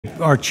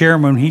Our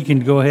chairman, he can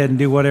go ahead and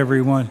do whatever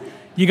he wants.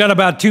 You got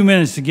about 2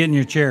 minutes to get in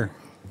your chair.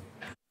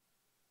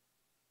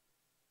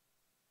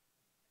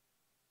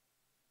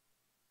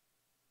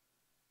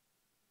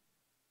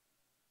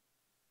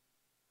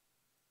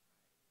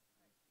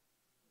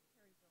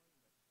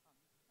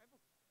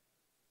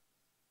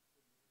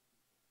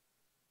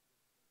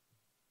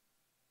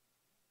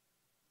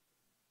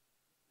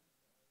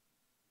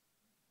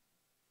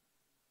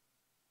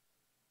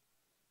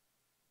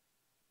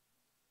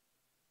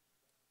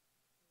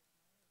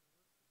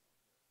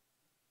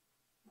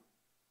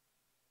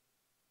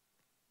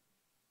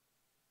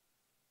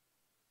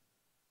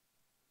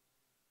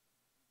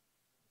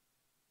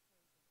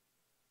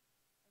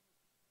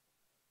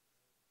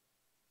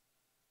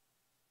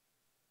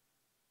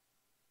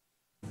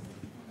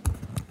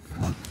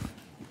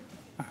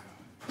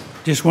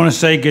 Just want to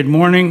say good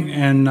morning,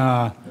 and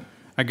I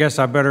guess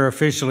I better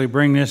officially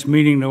bring this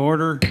meeting to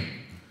order.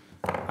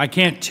 I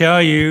can't tell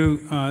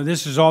you,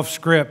 this is off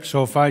script,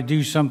 so if I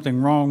do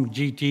something wrong,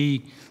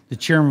 GT, the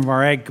chairman of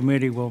our Ag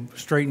Committee, will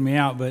straighten me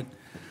out. But,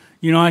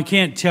 you know, I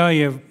can't tell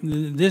you,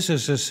 this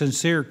is a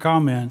sincere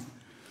comment.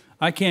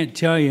 I can't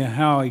tell you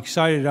how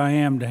excited I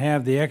am to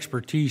have the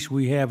expertise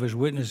we have as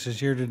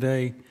witnesses here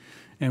today,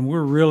 and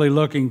we're really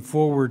looking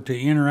forward to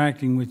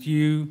interacting with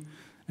you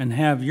and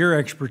have your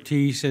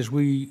expertise as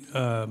we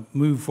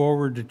move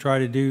forward to try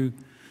to do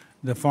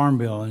the Farm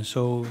Bill. And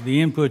so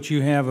the input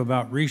you have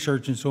about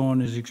research and so on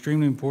is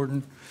extremely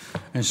important.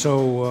 And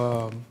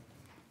so,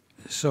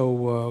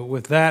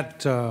 with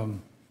that, I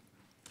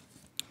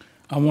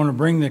want to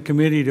bring the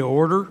committee to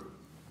order.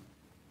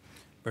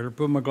 Better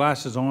put my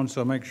glasses on so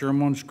I make sure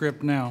I'm on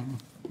script now.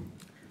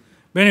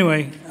 But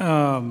anyway,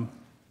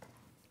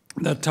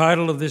 the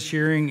title of this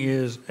hearing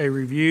is a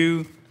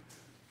review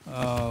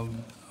of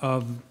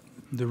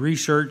the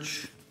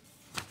research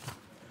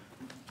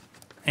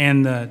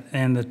and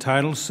the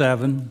Title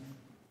VII,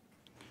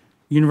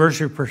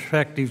 University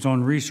Perspectives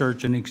on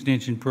Research and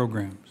Extension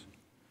Programs.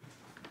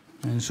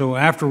 And so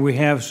after we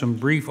have some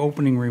brief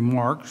opening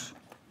remarks,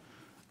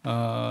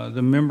 the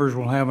members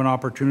will have an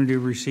opportunity to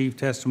receive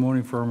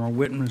testimony from our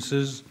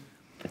witnesses,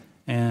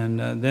 and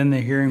then the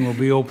hearing will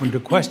be open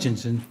to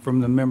questions from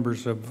the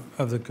members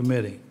of the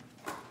committee.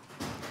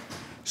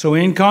 So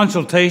in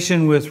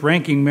consultation with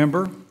Ranking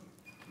Member,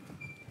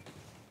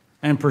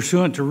 and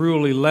pursuant to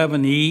Rule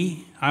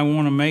 11E, I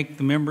want to make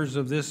the members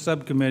of this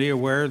subcommittee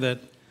aware that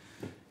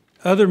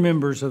other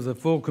members of the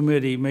full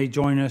committee may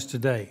join us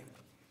today.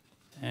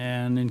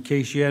 And in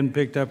case you hadn't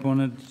picked up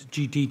on it,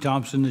 GT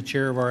Thompson, the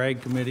chair of our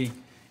Ag Committee,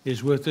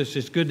 is with us.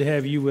 It's good to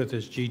have you with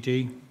us,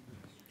 GT.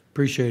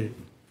 Appreciate it.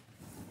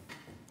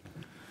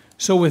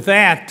 So with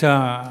that,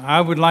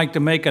 I would like to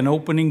make an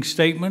opening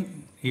statement,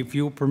 if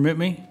you'll permit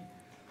me.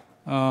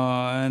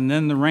 And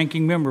then the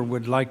ranking member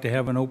would like to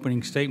have an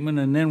opening statement,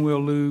 and then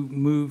we'll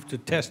move to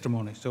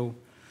testimony. So,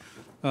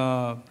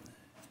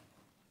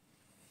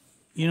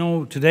 you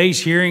know, today's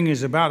hearing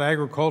is about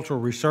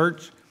agricultural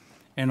research,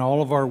 and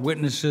all of our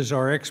witnesses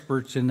are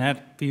experts in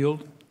that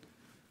field,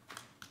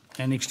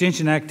 and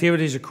extension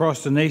activities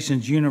across the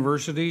nation's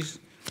universities.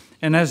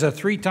 And as a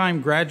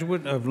three-time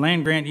graduate of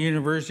land-grant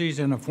universities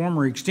and a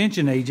former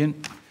extension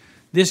agent,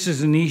 this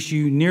is an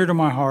issue near to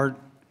my heart,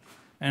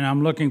 and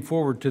I'm looking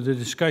forward to the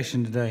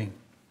discussion today.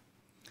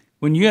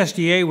 When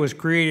USDA was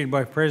created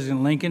by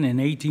President Lincoln in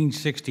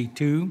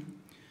 1862,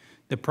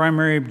 the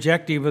primary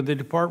objective of the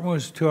department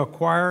was to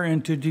acquire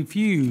and to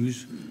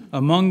diffuse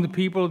among the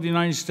people of the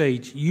United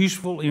States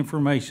useful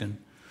information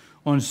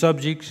on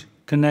subjects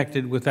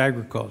connected with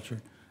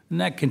agriculture.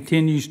 And that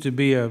continues to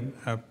be a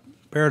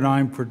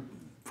paradigm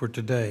for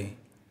today.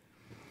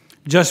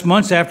 Just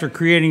months after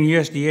creating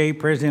USDA,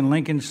 President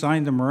Lincoln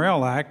signed the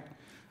Morrill Act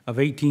of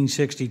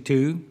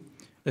 1862,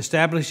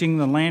 establishing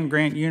the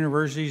land-grant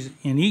universities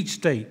in each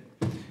state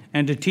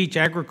and to teach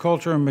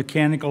agriculture and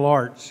mechanical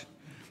arts.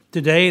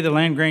 Today, the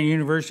land-grant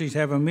universities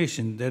have a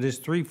mission that is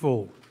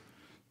threefold: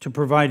 to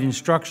provide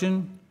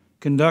instruction,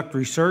 conduct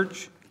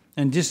research,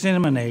 and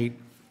disseminate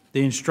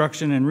the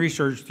instruction and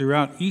research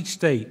throughout each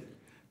state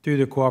through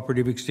the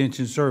Cooperative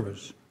Extension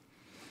Service.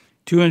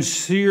 To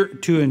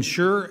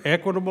ensure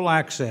equitable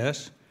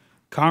access,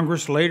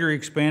 Congress later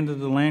expanded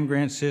the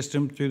land-grant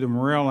system through the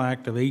Morrill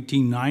Act of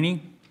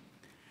 1890,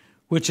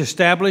 which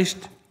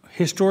established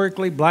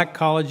historically black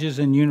colleges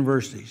and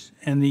universities,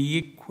 and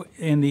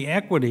the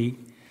Equity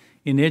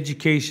in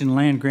Education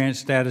Land-Grant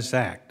Status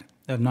Act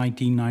of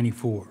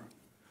 1994,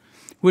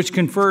 which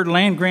conferred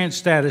land-grant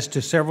status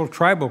to several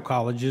tribal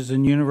colleges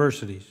and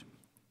universities.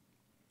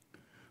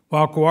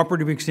 While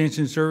Cooperative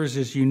Extension Service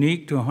is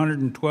unique to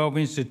 112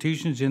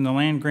 institutions in the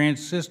land-grant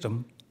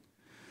system,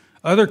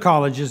 other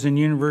colleges and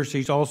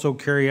universities also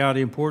carry out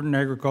important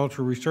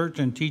agricultural research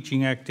and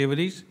teaching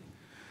activities.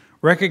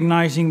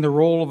 Recognizing the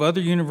role of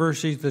other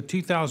universities, the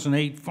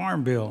 2008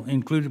 Farm Bill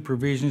included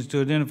provisions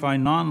to identify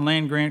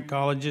non-land-grant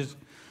colleges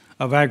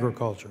of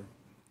agriculture,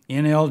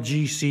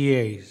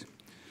 NLGCAs,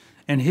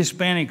 and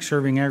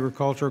Hispanic-serving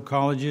agricultural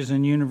colleges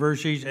and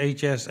universities,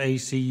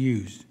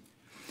 HSACUs.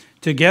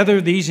 Together,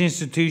 these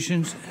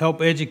institutions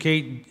help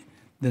educate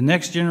the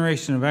next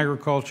generation of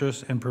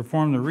agriculturists and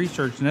perform the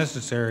research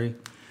necessary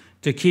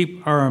to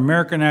keep our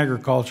American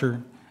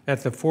agriculture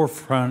at the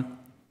forefront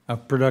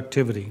of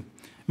productivity.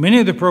 Many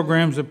of the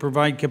programs that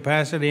provide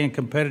capacity and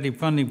competitive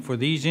funding for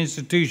these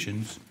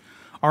institutions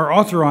are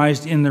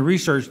authorized in the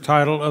research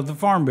title of the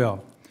Farm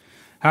Bill.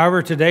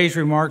 However, today's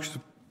remarks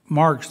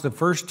marks the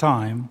first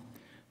time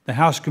the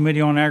House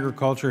Committee on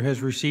Agriculture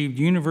has received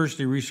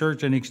university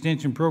research and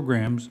extension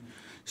programs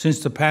since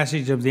the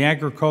passage of the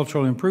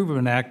Agricultural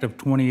Improvement Act of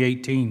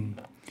 2018.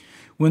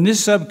 When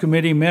this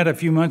subcommittee met a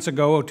few months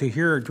ago to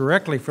hear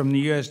directly from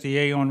the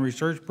USDA on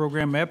research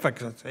program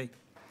efficacy,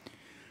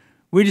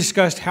 we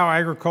discussed how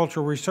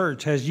agricultural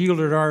research has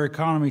yielded our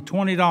economy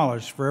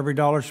 $20 for every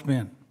dollar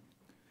spent.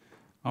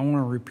 I want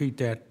to repeat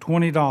that,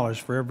 $20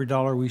 for every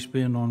dollar we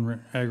spend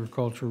on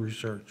agricultural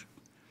research.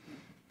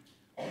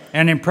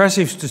 An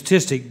impressive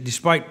statistic,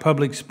 despite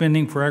public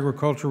spending for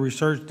agricultural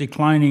research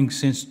declining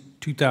since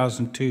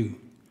 2002.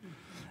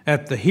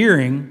 At the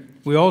hearing,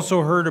 we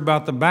also heard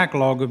about the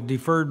backlog of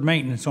deferred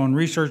maintenance on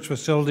research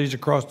facilities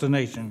across the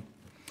nation.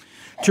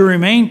 To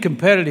remain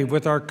competitive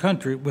with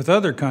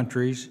other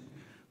countries,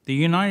 the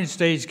United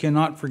States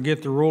cannot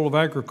forget the role of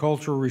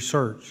agricultural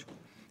research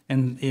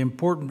and the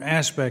important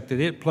aspect that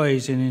it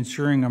plays in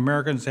ensuring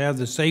Americans have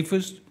the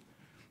safest,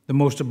 the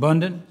most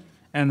abundant,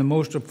 and the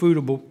most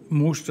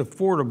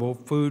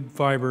affordable food,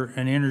 fiber,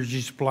 and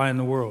energy supply in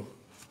the world.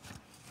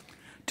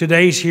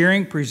 Today's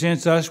hearing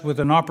presents us with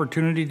an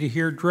opportunity to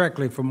hear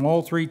directly from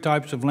all three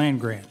types of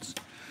land grants: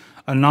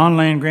 a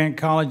non-land grant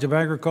college of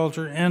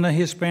agriculture and a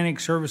Hispanic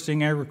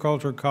servicing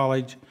agricultural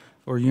college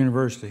or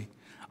university.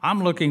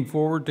 I'm looking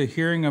forward to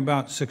hearing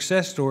about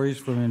success stories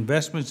from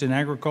investments in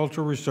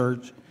agricultural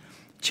research,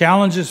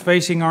 challenges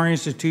facing our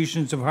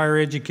institutions of higher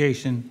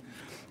education,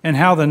 and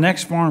how the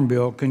next Farm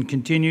Bill can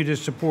continue to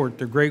support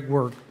the great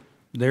work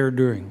they're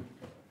doing.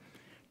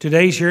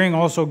 Today's hearing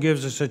also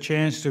gives us a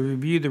chance to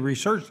review the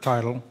research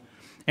title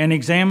and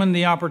examine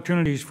the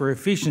opportunities for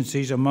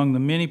efficiencies among the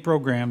many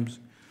programs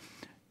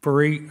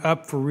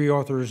up for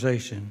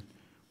reauthorization.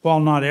 While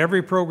not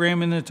every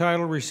program in the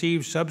title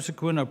receives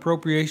subsequent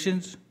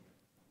appropriations,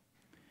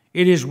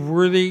 it is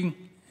worthy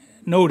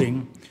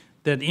noting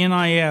that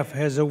NIF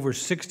has over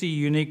 60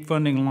 unique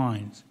funding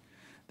lines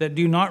that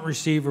do not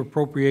receive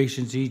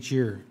appropriations each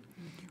year,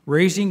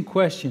 raising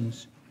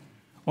questions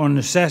on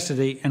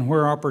necessity and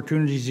where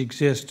opportunities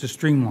exist to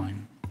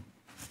streamline.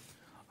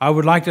 I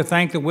would like to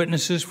thank the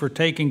witnesses for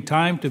taking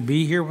time to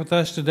be here with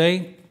us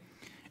today,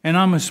 and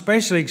I'm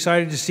especially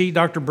excited to see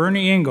Dr.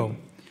 Bernie Engel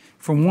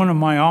from one of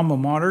my alma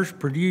maters,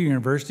 Purdue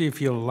University,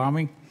 if you'll allow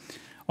me,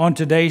 on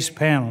today's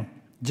panel.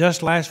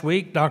 Just last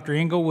week, Dr.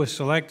 Engel was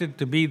selected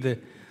to be the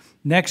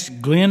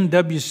next Glenn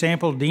W.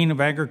 Sample Dean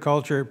of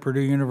Agriculture at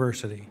Purdue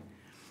University.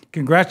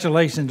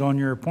 Congratulations on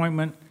your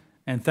appointment,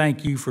 and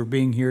thank you for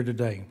being here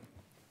today.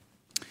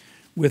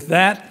 With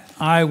that,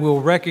 I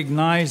will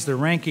recognize the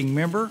ranking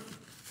member,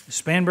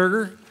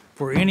 Spanberger,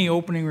 for any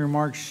opening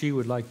remarks she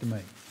would like to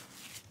make.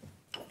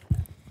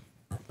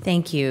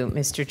 Thank you,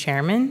 Mr.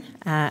 Chairman.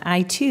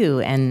 I,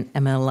 too, am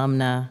an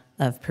alumna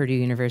of Purdue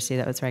University.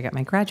 That was where I got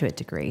my graduate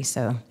degree,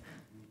 so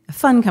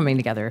fun coming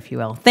together, if you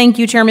will. Thank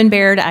you, Chairman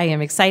Baird. I am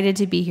excited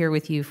to be here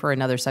with you for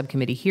another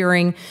subcommittee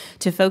hearing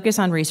to focus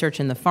on research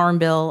in the Farm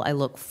Bill. I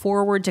look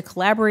forward to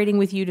collaborating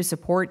with you to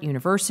support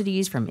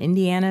universities from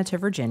Indiana to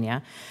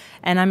Virginia.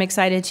 And I'm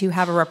excited to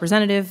have a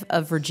representative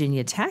of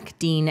Virginia Tech,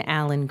 Dean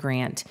Alan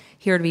Grant,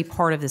 here to be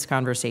part of this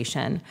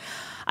conversation.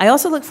 I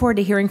also look forward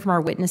to hearing from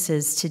our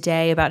witnesses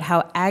today about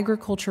how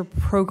agriculture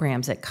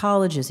programs at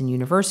colleges and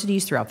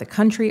universities throughout the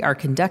country are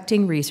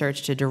conducting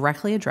research to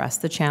directly address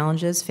the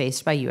challenges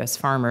faced by U.S.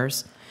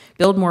 farmers,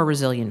 build more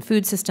resilient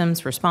food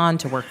systems, respond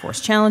to workforce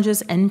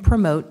challenges, and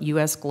promote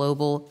U.S.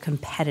 global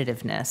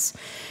competitiveness.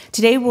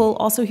 Today, we'll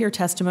also hear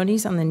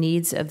testimonies on the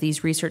needs of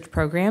these research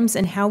programs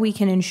and how we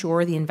can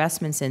ensure the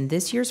investments in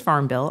this year's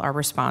Farm Bill are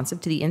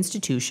responsive to the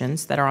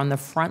institutions that are on the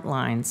front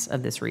lines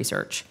of this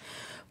research.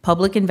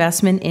 Public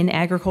investment in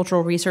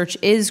agricultural research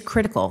is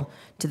critical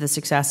to the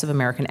success of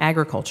American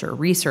agriculture.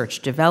 Research,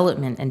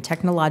 development, and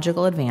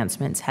technological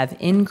advancements have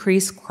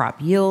increased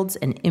crop yields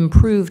and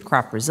improved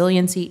crop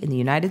resiliency in the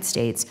United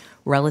States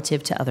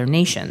relative to other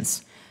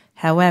nations.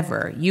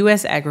 However,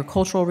 U.S.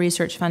 agricultural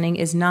research funding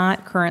is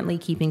not currently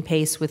keeping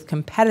pace with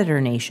competitor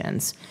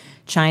nations.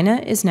 China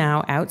is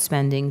now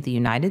outspending the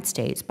United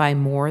States by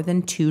more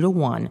than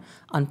 2-to-1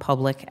 on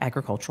public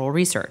agricultural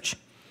research.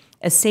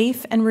 A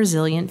safe and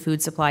resilient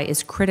food supply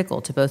is critical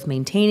to both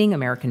maintaining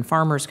American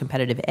farmers'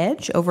 competitive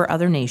edge over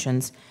other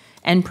nations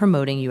and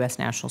promoting U.S.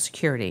 national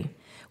security.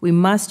 We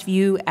must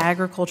view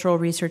agricultural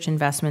research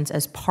investments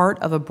as part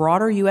of a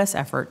broader U.S.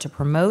 effort to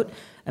promote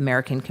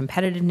American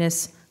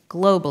competitiveness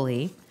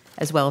globally,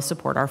 as well as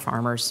support our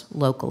farmers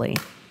locally.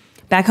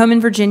 Back home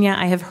in Virginia,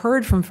 I have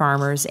heard from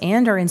farmers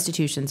and our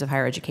institutions of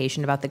higher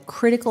education about the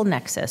critical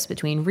nexus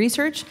between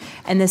research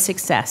and the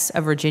success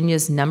of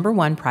Virginia's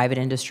 #1 private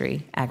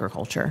industry,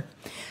 agriculture.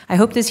 I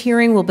hope this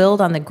hearing will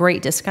build on the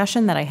great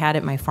discussion that I had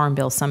at my Farm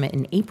Bill Summit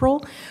in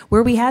April,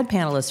 where we had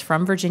panelists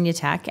from Virginia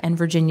Tech and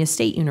Virginia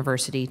State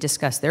University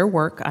discuss their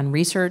work on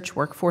research,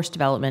 workforce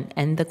development,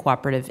 and the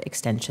cooperative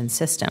extension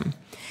system.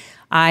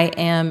 I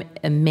am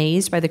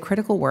amazed by the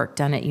critical work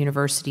done at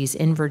universities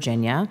in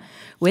Virginia,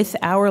 with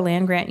our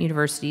land-grant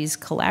universities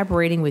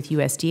collaborating with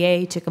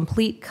USDA to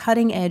complete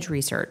cutting-edge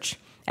research.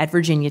 At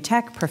Virginia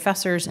Tech,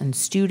 professors and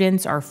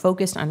students are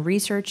focused on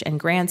research and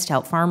grants to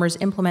help farmers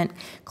implement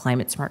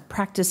climate-smart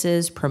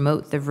practices,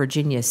 promote the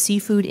Virginia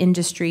seafood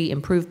industry,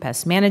 improve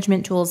pest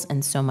management tools,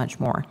 and so much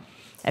more.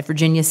 At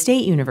Virginia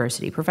State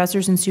University,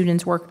 professors and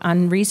students work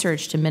on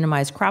research to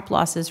minimize crop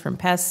losses from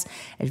pests,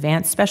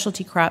 advance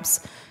specialty crops,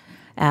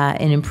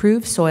 and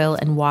improve soil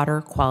and water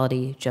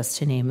quality, just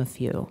to name a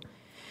few.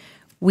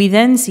 We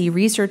then see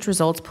research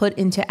results put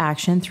into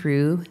action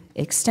through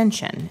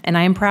extension, and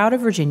I am proud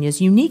of Virginia's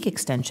unique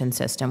extension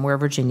system, where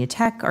Virginia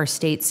Tech, our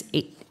state's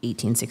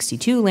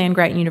 1862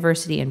 land-grant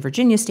university, and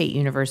Virginia State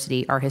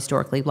University, our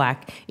historically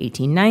Black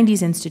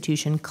 1890s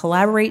institution,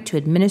 collaborate to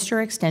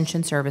administer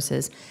extension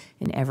services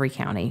in every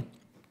county.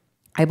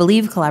 I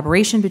believe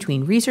collaboration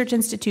between research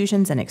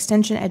institutions and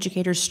extension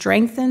educators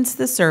strengthens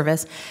the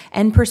service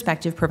and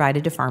perspective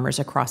provided to farmers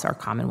across our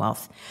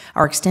Commonwealth.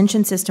 Our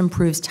extension system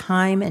proves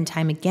time and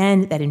time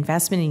again that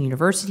investment in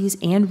universities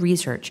and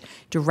research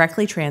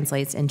directly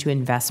translates into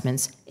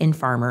investments in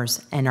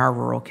farmers and our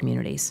rural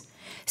communities.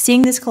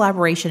 Seeing this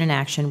collaboration in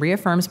action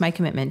reaffirms my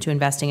commitment to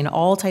investing in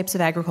all types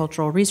of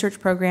agricultural research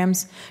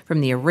programs,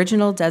 from the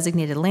original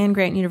designated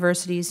land-grant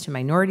universities to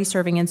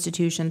minority-serving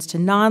institutions to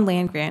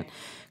non-land-grant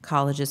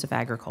colleges of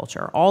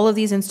agriculture. All of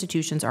these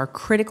institutions are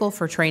critical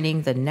for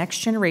training the next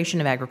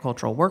generation of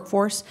agricultural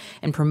workforce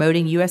and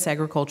promoting U.S.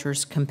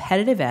 agriculture's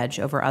competitive edge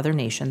over other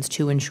nations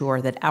to ensure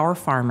that our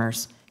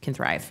farmers can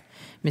thrive.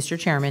 Mr.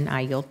 Chairman,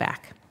 I yield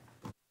back.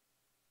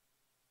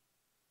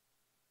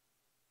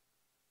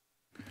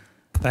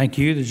 Thank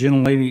you. The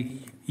gentlelady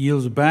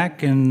yields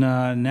back, and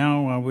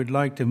now I would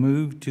like to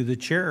move to the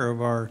chair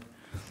of our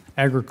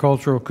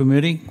Agricultural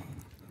Committee,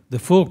 the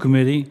full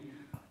committee,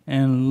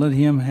 and let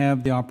him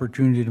have the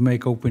opportunity to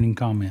make opening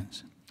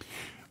comments.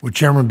 Well,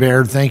 Chairman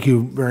Baird, thank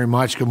you very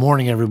much. Good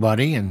morning,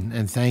 everybody,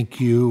 and thank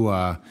you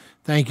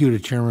to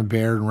Chairman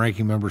Baird and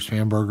Ranking Member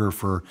Spanberger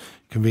for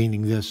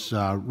convening this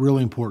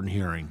really important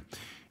hearing.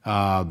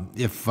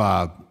 If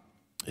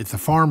the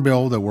farm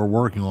bill that we're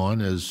working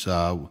on is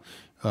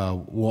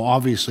will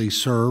obviously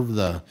serve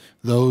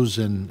those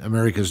in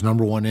America's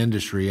 #1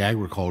 industry,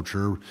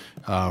 agriculture,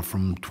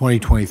 from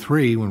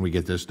 2023 when we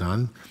get this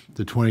done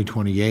to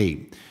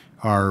 2028.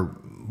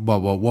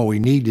 But what we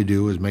need to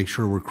do is make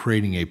sure we're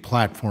creating a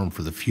platform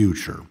for the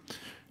future,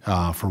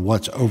 for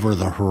what's over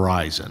the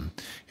horizon,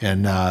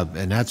 and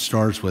that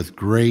starts with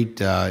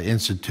great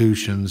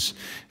institutions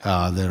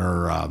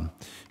that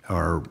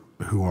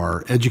who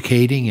are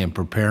educating and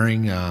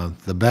preparing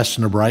the best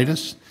and the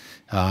brightest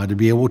to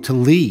be able to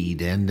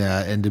lead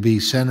and to be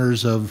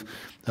centers of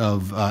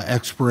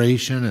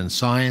exploration and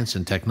science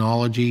and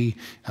technology,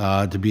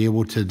 to be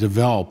able to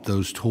develop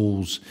those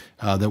tools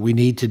that we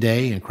need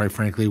today, and quite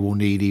frankly, we'll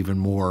need even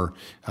more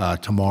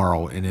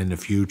tomorrow and in the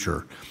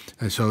future.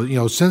 And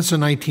so, since the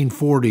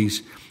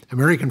 1940s,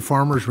 American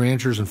farmers,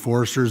 ranchers, and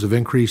foresters have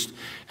increased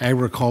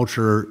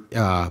agriculture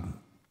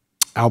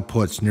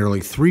outputs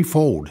nearly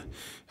threefold,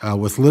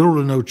 with little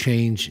to no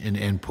change in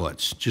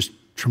inputs. Just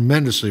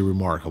tremendously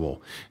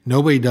remarkable.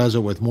 Nobody does it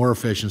with more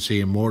efficiency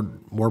and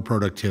more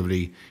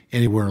productivity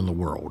anywhere in the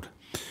world.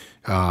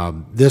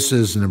 This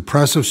is an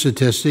impressive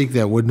statistic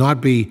that would not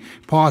be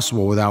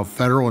possible without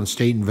federal and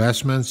state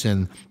investments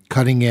in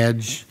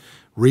cutting-edge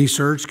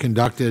research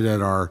conducted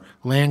at our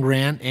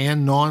land-grant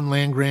and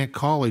non-land-grant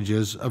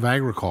colleges of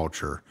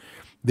agriculture.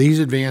 These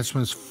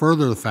advancements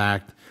further the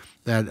fact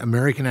that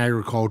American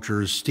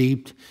agriculture is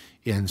steeped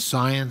in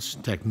science,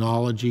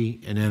 technology,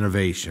 and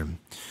innovation.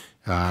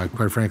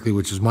 Quite frankly,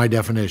 which is my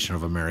definition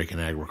of American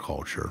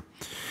agriculture.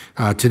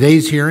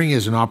 Today's hearing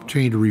is an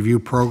opportunity to review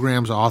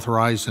programs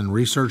authorized in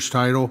research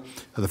title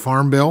of the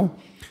Farm Bill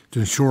to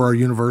ensure our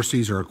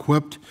universities are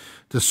equipped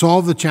to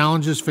solve the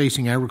challenges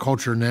facing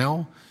agriculture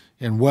now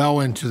and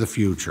well into the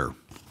future.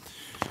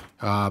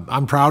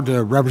 I'm proud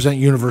to represent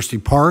University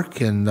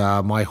Park, and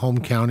my home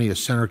county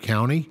is Center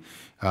County.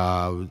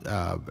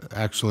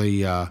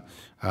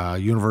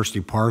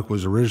 University Park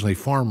was originally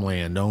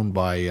farmland owned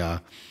by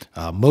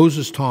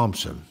Moses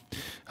Thompson,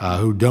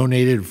 who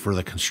donated for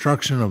the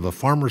construction of a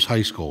farmer's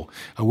high school.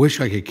 I wish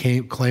I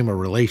could claim a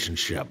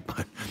relationship,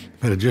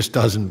 but it just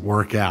doesn't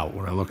work out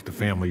when I look at the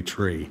family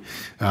tree.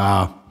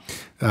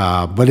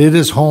 But it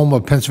is home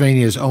of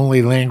Pennsylvania's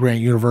only land-grant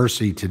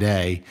university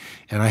today,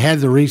 and I had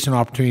the recent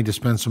opportunity to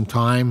spend some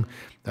time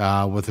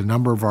with a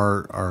number of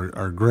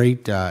our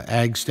great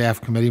Ag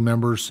Staff Committee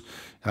members,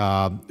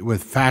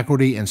 with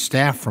faculty and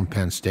staff from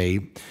Penn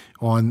State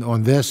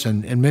on this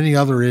and many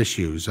other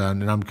issues,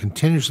 and I'm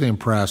continuously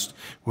impressed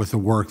with the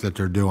work that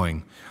they're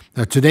doing.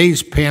 Now,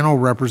 today's panel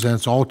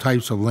represents all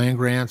types of land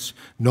grants,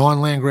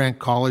 non-land grant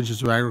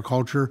colleges of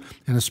agriculture,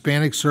 and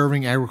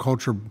Hispanic-serving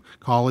agriculture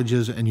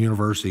colleges and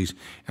universities.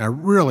 And I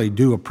really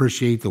do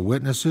appreciate the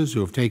witnesses who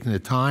have taken the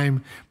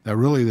time,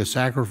 really the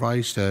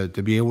sacrifice to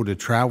be able to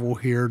travel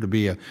here, to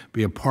be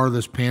a part of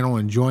this panel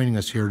and joining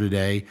us here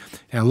today.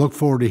 And I look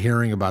forward to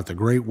hearing about the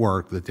great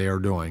work that they are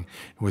doing.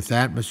 And with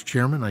that, Mr.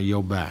 Chairman, I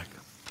yield back.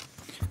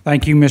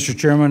 Thank you, Mr.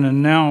 Chairman.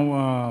 And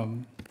now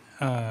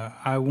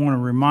I want to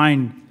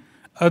remind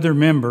other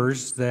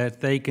members that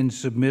they can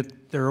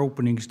submit their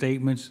opening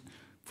statements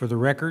for the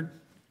record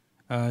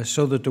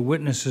so that the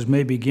witnesses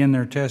may begin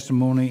their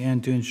testimony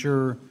and to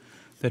ensure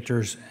that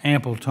there's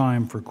ample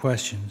time for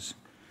questions.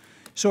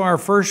 So our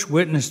first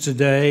witness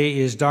today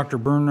is Dr.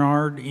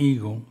 Bernard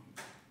Eagle.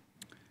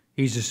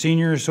 He's the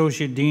Senior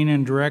Associate Dean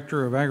and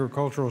Director of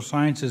Agricultural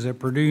Sciences at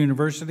Purdue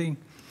University.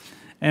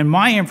 And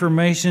my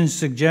information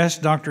suggests,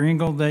 Dr.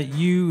 Eagle, that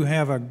you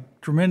have a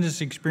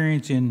tremendous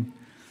experience in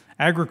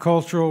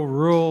agricultural,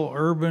 rural,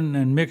 urban,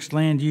 and mixed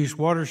land use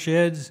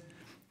watersheds,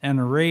 and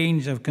a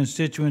range of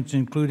constituents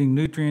including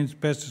nutrients,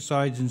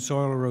 pesticides, and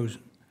soil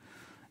erosion.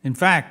 In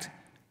fact,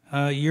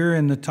 you're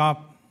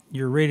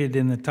rated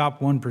in the top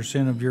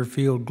 1% of your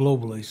field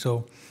globally.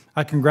 So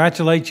I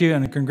congratulate you,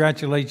 and I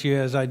congratulate you,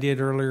 as I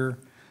did earlier,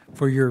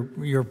 for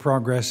your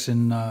progress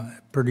in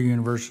Purdue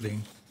University.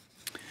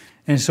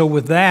 And so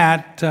with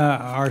that,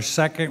 our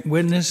second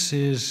witness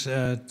is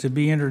to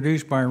be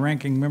introduced by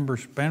Ranking Member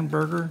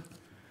Spanberger.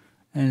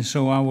 And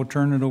so I will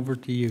turn it over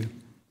to you.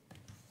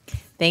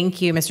 Thank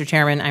you, Mr.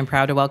 Chairman. I'm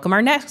proud to welcome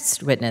our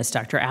next witness,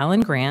 Dr.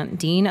 Alan Grant,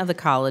 Dean of the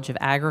College of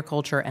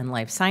Agriculture and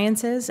Life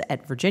Sciences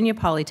at Virginia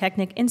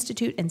Polytechnic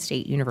Institute and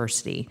State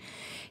University.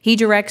 He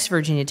directs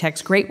Virginia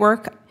Tech's great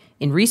work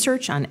in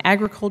research on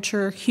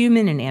agriculture,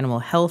 human and animal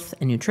health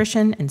and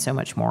nutrition, and so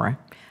much more.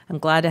 I'm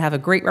glad to have a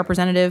great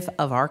representative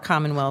of our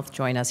Commonwealth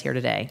join us here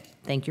today.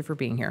 Thank you for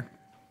being here.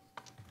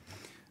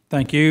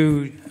 Thank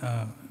you,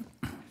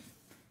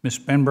 Ms.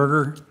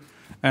 Spanberger.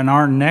 And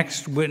our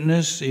next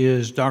witness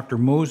is Dr.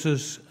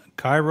 Moses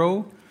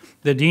Cairo,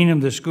 the Dean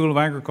of the School of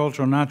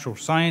Agricultural and Natural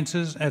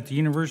Sciences at the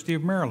University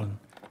of Maryland,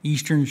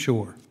 Eastern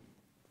Shore.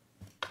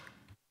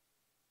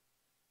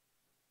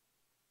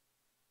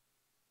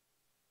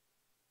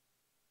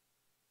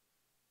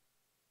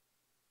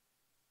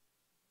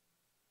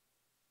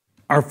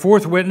 Our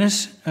fourth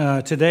witness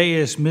today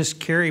is Ms.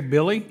 Carrie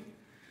Billy,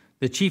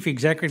 the Chief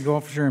Executive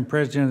Officer and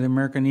President of the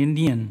American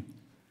Indian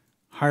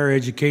Higher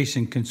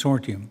Education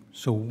Consortium.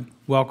 So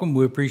welcome.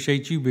 We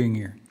appreciate you being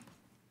here.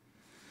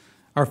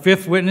 Our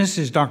fifth witness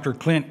is Dr.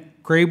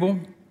 Clint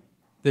Crable,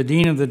 the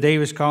Dean of the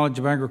Davis College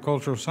of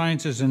Agricultural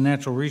Sciences and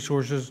Natural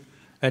Resources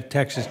at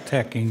Texas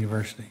Tech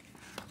University.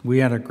 We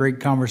had a great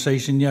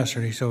conversation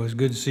yesterday, so it's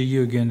good to see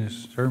you again,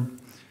 sir.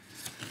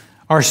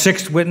 Our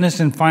sixth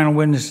witness and final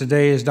witness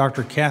today is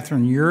Dr.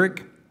 Catherine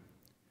Urick,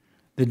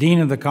 the Dean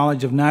of the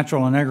College of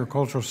Natural and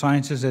Agricultural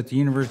Sciences at the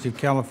University of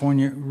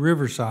California,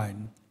 Riverside.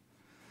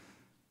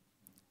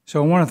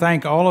 So I want to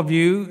thank all of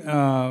you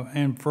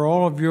and for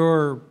all of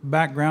your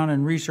background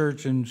and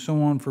research and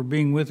so on for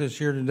being with us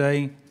here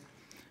today.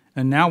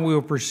 And now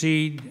we'll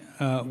proceed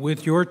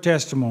with your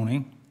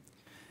testimony.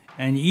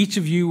 And each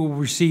of you will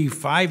receive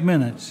 5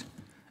 minutes.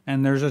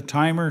 And there's a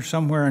timer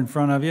somewhere in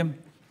front of you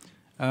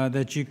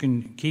that you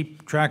can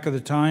keep track of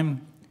the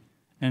time,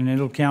 and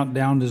it'll count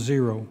down to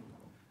 0,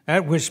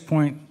 at which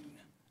point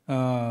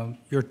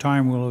your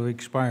time will have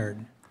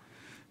expired.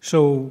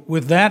 So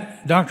with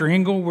that, Dr.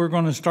 Engel, we're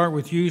going to start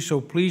with you,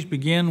 so please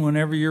begin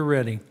whenever you're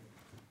ready.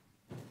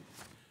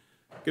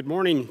 Good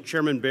morning,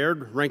 Chairman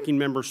Baird, Ranking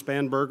Member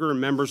Spanberger, and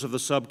members of the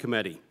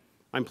subcommittee.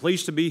 I'm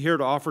pleased to be here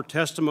to offer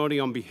testimony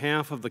on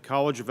behalf of the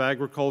College of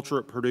Agriculture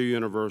at Purdue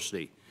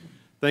University.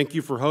 Thank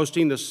you for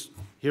hosting this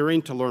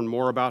hearing to learn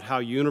more about how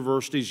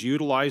universities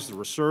utilize the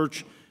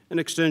research and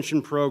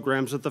extension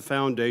programs at the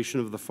foundation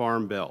of the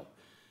Farm Bill.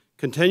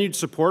 Continued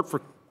support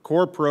for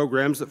core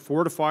programs that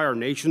fortify our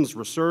nation's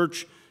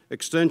research,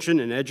 extension,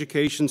 and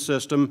education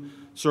system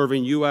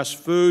serving U.S.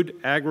 food,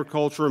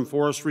 agriculture, and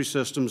forestry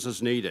systems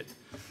is needed.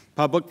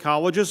 Public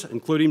colleges,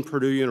 including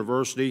Purdue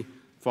University,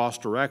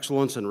 foster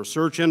excellence and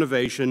research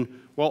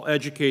innovation while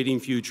educating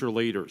future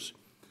leaders.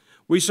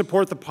 We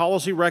support the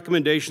policy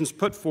recommendations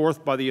put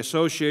forth by the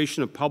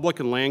Association of Public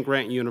and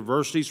Land-Grant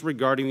Universities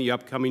regarding the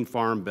upcoming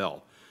Farm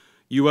Bill.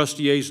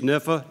 USDA's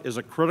NIFA is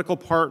a critical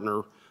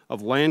partner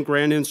of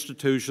land-grant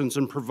institutions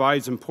and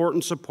provides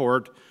important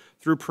support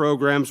through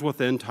programs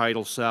within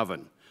Title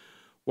VII.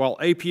 While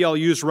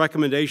APLU's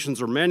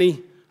recommendations are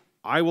many,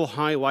 I will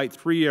highlight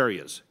 3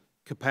 areas: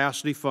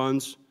 capacity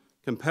funds,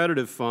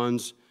 competitive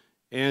funds,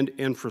 and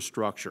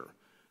infrastructure.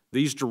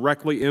 These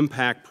directly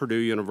impact Purdue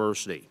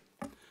University.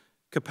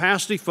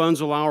 Capacity funds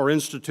allow our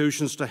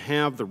institutions to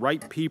have the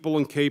right people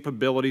and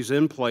capabilities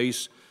in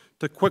place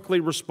to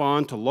quickly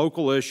respond to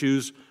local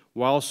issues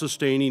while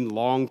sustaining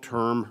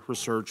long-term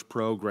research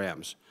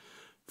programs.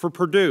 For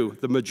Purdue,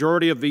 the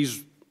majority of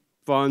these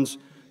funds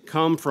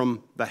come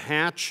from the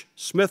Hatch,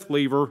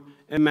 Smith-Lever,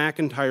 and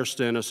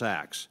McIntyre-Stennis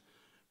Acts.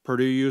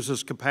 Purdue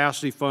uses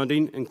capacity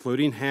funding,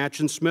 including Hatch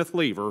and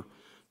Smith-Lever,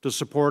 to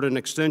support an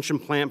extension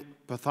plant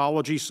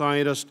pathology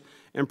scientist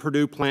and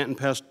Purdue Plant and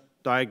Pest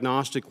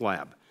Diagnostic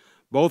Lab.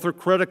 Both are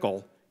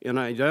critical in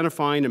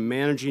identifying and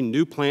managing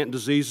new plant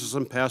diseases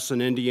and pests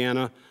in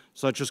Indiana,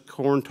 such as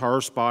corn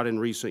tar spot in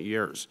recent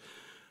years.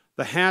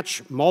 The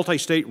Hatch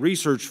Multi-State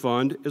Research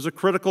Fund is a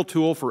critical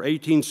tool for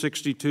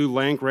 1862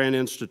 land-grant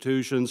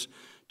institutions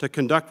to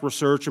conduct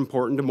research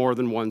important to more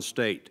than one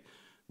state.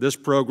 This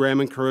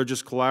program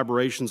encourages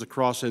collaborations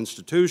across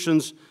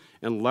institutions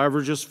and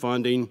leverages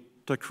funding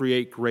to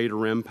create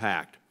greater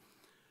impact.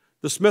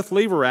 The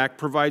Smith-Lever Act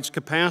provides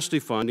capacity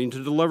funding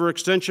to deliver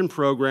extension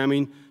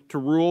programming to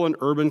rural and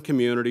urban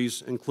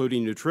communities,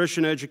 including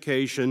nutrition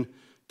education,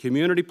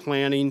 community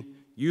planning,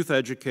 youth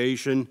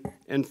education,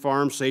 and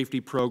farm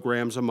safety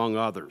programs, among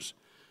others.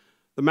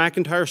 The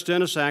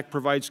McIntyre-Stennis Act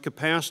provides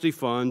capacity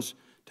funds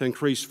to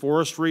increase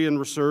forestry and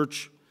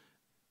research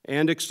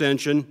and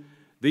extension.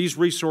 These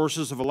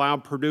resources have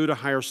allowed Purdue to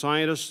hire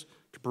scientists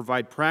to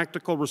provide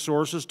practical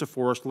resources to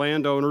forest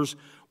landowners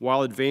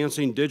while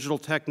advancing digital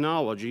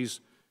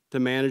technologies to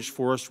manage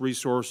forest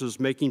resources,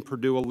 making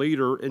Purdue a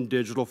leader in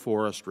digital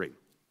forestry.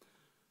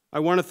 I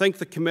want to thank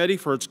the committee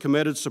for its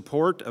committed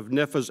support of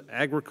NIFA's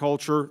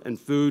Agriculture and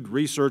Food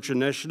Research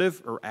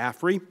Initiative, or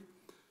AFRI.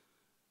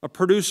 A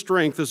Purdue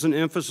strength is an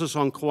emphasis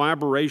on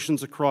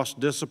collaborations across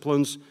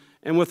disciplines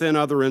and within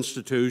other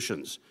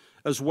institutions,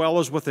 as well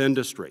as with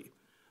industry.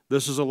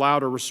 This has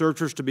allowed our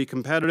researchers to be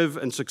competitive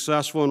and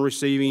successful in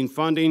receiving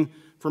funding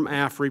from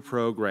AFRI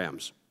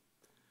programs.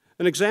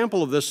 An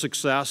example of this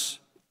success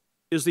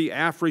is the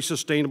AFRI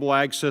Sustainable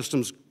Ag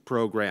Systems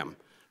program.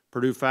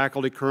 Purdue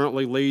faculty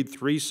currently lead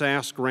 3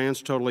 SAS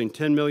grants totaling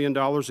 $10 million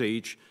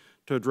each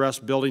to address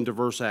building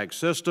diverse ag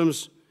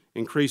systems,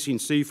 increasing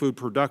seafood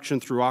production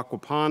through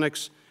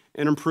aquaponics,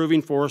 and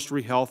improving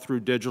forestry health through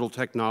digital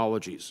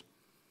technologies.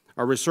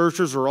 Our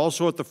researchers are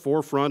also at the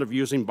forefront of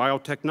using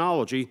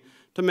biotechnology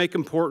to make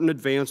important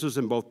advances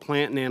in both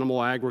plant and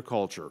animal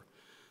agriculture.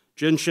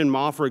 Jinshin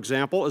Ma, for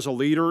example, is a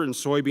leader in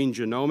soybean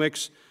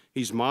genomics.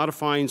 He's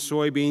modifying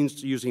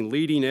soybeans using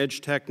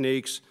leading-edge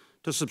techniques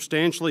to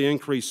substantially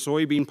increase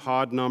soybean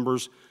pod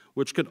numbers,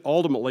 which could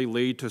ultimately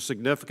lead to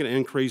significant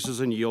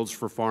increases in yields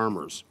for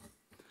farmers.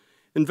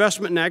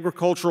 Investment in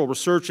agricultural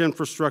research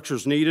infrastructure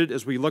is needed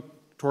as we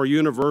look to our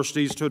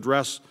universities to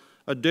address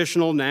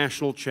additional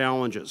national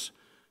challenges.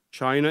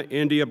 China,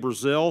 India,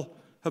 Brazil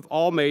have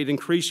all made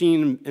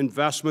increasing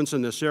investments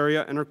in this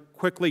area and are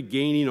quickly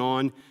gaining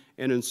on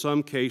and in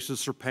some cases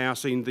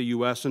surpassing the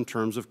U.S. in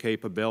terms of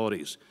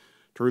capabilities.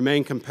 To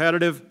remain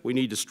competitive, we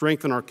need to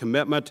strengthen our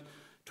commitment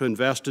to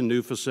invest in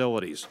new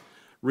facilities.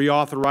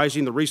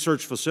 Reauthorizing the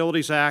Research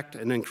Facilities Act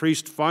and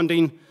increased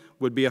funding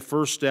would be a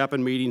first step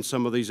in meeting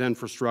some of these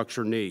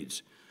infrastructure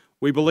needs.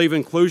 We believe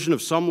inclusion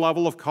of some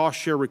level of cost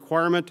share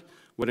requirement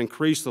would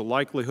increase the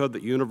likelihood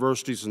that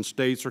universities and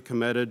states are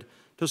committed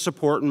to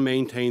support and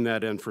maintain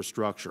that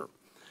infrastructure.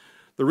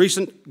 The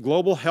recent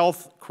global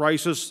health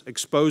crisis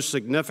exposed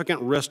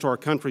significant risk to our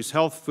country's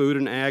health, food,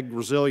 and ag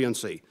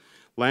resiliency.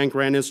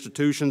 Land-grant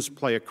institutions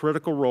play a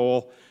critical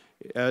role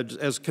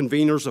as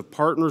conveners of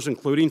partners,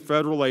 including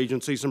federal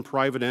agencies and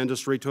private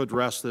industry, to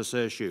address this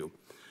issue.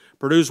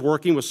 Purdue's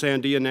working with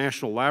Sandia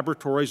National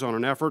Laboratories on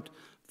an effort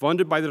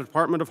funded by the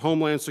Department of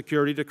Homeland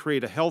Security to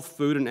create a health,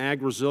 food, and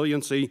ag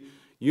resiliency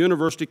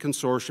university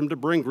consortium to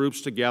bring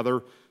groups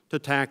together to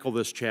tackle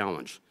this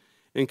challenge.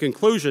 In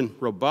conclusion,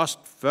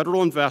 robust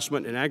federal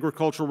investment in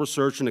agricultural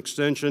research and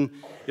extension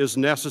is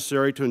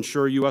necessary to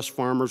ensure U.S.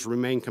 farmers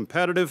remain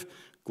competitive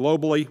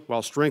globally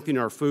while strengthening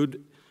our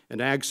food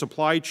and ag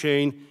supply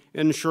chain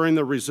and ensuring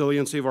the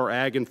resiliency of our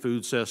ag and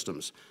food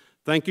systems.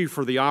 Thank you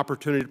for the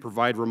opportunity to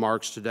provide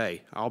remarks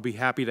today. I'll be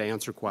happy to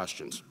answer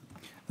questions.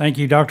 Thank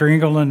you, Dr.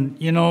 Engel. And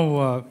you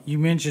know, you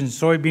mentioned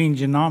soybean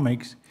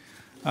genomics.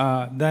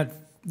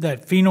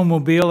 That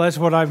phenomobile, that's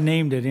what I've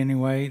named it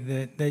anyway,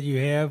 that you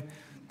have,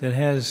 that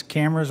has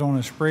cameras on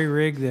a spray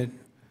rig that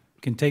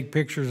can take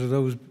pictures of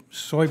those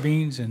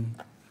soybeans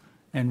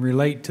and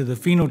relate to the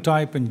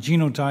phenotype and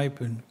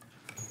genotype, and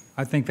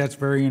I think that's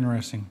very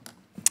interesting.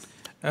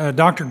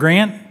 Dr.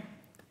 Grant,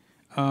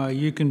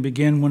 you can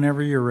begin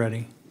whenever you're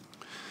ready.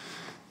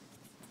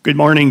 Good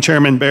morning,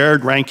 Chairman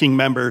Baird, Ranking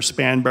Member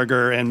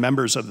Spanberger, and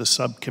members of the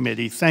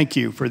subcommittee. Thank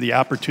you for the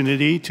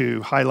opportunity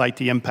to highlight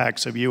the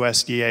impacts of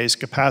USDA's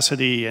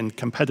capacity and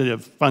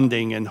competitive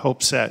funding in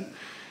hopes that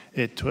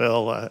it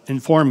will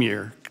inform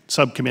your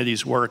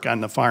subcommittee's work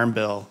on the Farm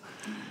Bill.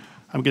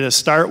 I'm going to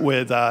start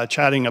with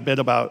chatting a bit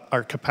about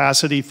our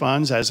capacity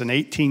funds. As an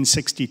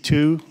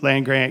 1862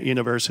 land-grant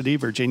university,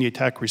 Virginia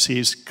Tech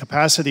receives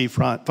capacity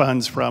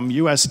funds from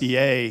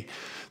USDA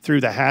through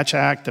the Hatch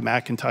Act, the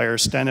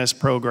McIntyre-Stennis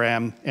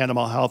Program,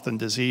 Animal Health and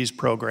Disease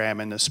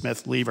Program, and the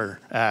Smith-Lever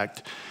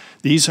Act.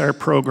 These are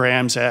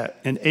programs that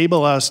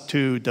enable us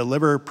to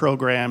deliver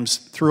programs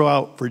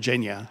throughout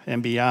Virginia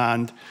and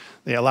beyond.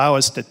 They allow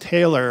us to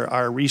tailor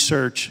our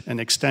research and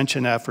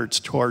extension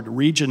efforts toward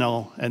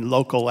regional and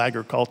local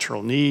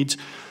agricultural needs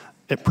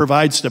It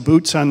provides the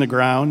boots on the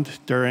ground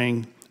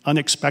during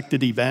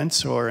unexpected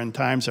events or in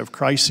times of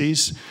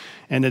crises,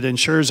 and it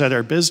ensures that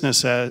our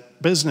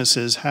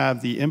businesses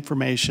have the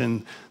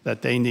information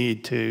that they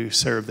need to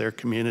serve their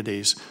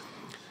communities.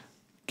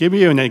 Give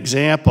you an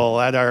example,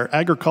 at our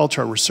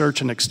Agricultural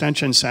Research and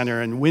Extension Center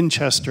in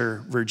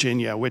Winchester,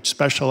 Virginia, which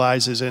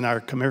specializes in our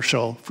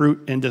commercial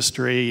fruit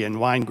industry and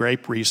wine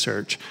grape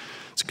research,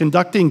 it's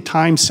conducting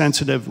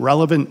time-sensitive,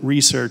 relevant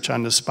research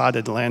on the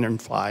spotted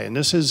lanternfly, and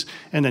this is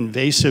an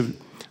invasive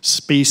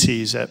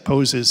species that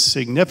poses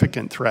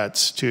significant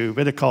threats to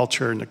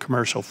viticulture and the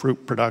commercial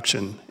fruit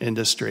production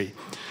industry.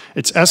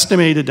 It's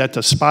estimated that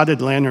the spotted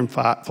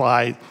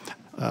lanternfly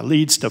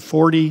leads to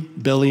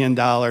 $40 billion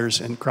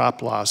in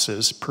crop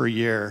losses per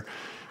year,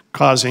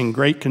 causing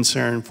great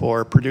concern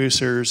for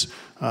producers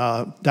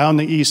down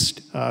the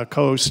East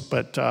Coast,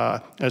 but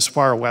as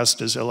far west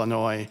as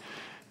Illinois.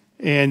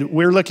 And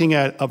we're looking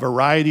at a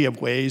variety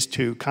of ways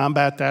to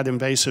combat that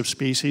invasive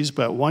species,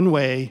 but one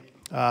way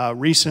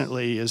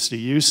recently is the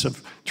use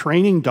of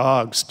training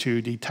dogs to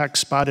detect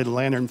spotted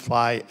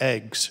lanternfly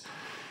eggs.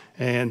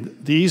 And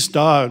these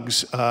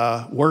dogs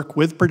work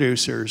with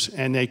producers,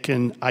 and they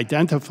can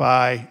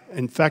identify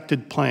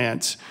infected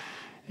plants.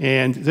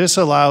 And this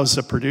allows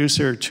the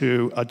producer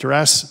to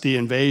address the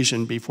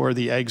invasion before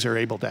the eggs are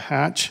able to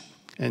hatch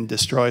and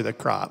destroy the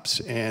crops.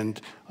 And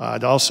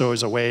it also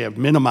is a way of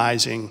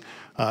minimizing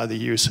the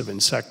use of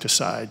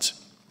insecticides.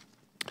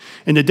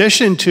 In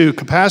addition to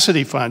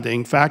capacity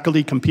funding,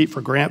 faculty compete for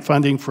grant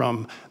funding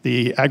from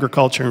the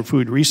Agriculture and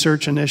Food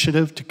Research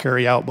Initiative to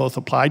carry out both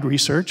applied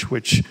research,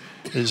 which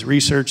is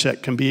research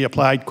that can be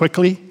applied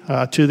quickly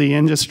to the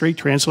industry,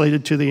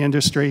 translated to the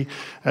industry,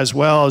 as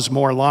well as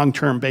more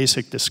long-term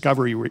basic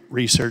discovery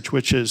research,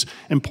 which is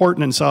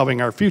important in solving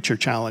our future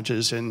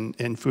challenges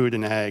in food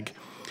and ag.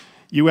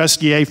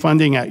 USDA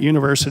funding at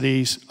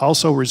universities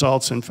also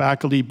results in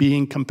faculty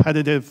being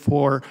competitive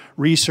for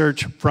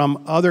research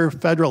from other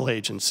federal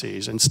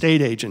agencies and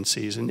state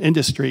agencies and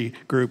industry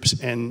groups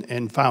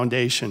and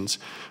foundations.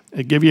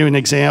 I'll give you an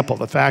example.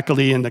 The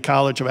faculty in the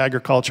College of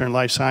Agriculture and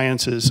Life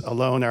Sciences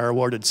alone are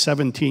awarded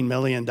 $17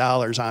 million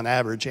on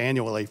average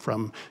annually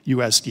from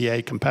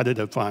USDA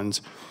competitive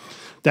funds.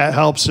 That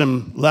helps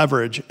them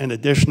leverage an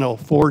additional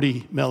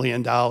 $40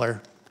 million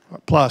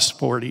plus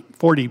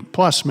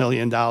 $40+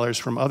 million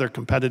from other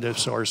competitive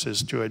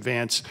sources to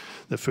advance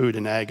the food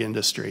and ag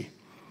industry.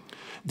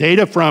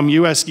 Data from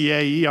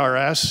USDA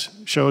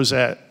ERS shows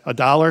that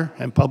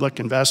 $1 in public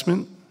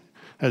investment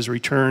has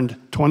returned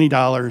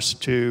 $20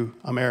 to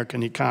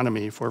American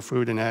economy for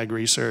food and ag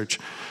research.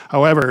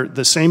 However,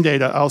 the same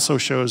data also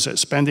shows that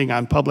spending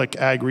on public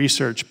ag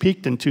research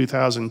peaked in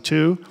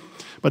 2002,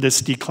 but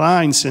it's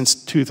declined since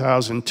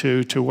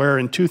 2002 to where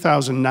in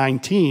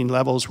 2019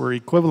 levels were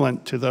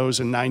equivalent to those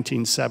in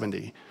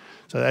 1970.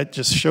 So that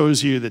just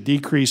shows you the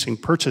decreasing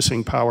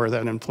purchasing power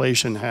that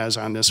inflation has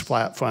on this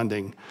flat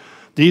funding.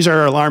 These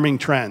are alarming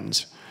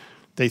trends.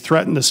 They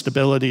threaten the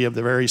stability of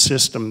the very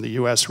system the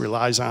U.S.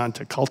 relies on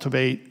to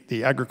cultivate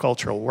the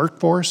agricultural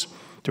workforce,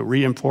 to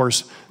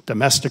reinforce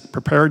domestic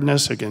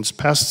preparedness against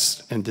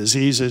pests and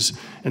diseases,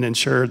 and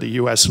ensure the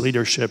U.S.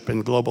 leadership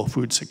in global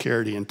food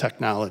security and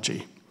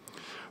technology.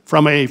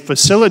 From a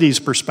facilities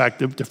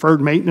perspective, deferred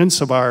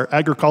maintenance of our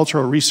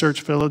agricultural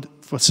research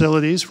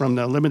facilities from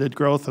the limited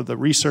growth of the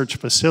Research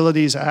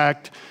Facilities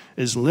Act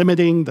is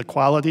limiting the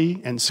quality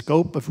and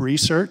scope of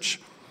research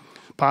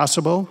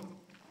possible.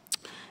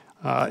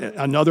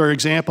 Another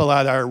example,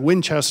 at our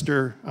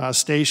Winchester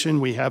station,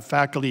 we have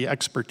faculty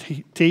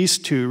expertise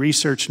to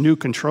research new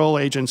control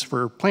agents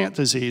for plant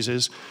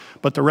diseases,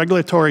 but the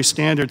regulatory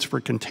standards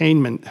for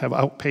containment have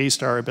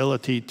outpaced our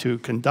ability to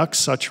conduct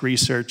such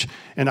research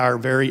in our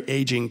very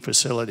aging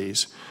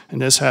facilities.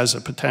 And this has the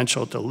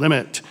potential to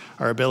limit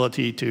our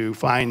ability to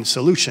find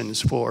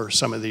solutions for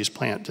some of these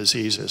plant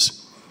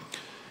diseases.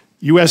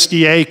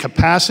 USDA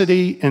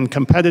capacity and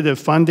competitive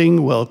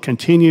funding will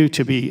continue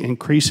to be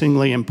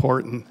increasingly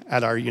important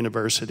at our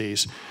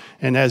universities.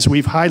 And as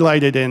we've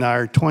highlighted in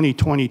our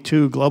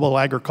 2022 Global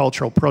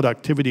Agricultural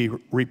Productivity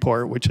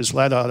Report, which is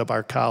led out of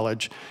our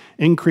college,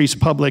 increased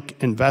public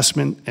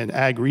investment in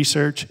ag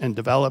research and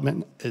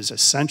development is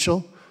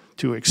essential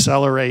to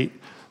accelerate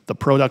the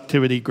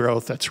productivity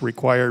growth that's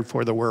required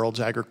for the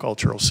world's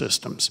agricultural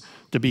systems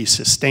to be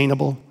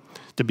sustainable,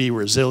 to be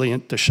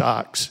resilient to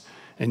shocks.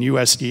 And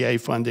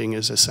USDA funding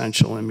is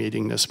essential in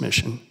meeting this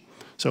mission.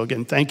 So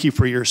again, thank you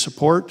for your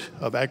support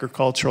of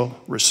agricultural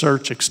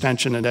research,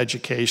 extension, and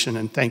education,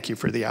 and thank you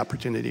for the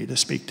opportunity to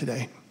speak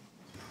today.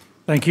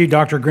 Thank you,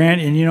 Dr.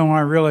 Grant. And you know, I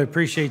really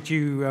appreciate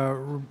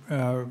you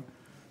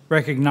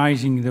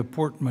recognizing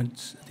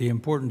the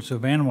importance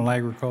of animal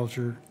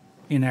agriculture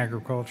in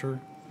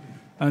agriculture.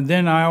 And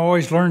then I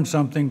always learn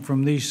something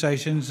from these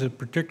sessions,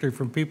 particularly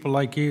from people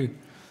like you.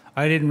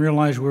 I didn't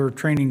realize we were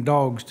training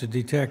dogs to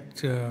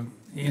detect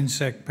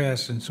insect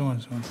pests and so on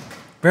and so on.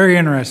 Very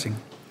interesting.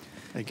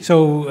 Thank you.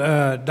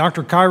 So,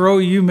 Dr. Cairo,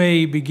 you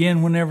may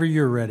begin whenever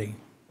you're ready.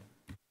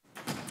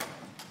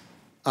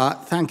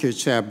 Thank you,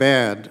 Chair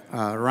Baird,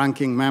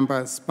 Ranking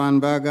Member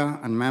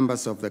Spanberger, and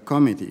members of the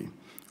committee.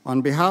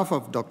 On behalf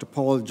of Dr.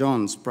 Paul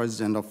Jones,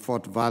 President of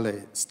Fort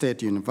Valley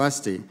State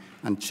University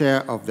and Chair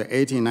of the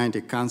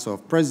 1890 Council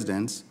of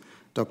Presidents,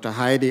 Dr.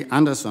 Heidi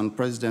Anderson,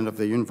 President of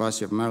the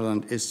University of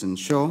Maryland Eastern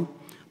Shore,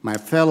 my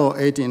fellow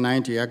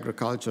 1890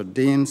 Agriculture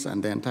Deans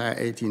and the entire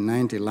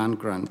 1890 land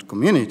grant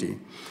community,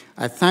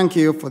 I thank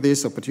you for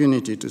this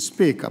opportunity to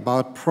speak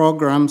about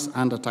programs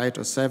under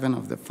Title VII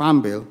of the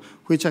Farm Bill,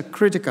 which are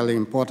critically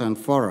important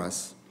for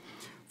us.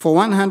 For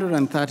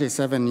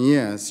 137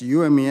 years,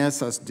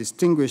 UMES has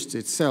distinguished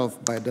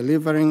itself by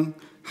delivering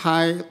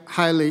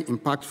highly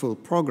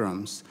impactful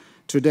programs.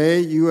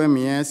 Today,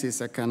 UMES is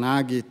a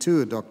Carnegie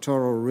II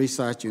doctoral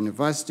research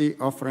university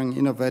offering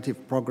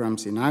innovative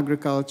programs in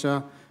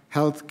agriculture,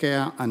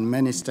 healthcare, and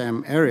many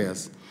STEM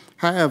areas.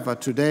 However,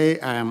 today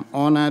I am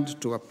honored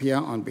to appear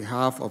on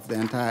behalf of the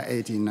entire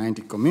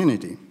 1890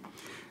 community.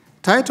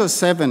 Title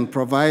VII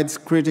provides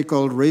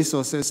critical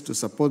resources to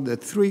support the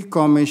three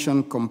core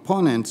mission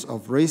components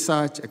of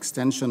research,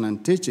 extension,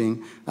 and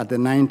teaching at the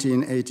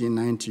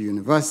 1890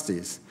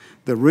 universities.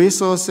 The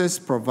resources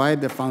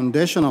provide the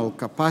foundational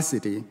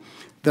capacity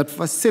that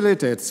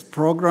facilitates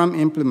program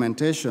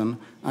implementation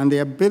and the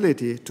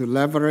ability to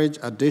leverage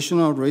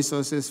additional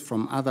resources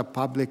from other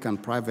public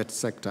and private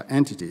sector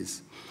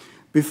entities.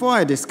 Before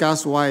I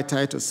discuss why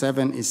Title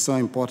VII is so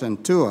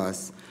important to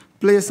us,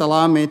 please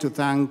allow me to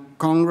thank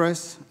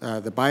Congress,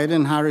 the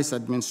Biden-Harris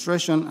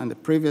administration, and the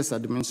previous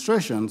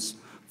administrations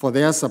for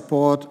their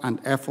support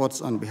and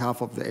efforts on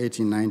behalf of the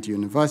 1890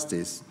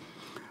 universities.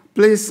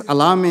 Please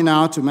allow me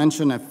now to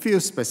mention a few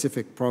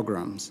specific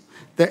programs.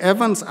 The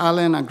Evans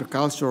Allen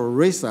Agricultural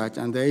Research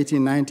and the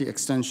 1890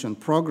 Extension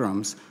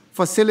programs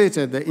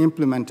facilitate the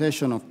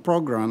implementation of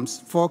programs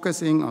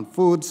focusing on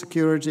food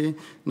security,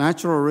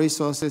 natural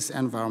resources,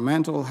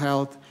 environmental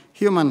health,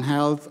 human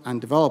health,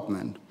 and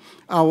development.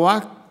 Our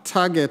work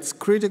targets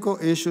critical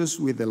issues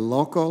with the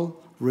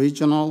local,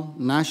 regional,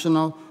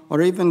 national,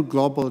 or even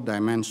global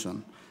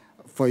dimension.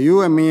 For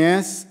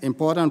UMES,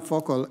 important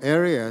focal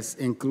areas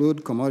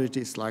include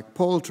commodities like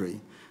poultry,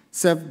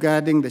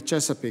 safeguarding the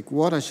Chesapeake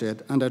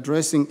watershed, and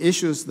addressing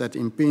issues that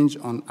impinge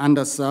on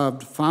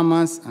underserved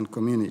farmers and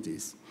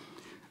communities.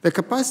 The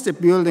Capacity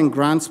Building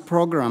Grants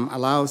Program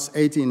allows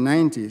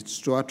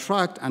 1890s to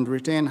attract and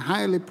retain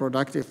highly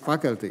productive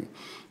faculty,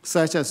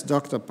 such as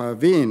Dr.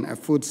 Parveen, a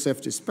food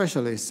safety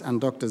specialist,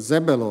 and Dr.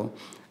 Zebelo,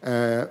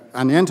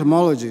 an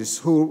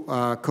entomologist who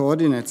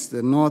coordinates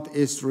the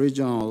Northeast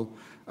Regional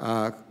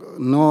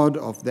node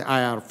of the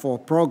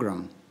IR4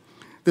 program.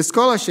 The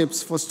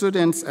scholarships for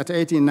students at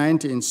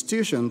 1890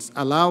 institutions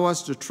allow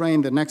us to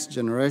train the next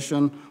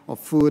generation of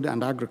food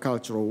and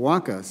agricultural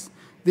workers.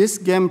 This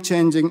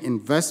game-changing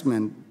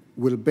investment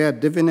will bear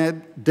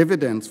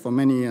dividends for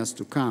many years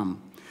to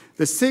come.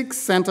 The 6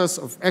 centers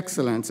of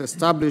excellence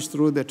established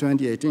through the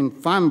 2018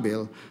 Farm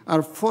Bill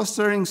are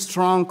fostering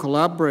strong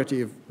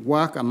collaborative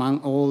work among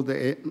all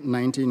the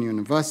 19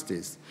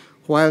 universities,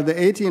 while the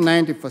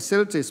 1890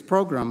 Facilities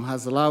Program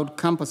has allowed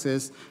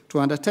campuses to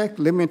undertake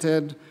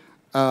limited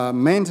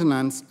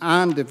maintenance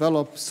and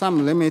develop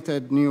some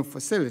limited new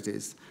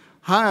facilities.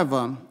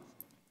 However,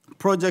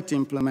 project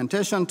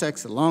implementation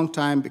takes a long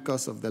time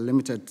because of the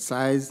limited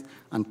size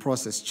and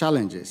process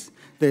challenges.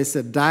 There is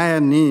a dire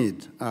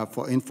need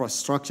for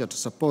infrastructure to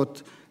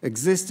support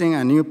existing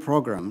and new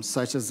programs,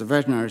 such as the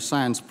veterinary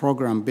science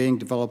program being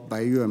developed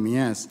by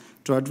UMES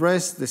to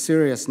address the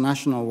serious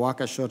national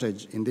worker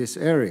shortage in this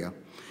area.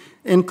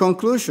 In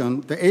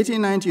conclusion, the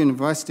 1890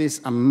 universities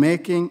are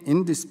making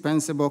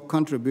indispensable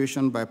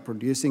contribution by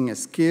producing a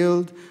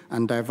skilled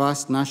and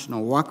diverse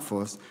national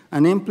workforce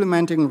and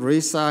implementing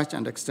research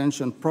and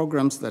extension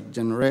programs that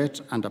generate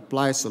and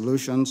apply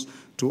solutions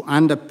to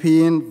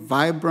underpin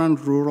vibrant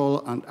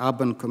rural and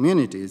urban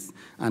communities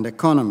and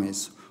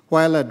economies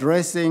while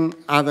addressing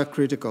other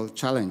critical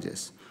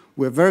challenges.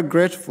 We're very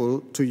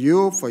grateful to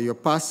you for your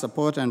past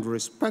support and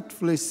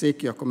respectfully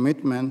seek your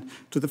commitment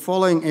to the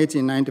following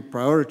 1890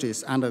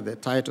 priorities under the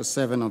Title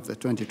VII of the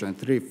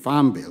 2023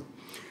 Farm Bill.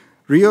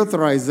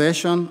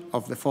 Reauthorization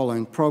of the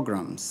following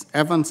programs: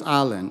 Evans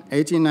Allen,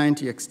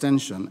 1890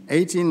 Extension,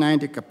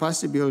 1890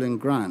 Capacity Building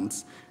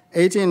Grants,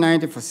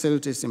 1890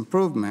 Facilities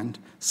Improvement,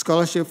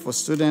 Scholarship for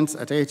Students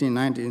at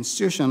 1890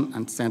 Institution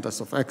and Centers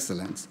of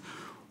Excellence.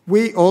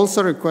 We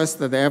also request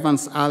that the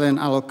Evans Allen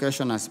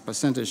allocation as a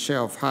percentage share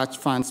of Hatch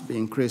funds be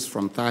increased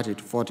from 30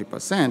 to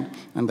 40%,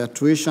 and that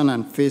tuition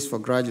and fees for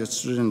graduate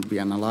students be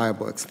an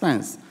allowable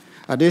expense.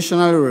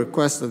 Additionally, we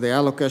request that the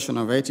allocation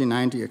of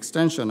 1890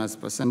 Extension as a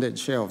percentage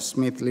share of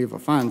Smith-Lever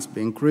funds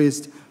be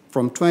increased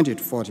from 20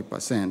 to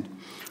 40%.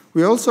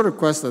 We also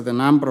request that the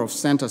number of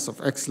centers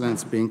of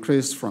excellence be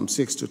increased from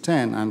 6 to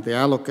 10, and the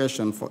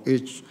allocation for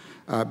each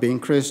be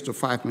increased to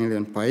 $5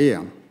 million per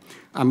year.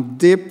 I'm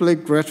deeply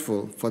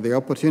grateful for the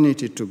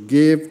opportunity to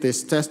give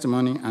this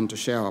testimony and to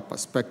share our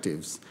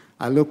perspectives.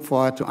 I look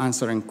forward to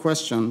answering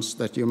questions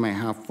that you may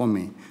have for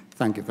me.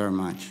 Thank you very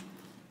much.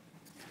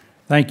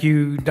 Thank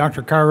you,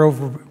 Dr. Cairo,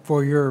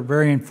 for your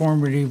very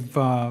informative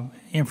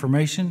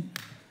information.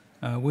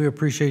 We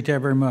appreciate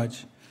that very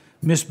much.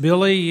 Ms.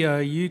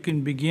 Billy, you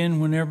can begin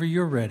whenever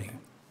you're ready.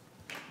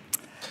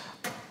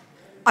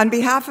 On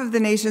behalf of the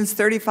nation's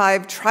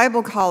 35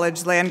 tribal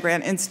college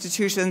land-grant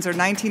institutions, or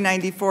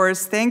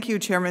 1994s, thank you,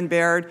 Chairman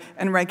Baird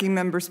and Ranking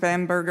Member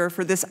Spanberger,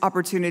 for this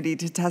opportunity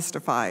to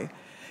testify.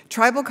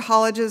 Tribal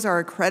colleges are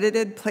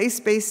accredited,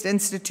 place-based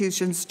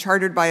institutions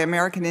chartered by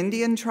American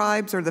Indian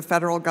tribes or the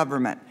federal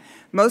government.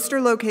 Most are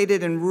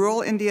located in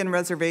rural Indian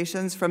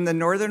reservations from the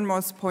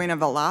northernmost point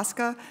of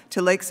Alaska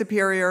to Lake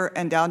Superior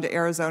and down to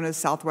Arizona's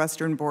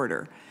southwestern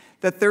border.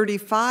 The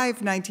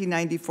 35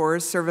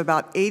 1994s serve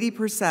about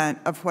 80%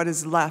 of what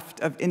is left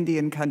of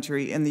Indian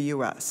country in the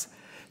U.S.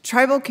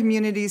 Tribal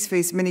communities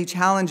face many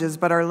challenges,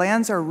 but our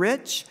lands are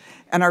rich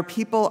and our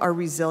people are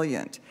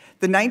resilient.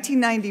 The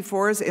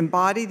 1994s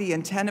embody the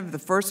intent of the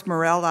first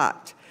Morrill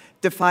Act.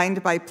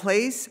 Defined by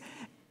place,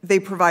 they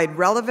provide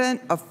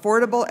relevant,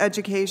 affordable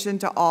education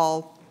to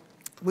all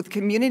with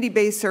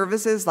community-based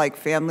services like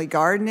family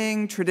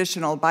gardening,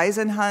 traditional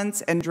bison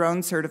hunts, and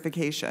drone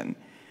certification.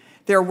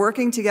 They're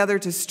working together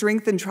to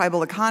strengthen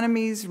tribal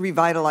economies,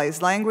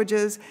 revitalize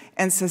languages,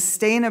 and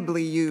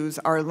sustainably use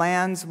our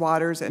lands,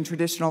 waters, and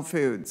traditional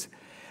foods.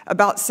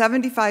 About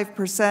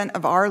 75%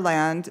 of our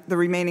land, the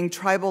remaining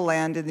tribal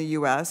land in the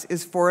U.S.,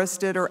 is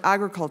forested or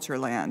agriculture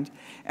land,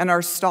 and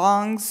our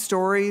songs,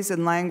 stories,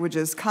 and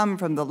languages come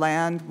from the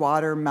land,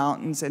 water,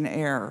 mountains, and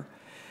air.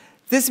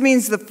 This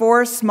means the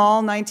 4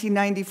 small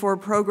 1994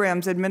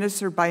 programs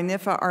administered by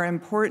NIFA are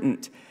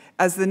important.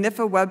 As the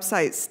NIFA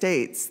website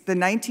states, the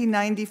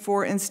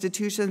 1994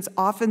 institutions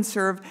often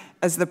serve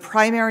as the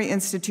primary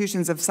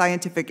institutions of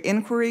scientific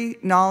inquiry,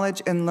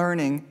 knowledge, and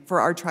learning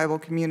for our tribal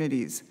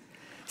communities.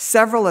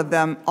 Several of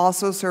them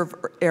also serve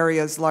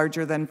areas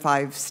larger than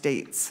 5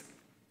 states.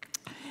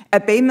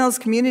 At Bay Mills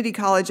Community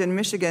College in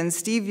Michigan,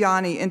 Steve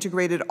Yanni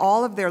integrated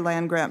all of their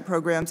land-grant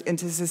programs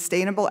into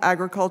sustainable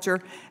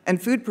agriculture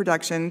and food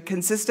production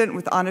consistent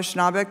with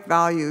Anishinaabe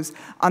values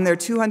on their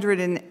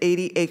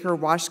 280-acre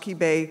Washkee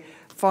Bay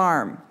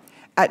farm.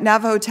 At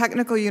Navajo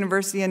Technical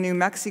University in New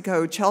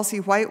Mexico, Chelsea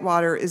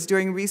Whitewater is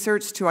doing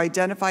research to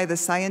identify the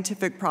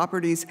scientific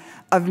properties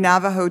of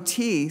Navajo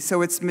tea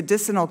so its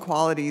medicinal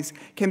qualities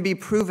can be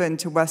proven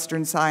to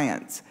Western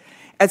science.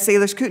 At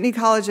Salish Kootenai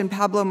College in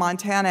Pablo,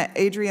 Montana,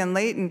 Adrienne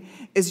Layton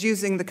is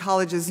using the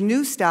college's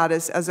new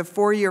status as a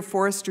 4-year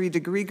forestry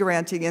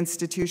degree-granting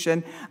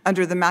institution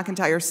under the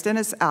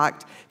McIntyre-Stennis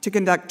Act to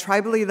conduct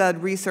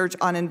tribally-led research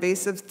on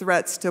invasive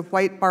threats to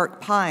white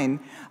bark pine,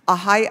 a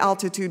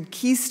high-altitude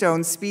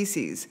keystone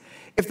species.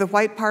 If the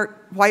white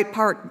bark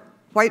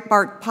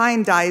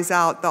pine dies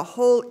out, the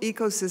whole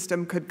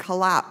ecosystem could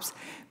collapse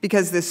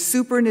because this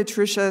super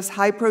nutritious,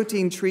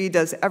 high-protein tree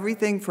does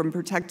everything from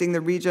protecting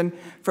the region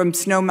from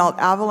snowmelt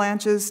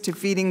avalanches to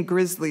feeding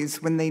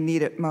grizzlies when they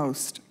need it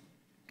most.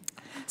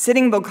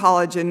 Sitting Bull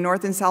College in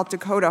North and South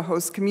Dakota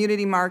hosts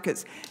community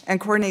markets and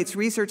coordinates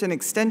research and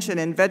extension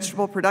in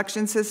vegetable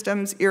production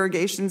systems,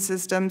 irrigation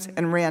systems,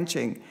 and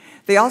ranching.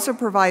 They also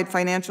provide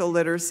financial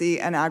literacy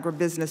and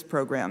agribusiness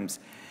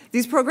programs.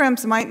 These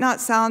programs might not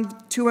sound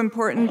too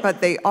important, but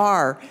they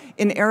are.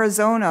 In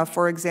Arizona,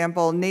 for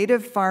example,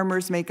 native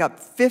farmers make up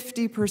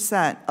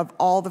 50% of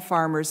all the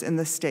farmers in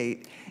the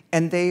state,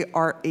 and they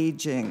are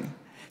aging.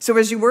 So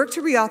as you work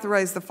to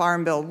reauthorize the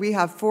Farm Bill, we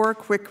have 4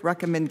 quick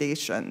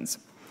recommendations.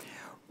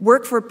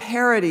 Work for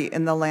parity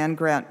in the land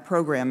grant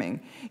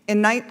programming.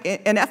 In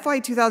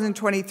FY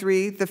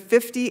 2023, the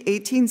 50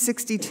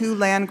 1862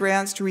 land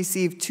grants to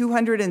receive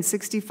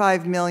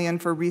 $265 million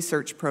for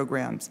research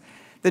programs.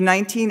 The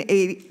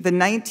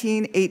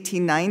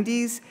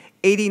 1890s,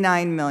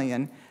 $89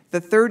 million.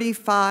 The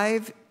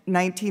 35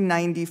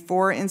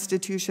 1994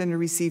 institution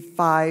received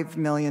 $5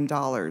 million.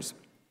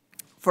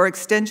 For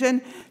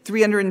extension,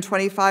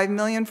 $325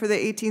 million for the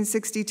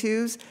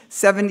 1862s,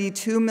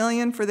 $72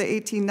 million for the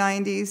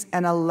 1890s,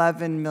 and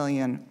 $11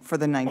 million for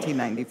the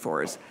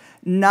 1994s.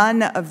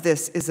 None of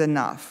this is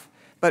enough,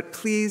 but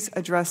please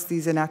address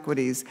these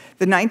inequities.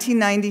 The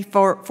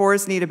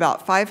 1994s need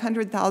about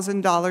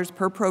 $500,000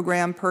 per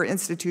program per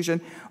institution,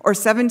 or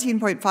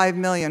 $17.5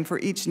 million for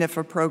each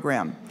NIFA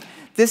program.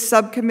 This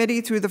subcommittee,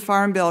 through the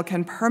Farm Bill,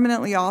 can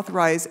permanently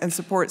authorize and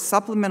support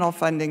supplemental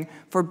funding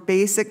for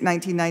basic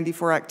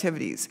 1994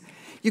 activities.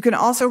 You can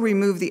also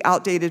remove the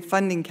outdated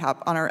funding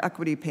cap on our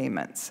equity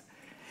payments.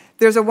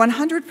 There's a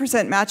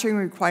 100% matching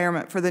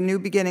requirement for the New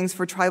Beginnings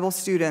for tribal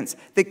students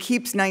that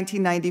keeps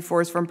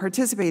 1994s from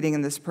participating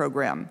in this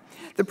program.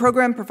 The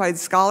program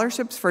provides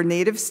scholarships for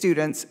Native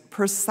students,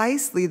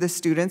 precisely the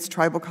students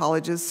tribal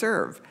colleges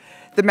serve.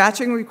 The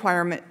matching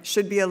requirement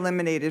should be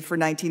eliminated for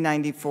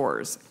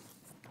 1994s.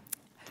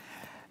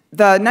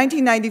 The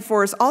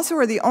 1994s also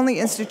are the only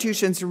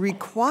institutions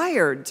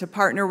required to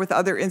partner with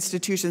other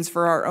institutions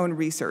for our own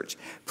research.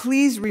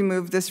 Please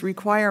remove this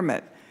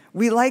requirement.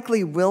 We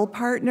likely will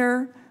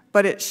partner,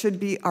 but it should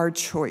be our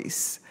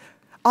choice.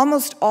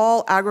 Almost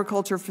all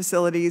agriculture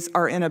facilities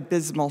are in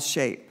abysmal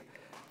shape.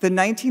 The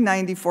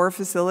 1994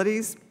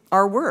 facilities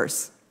are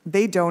worse.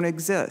 They don't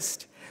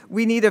exist.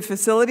 We need a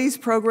facilities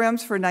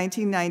programs for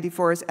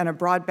 1994s and a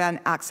broadband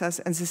access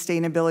and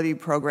sustainability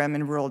program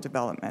in rural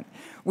development.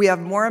 We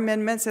have more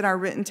amendments in our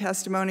written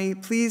testimony.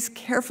 Please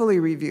carefully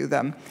review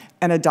them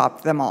and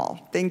adopt them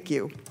all. Thank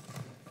you.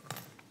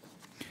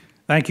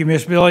 Thank you,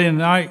 Ms. Billy.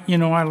 And I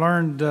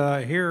learned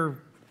here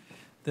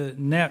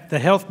the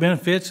health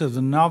benefits of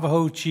the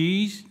Navajo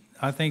cheese.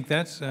 I think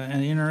that's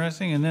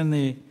interesting. And then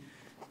the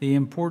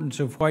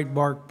importance of white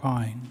bark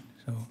pine.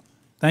 So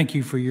thank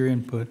you for your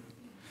input.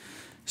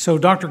 So,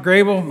 Dr.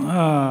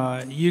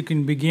 Grable, you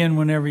can begin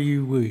whenever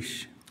you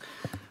wish.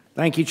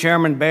 Thank you,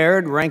 Chairman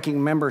Baird,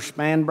 Ranking Member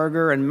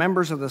Spanberger, and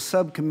members of the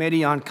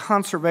Subcommittee on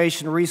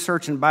Conservation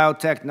Research and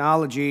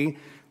Biotechnology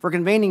for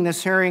convening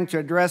this hearing to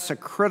address the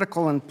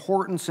critical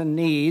importance and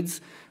needs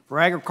for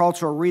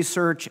agricultural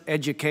research,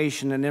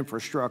 education, and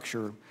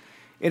infrastructure.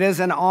 It is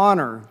an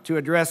honor to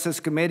address this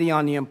committee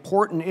on the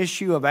important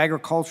issue of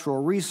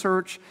agricultural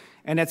research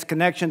and its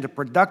connection to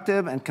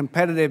productive and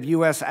competitive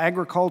U.S.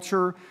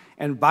 agriculture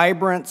and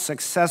vibrant,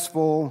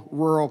 successful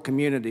rural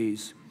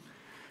communities.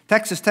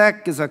 Texas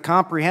Tech is a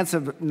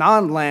comprehensive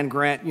non-land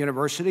grant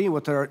university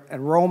with an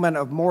enrollment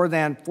of more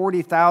than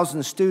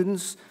 40,000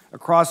 students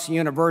across the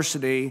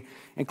university,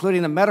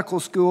 including the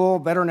medical school,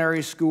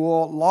 veterinary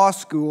school, law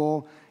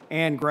school,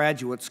 and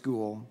graduate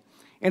school.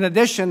 In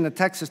addition, the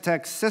Texas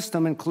Tech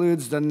system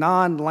includes the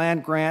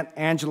non-land grant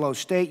Angelo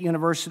State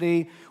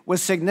University with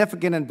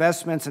significant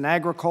investments in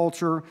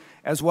agriculture,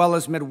 as well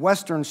as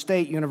Midwestern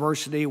State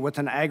University with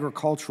an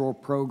agricultural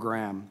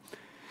program.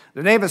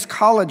 The Davis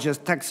College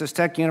at Texas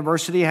Tech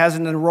University has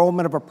an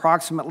enrollment of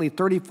approximately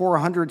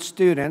 3,400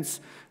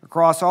 students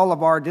across all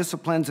of our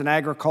disciplines in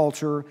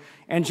agriculture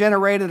and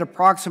generated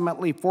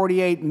approximately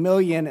 $48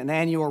 million in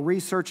annual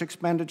research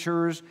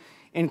expenditures,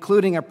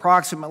 including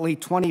approximately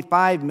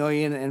 $25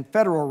 million in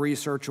federal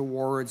research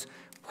awards,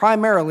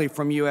 primarily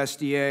from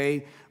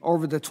USDA,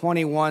 over the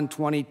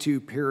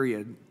 21-22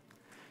 period.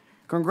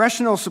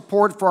 Congressional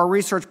support for our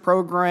research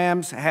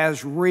programs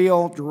has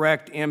real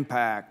direct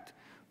impact.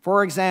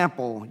 For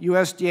example,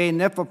 USDA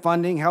NIFA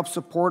funding helps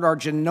support our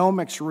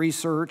genomics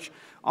research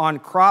on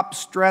crop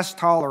stress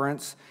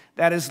tolerance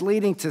that is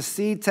leading to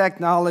seed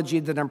technology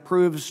that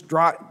improves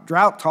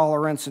drought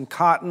tolerance in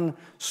cotton,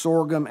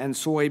 sorghum, and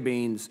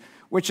soybeans,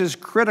 which is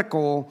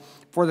critical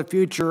for the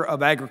future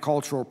of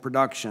agricultural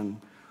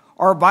production.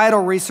 Our vital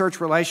research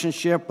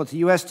relationship with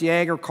the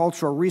USDA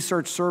Agricultural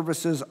Research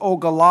Service's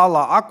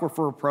Ogallala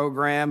Aquifer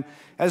Program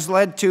has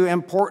led to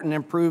important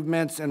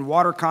improvements in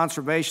water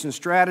conservation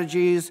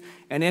strategies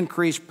and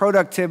increased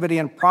productivity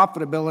and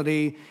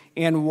profitability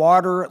in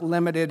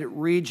water-limited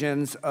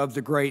regions of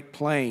the Great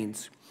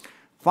Plains.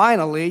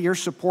 Finally, your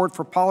support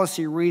for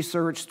policy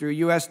research through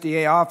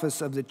USDA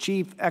Office of the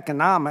Chief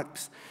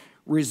Economics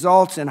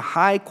results in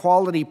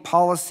high-quality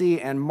policy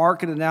and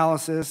market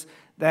analysis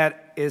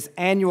that is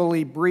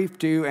annually briefed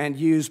to and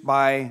used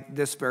by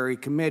this very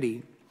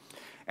committee.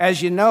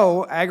 As you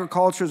know,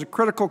 agriculture is a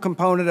critical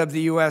component of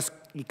the U.S.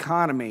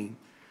 economy.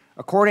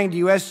 According to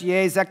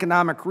USDA's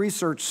Economic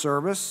Research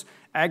Service,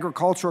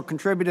 agriculture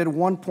contributed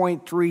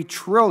 $1.3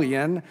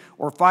 trillion,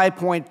 or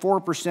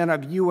 5.4%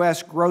 of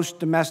U.S. gross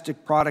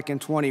domestic product in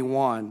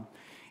 21.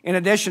 In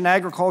addition,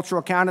 agriculture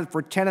accounted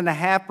for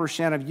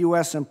 10.5% of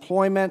U.S.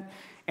 employment,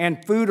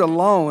 and food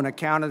alone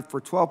accounted for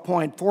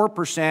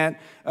 12.4%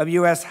 of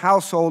U.S.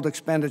 household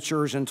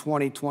expenditures in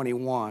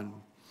 2021.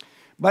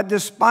 But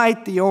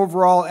despite the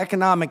overall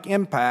economic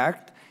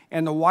impact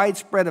and the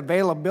widespread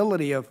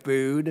availability of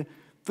food,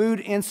 food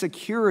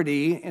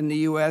insecurity in the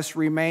U.S.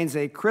 remains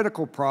a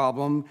critical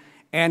problem,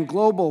 and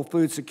global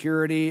food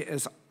insecurity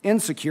is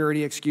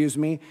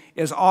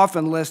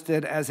often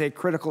listed as a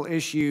critical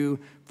issue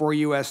for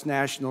U.S.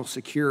 national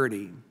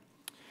security.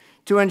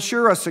 To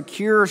ensure a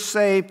secure,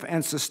 safe,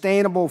 and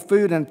sustainable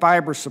food and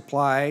fiber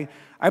supply,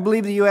 I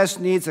believe the U.S.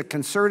 needs a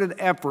concerted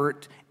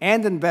effort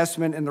and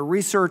investment in the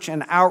research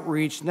and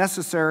outreach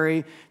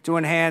necessary to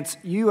enhance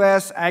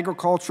U.S.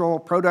 agricultural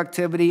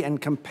productivity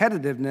and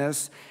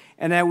competitiveness,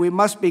 and that we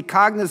must be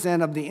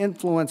cognizant of the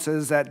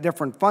influences that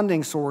different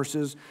funding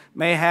sources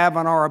may have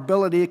on our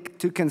ability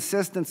to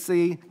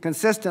consistently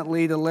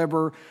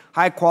deliver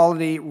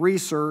high-quality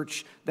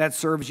research that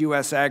serves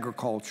U.S.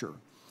 agriculture.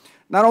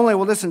 Not only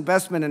will this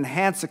investment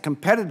enhance the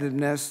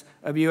competitiveness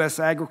of U.S.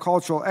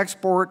 agricultural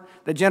export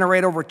that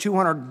generate over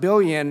 $200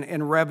 billion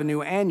in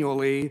revenue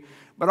annually,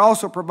 but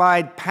also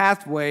provide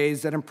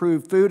pathways that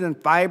improve food and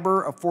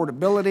fiber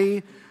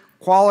affordability,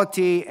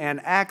 quality,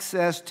 and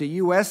access to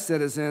U.S.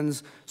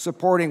 citizens,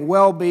 supporting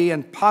well-being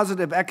and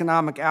positive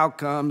economic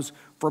outcomes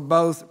for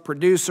both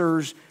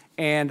producers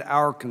and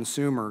our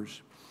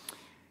consumers.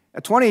 A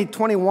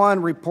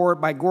 2021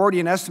 report by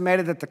Gordian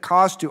estimated that the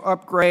cost to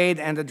upgrade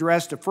and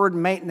address deferred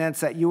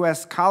maintenance at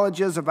U.S.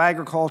 colleges of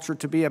agriculture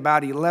to be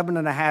about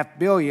 $11.5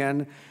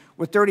 billion,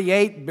 with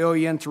 $38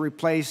 billion to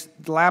replace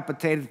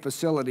dilapidated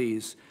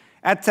facilities.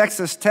 At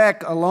Texas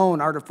Tech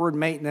alone, our deferred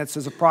maintenance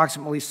is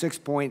approximately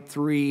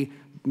 $6.3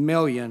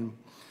 million.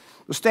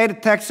 The state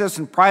of Texas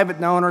and private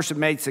donors have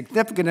made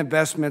significant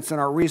investments in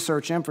our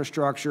research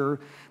infrastructure,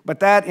 but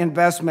that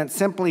investment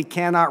simply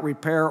cannot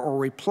repair or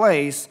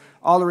replace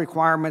all the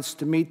requirements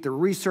to meet the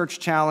research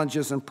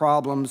challenges and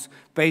problems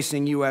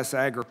facing U.S.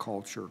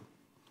 agriculture.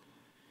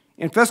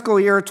 In fiscal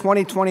year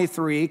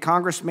 2023,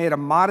 Congress made a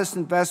modest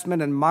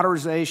investment in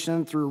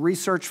modernization through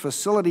Research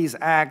Facilities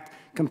Act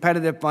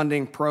competitive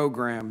funding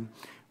program.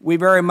 We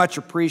very much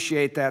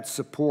appreciate that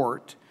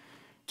support.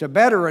 To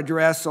better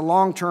address the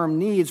long-term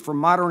needs for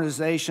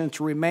modernization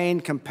to remain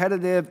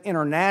competitive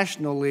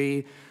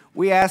internationally,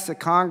 we ask that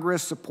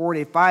Congress support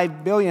a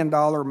 $5 billion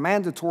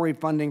mandatory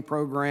funding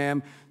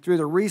program through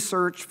the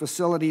Research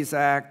Facilities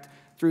Act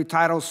through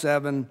Title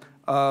VII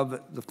of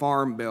the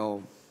Farm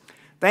Bill.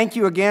 Thank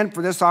you again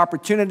for this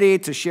opportunity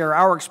to share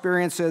our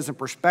experiences and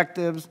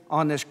perspectives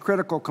on this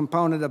critical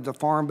component of the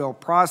Farm Bill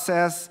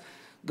process.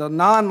 The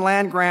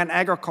non-land grant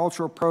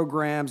agricultural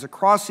programs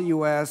across the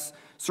U.S.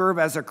 serve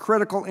as a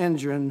critical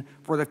engine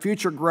for the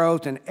future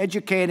growth in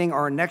educating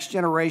our next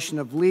generation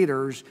of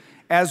leaders,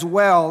 as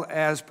well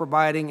as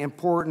providing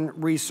important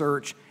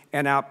research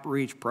and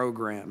outreach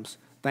programs.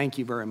 Thank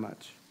you very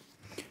much.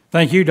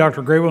 Thank you,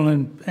 Dr. Grable,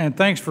 and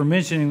thanks for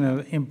mentioning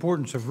the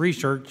importance of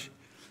research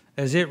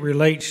as it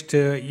relates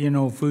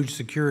to, food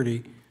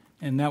security.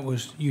 And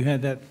you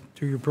had that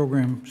through your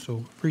program, so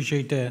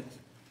appreciate that.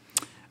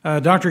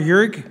 Dr.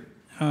 Urick,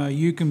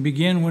 you can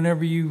begin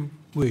whenever you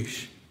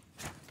wish.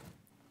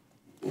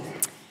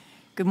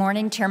 Good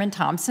morning, Chairman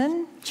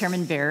Thompson,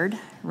 Chairman Baird,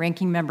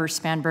 Ranking Member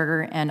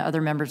Spanberger, and other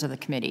members of the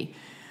committee.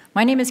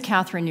 My name is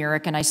Catherine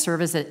Urick, and I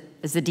serve as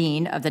the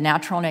Dean of the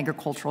Natural and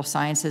Agricultural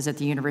Sciences at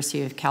the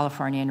University of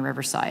California in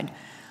Riverside.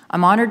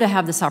 I'm honored to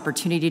have this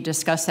opportunity to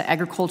discuss the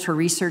agricultural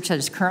research that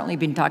is currently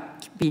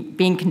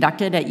being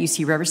conducted at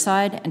UC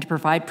Riverside and to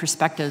provide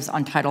perspectives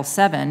on Title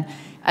VII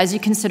as you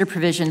consider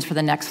provisions for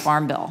the next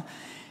Farm Bill.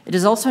 It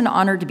is also an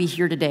honor to be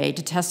here today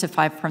to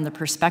testify from the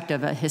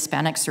perspective of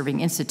Hispanic Serving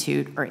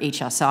Institute, or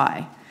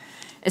HSI.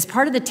 As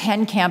part of the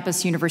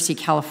 10-campus University of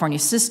California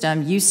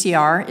system,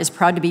 UCR is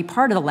proud to be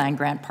part of the land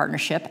grant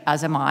partnership,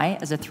 as am I,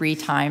 as a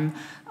 3-time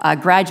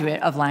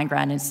graduate of land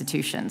grant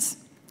institutions.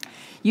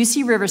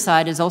 UC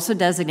Riverside is also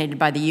designated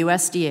by the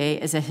USDA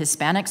as a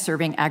Hispanic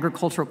Serving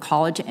Agricultural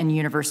College and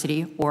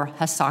University, or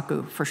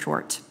HISACU for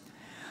short.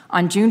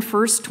 On June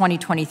 1st,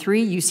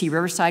 2023, UC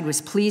Riverside was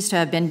pleased to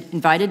have been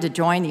invited to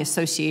join the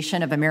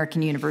Association of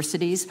American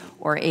Universities,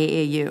 or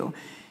AAU,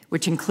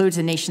 which includes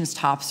the nation's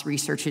top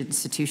research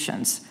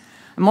institutions.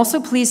 I'm also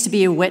pleased to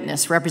be a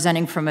witness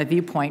representing from a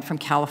viewpoint from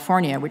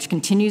California, which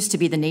continues to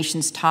be the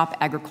nation's top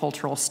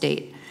agricultural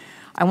state.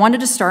 I wanted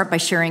to start by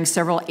sharing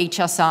several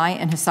HSI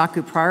and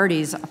HISACU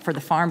priorities for the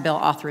Farm Bill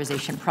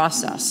authorization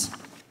process.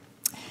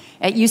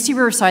 At UC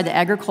Riverside, the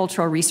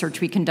agricultural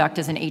research we conduct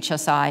as an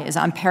HSI is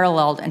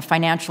unparalleled and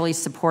financially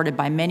supported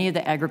by many of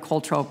the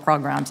agricultural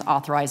programs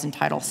authorized in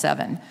Title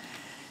VII.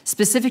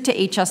 Specific to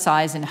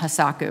HSIs and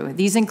HISACU,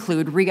 these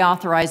include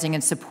reauthorizing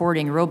and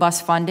supporting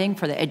robust funding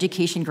for the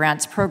Education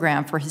Grants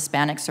Program for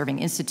Hispanic Serving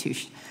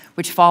Institutions,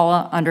 which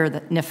fall under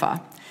the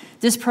NIFA.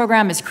 This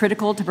program is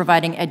critical to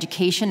providing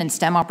education and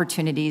STEM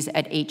opportunities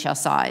at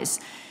HSIs.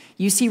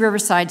 UC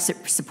Riverside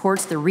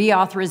supports the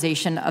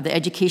reauthorization of the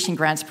Education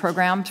Grants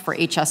Program for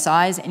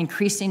HSIs,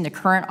 increasing the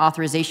current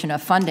authorization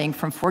of funding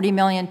from $40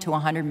 million to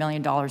 $100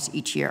 million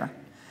each year.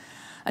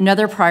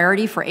 Another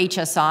priority for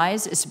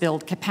HSIs is to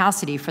build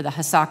capacity for the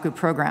HISACU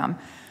program.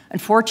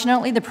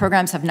 Unfortunately, the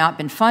programs have not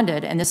been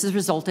funded, and this has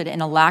resulted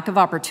in a lack of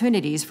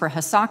opportunities for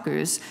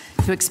HISACUs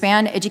to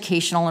expand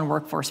educational and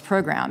workforce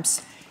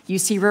programs.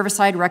 UC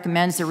Riverside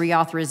recommends the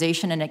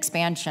reauthorization and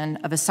expansion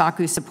of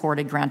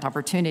HISACU-supported grant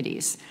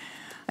opportunities.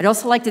 I'd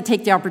also like to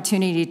take the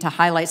opportunity to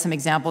highlight some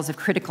examples of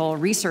critical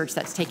research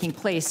that's taking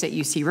place at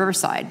UC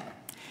Riverside.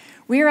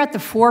 We are at the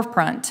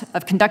forefront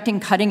of conducting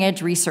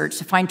cutting-edge research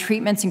to find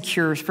treatments and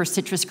cures for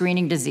citrus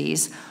greening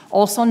disease,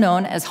 also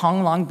known as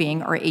Hong Long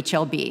Bing, or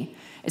HLB.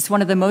 It's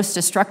one of the most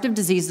destructive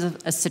diseases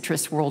of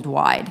citrus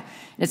worldwide.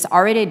 It's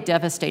already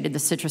devastated the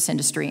citrus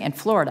industry in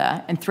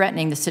Florida and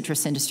threatening the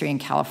citrus industry in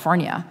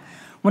California.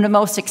 One of the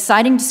most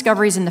exciting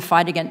discoveries in the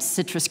fight against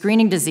citrus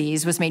greening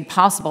disease was made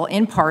possible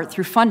in part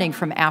through funding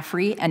from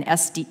AFRI and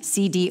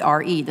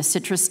CDRE, the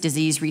Citrus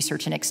Disease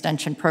Research and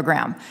Extension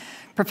Program.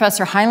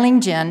 Professor Hailing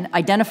Jin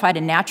identified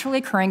a naturally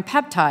occurring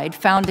peptide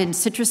found in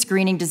citrus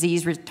greening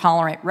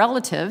disease-tolerant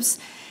relatives,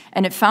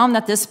 and it found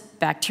that this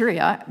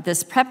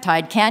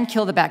peptide can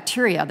kill the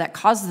bacteria that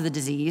causes the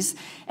disease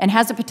and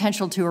has the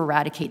potential to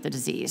eradicate the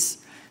disease.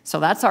 So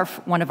that's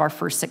one of our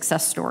first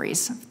success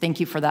stories. Thank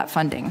you for that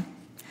funding.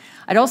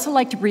 I'd also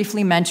like to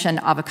briefly mention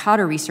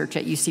avocado research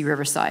at UC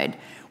Riverside.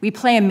 We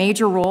play a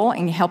major role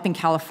in helping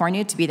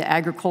California to be the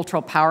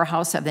agricultural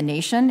powerhouse of the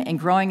nation in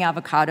growing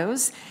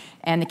avocados,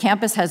 and the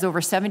campus has over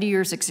 70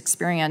 years'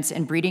 experience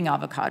in breeding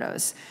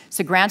avocados.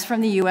 So grants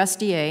from the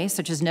USDA,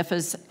 such as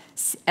NIFA's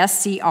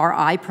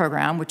SCRI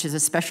program, which is a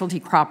specialty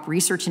crop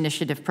research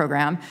initiative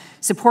program,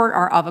 support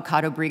our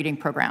avocado breeding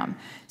program.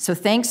 So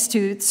thanks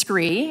to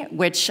SCRI,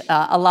 which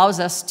allows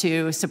us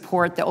to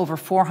support the over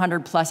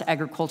 400 plus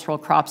agricultural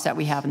crops that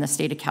we have in the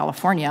state of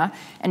California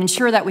and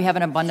ensure that we have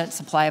an abundant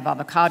supply of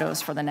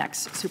avocados for the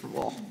next Super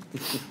Bowl.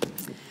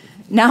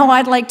 Now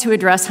I'd like to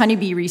address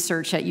honeybee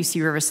research at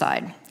UC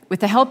Riverside. With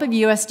the help of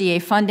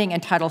USDA funding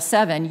and Title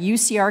VII,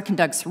 UCR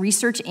conducts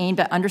research aimed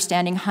at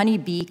understanding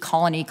honeybee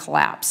colony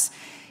collapse.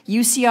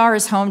 UCR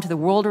is home to the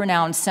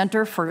world-renowned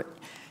Center for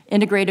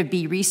Integrative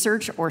Bee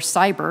Research, or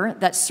CIBER,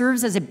 that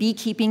serves as a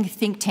beekeeping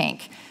think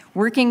tank.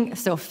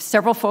 So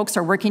several folks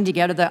are working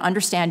together to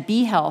understand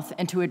bee health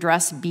and to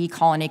address bee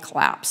colony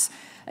collapse.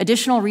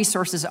 Additional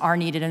resources are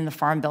needed in the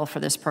Farm Bill for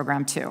this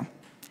program, too.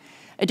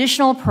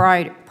 Additional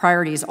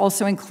priorities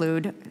also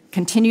include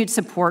continued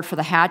support for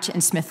the Hatch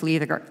and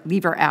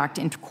Smith-Lever Act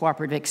into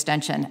cooperative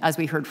extension, as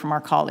we heard from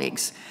our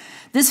colleagues.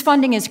 This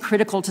funding is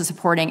critical to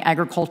supporting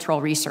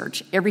agricultural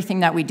research,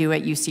 everything that we do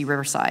at UC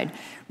Riverside,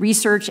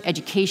 research,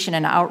 education,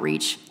 and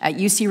outreach at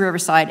UC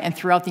Riverside and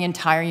throughout the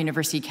entire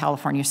University of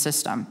California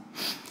system.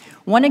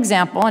 One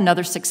example,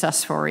 another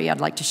success story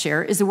I'd like to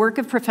share, is the work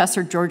of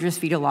Professor Georgios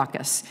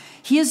Vidolakis.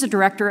 He is the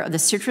director of the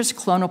Citrus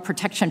Clonal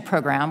Protection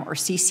Program, or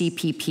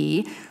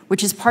CCPP,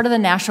 which is part of the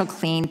National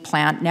Clean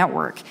Plant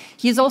Network.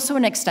 He is also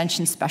an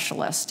extension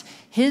specialist.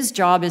 His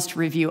job is to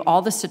review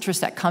all the citrus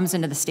that comes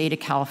into the state of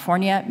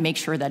California, make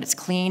sure that it's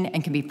clean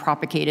and can be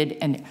propagated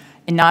in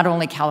not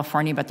only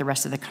California, but the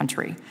rest of the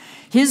country.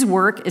 His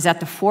work is at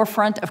the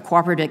forefront of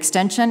cooperative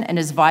extension and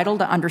is vital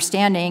to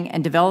understanding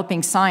and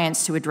developing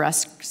science to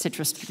address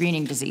citrus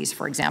greening disease,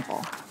 for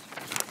example.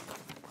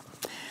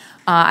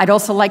 I'd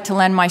also like to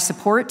lend my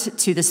support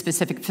to the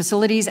Specific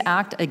Facilities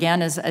Act,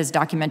 again, as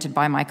documented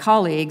by my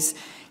colleagues,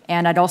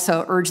 and I'd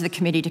also urge the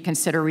committee to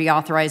consider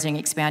reauthorizing and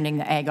expanding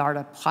the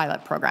Ag-ARTA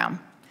pilot program.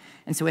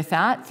 And so with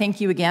that, thank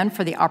you again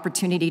for the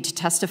opportunity to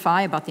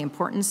testify about the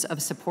importance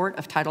of support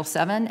of Title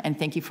VII, and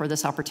thank you for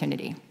this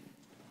opportunity.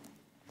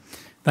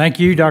 Thank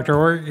you, Dr.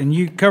 Orr. And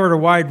you covered a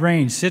wide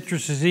range,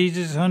 citrus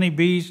diseases,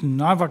 honeybees,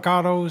 and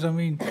avocados. I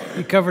mean,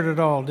 you covered it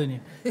all,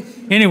 didn't you?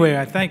 Anyway,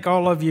 I thank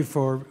all of you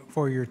for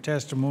your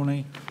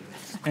testimony.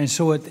 And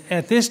so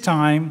at this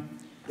time,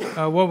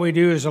 what we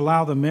do is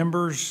allow the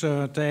members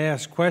to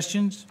ask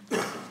questions,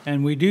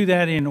 and we do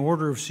that in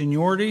order of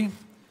seniority,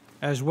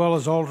 as well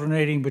as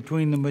alternating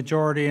between the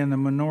majority and the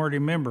minority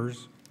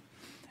members.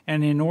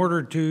 And in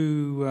order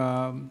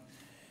to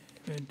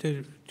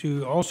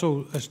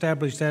also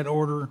establish that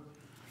order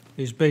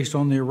is based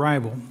on the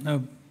arrival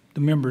of the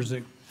members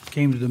that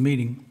came to the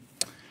meeting.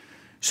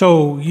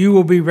 So you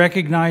will be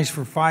recognized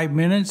for 5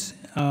 minutes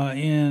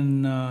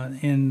in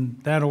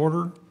that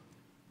order.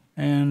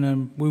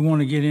 And we want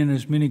to get in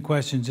as many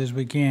questions as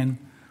we can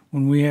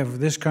when we have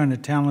this kind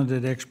of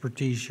talented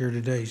expertise here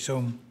today.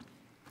 So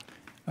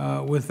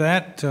with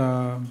that,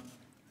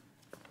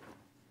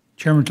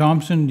 Chairman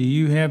Thompson, do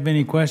you have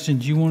any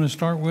questions you want to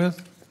start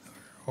with?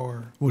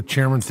 Well,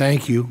 Chairman,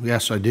 thank you.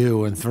 Yes, I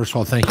do. And first of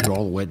all, thank you to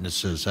all the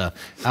witnesses.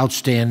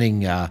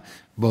 Outstanding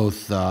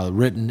both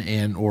written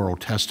and oral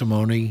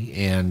testimony,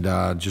 and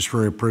just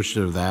very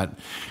appreciative of that.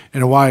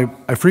 And while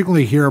I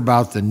frequently hear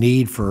about the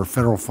need for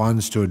federal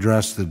funds to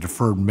address the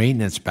deferred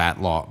maintenance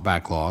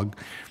backlog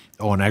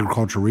on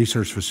agricultural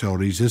research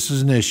facilities, this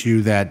is an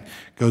issue that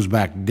goes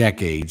back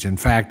decades. In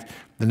fact,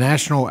 the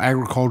National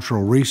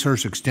Agricultural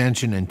Research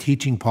Extension and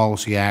Teaching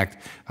Policy Act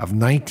of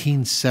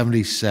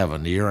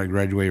 1977, the year I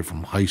graduated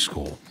from high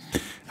school,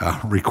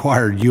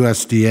 required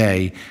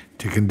USDA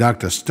to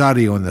conduct a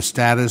study on the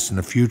status and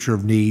the future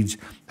of needs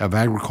of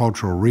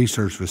agricultural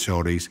research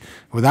facilities.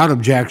 Without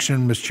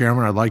objection, Mr.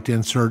 Chairman, I'd like to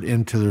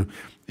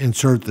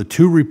insert the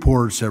 2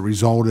 reports that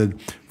resulted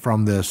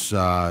from this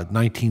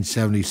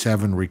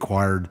 1977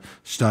 required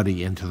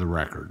study into the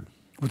record.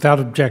 Without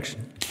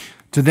objection.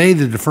 Today,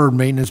 the deferred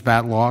maintenance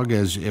backlog,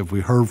 as if we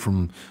heard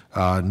from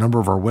a number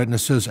of our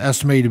witnesses,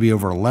 estimated to be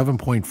over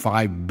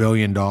 $11.5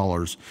 billion.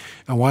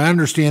 And while I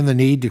understand the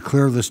need to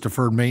clear this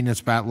deferred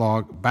maintenance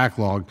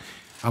backlog,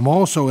 I'm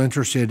also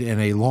interested in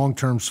a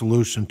long-term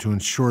solution to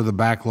ensure the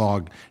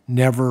backlog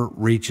never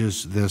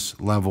reaches this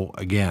level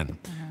again.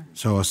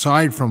 So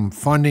aside from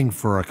funding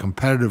for a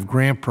competitive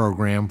grant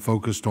program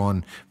focused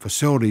on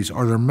facilities,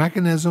 are there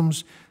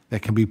mechanisms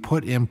that can be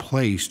put in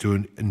place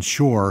to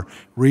ensure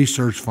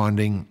research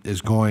funding is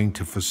going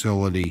to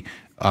facility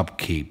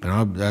upkeep? And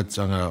I'm going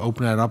to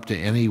open that up to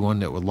anyone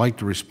that would like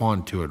to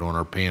respond to it on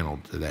our panel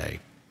today.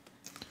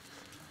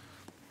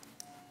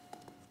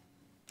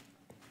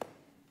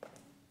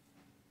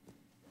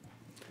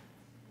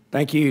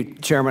 Thank you,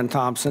 Chairman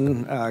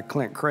Thompson.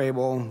 Clint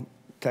Crable,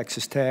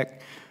 Texas Tech.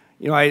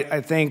 You know,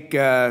 I think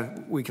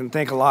we can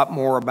think a lot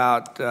more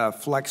about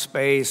flex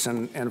space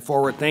and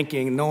forward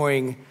thinking,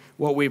 knowing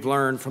what we've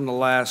learned from the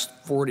last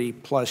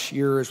 40-plus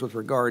years with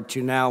regard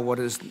to now what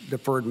is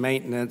deferred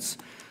maintenance.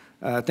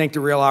 I think the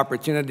real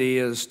opportunity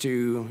is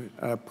to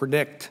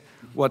predict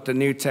what the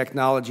new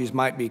technologies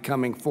might be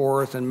coming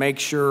forth and make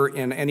sure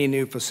in any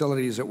new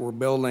facilities that we're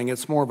building,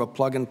 it's more of a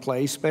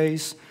plug-and-play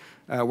space.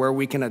 where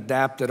we can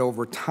adapt it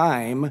over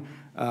time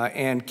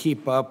and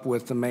keep up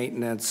with the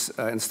maintenance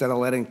instead of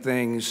letting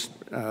things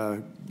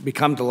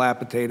become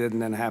dilapidated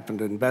and then having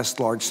to invest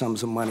large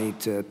sums of money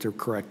to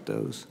correct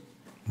those.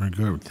 Very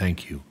good.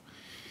 Thank you.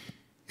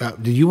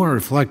 Did you want to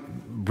reflect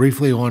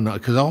briefly on,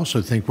 because I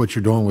also think what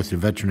you're doing with the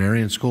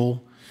veterinarian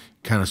school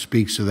kind of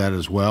speaks to that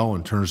as well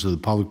in terms of the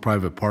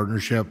public-private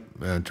partnership,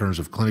 in terms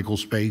of clinical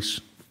space?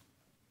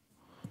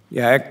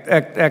 Yeah,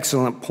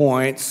 excellent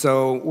point.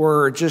 So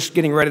we're just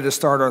getting ready to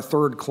start our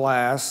third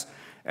class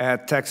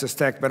at Texas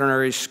Tech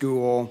Veterinary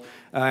School.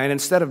 And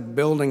instead of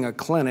building a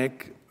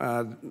clinic,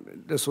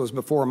 this was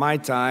before my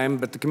time,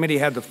 but the committee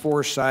had the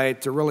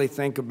foresight to really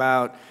think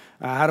about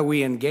how do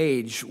we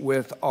engage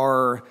with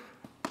our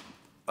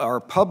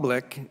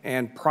public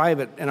and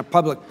private, in a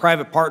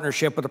public-private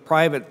partnership with the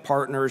private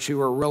partners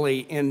who are really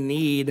in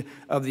need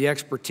of the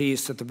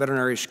expertise that the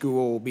veterinary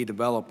school will be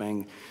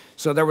developing.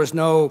 So there was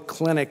no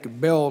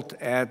clinic built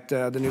at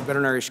the new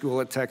veterinary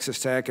school at Texas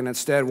Tech, and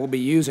instead we'll be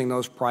using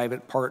those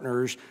private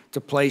partners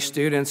to place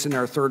students in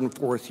their third and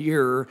fourth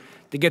year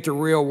to get the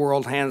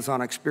real-world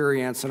hands-on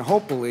experience and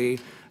hopefully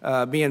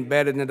be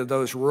embedded into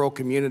those rural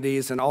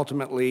communities and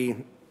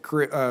ultimately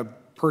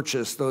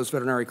purchase those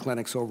veterinary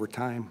clinics over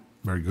time.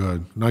 Very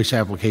good. Nice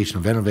application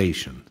of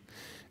innovation.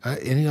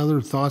 Any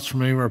other thoughts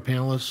from any of our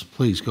panelists?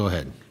 Please go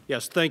ahead.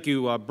 Yes, thank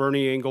you,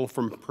 Bernie Engel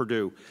from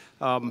Purdue.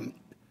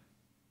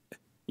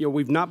 You know,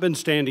 we've not been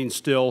standing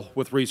still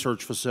with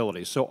research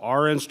facilities. So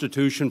our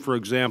institution, for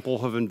example,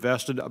 have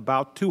invested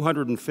about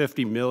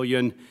 $250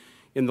 million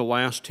in the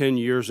last 10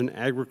 years in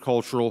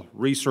agricultural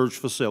research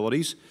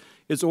facilities.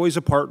 It's always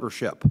a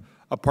partnership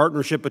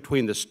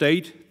between the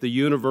state, the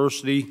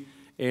university,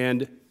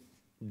 and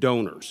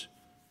donors.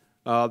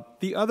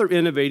 The other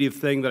innovative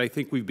thing that I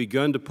think we've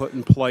begun to put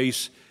in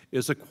place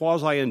is a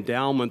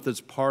quasi-endowment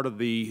that's part of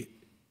the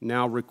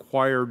now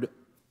required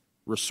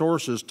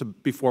resources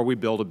before we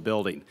build a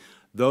building.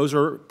 Those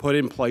are put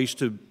in place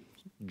to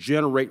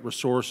generate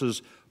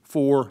resources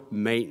for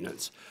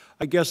maintenance.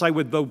 I guess I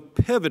would, though,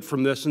 pivot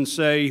from this and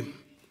say,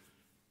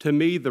 to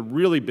me, the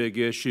really big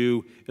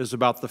issue is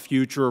about the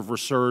future of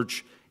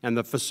research and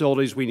the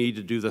facilities we need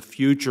to do the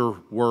future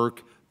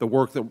work, the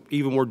work that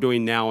even we're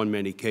doing now in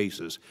many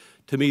cases.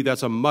 To me,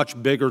 that's a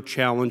much bigger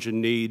challenge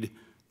and need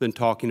than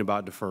talking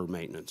about deferred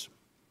maintenance.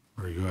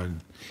 Very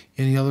good.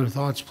 Any other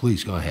thoughts?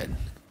 Please go ahead.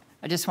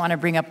 I just want to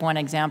bring up one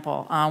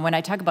example. When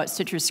I talk about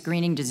citrus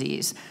screening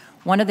disease,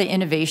 one of the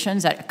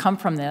innovations that come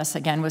from this,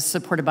 again, was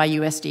supported by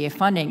USDA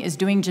funding, is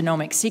doing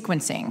genomic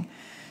sequencing.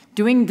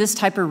 Doing this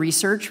type of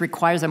research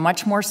requires a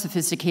much more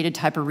sophisticated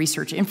type of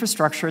research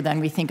infrastructure than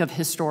we think of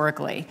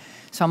historically.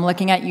 So I'm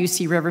looking at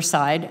UC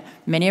Riverside.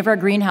 Many of our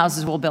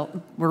greenhouses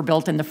were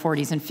built in the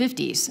 40s and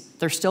 50s.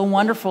 They're still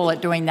wonderful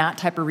at doing that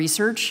type of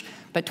research,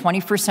 but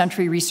 21st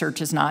century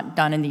research is not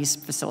done in these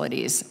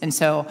facilities. And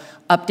so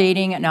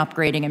updating and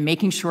upgrading and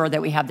making sure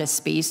that we have this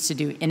space to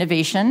do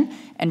innovation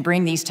and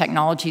bring these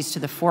technologies to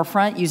the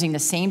forefront using the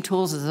same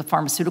tools as the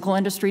pharmaceutical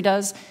industry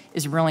does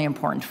is really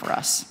important for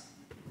us.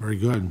 Very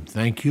good.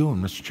 Thank you.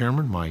 And Mr.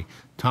 Chairman, my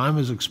time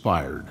has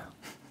expired.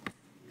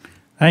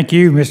 Thank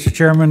you, Mr.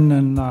 Chairman,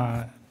 and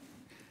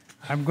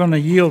I'm going to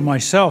yield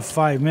myself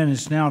 5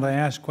 minutes now to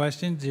ask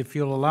questions, if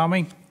you'll allow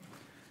me.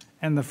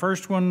 And the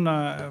first one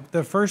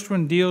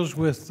deals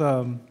with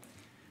the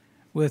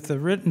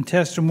written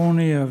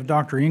testimony of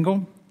Dr.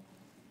 Engel,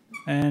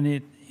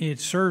 and it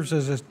serves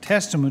as a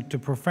testament to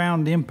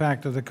profound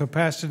impact of the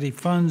capacity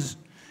funds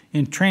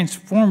in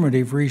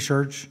transformative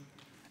research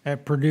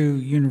at Purdue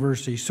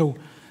University. So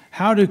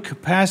how do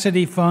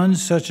capacity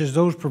funds, such as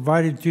those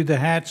provided through the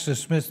Hatch, the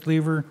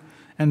Smith-Lever,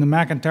 and the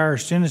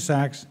McIntyre-Stennis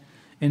Acts,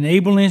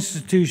 enable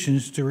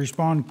institutions to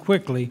respond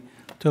quickly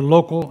to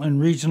local and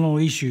regional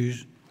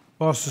issues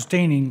while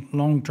sustaining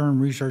long-term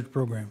research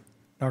program?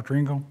 Dr.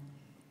 Engel?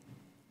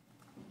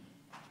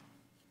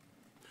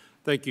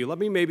 Thank you. Let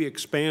me maybe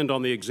expand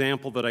on the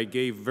example that I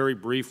gave very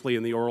briefly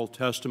in the oral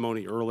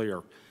testimony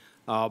earlier.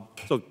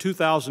 So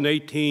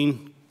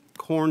 2018,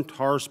 corn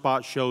tar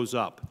spot shows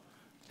up.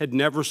 Had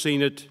never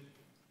seen it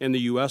in the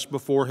U.S.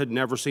 before, had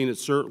never seen it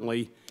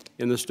certainly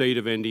in the state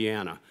of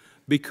Indiana.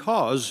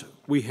 Because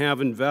we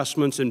have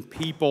investments in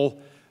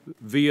people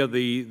via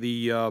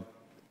the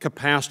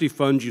capacity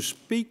funds you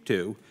speak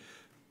to,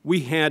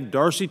 we had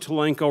Darcy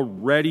Telenko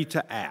ready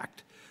to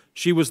act.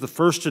 She was the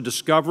first to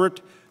discover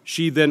it.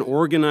 She then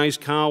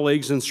organized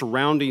colleagues in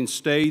surrounding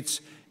states,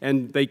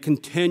 and they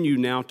continue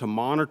now to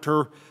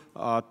monitor,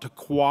 to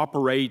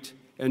cooperate,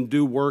 and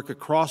do work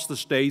across the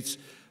states.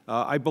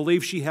 I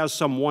believe she has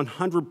some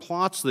 100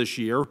 plots this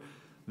year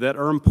that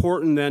are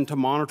important then to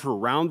monitor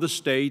around the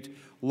state,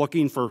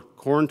 looking for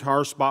corn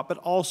tar spot, but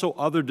also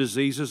other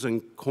diseases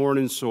in corn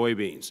and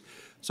soybeans.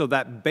 So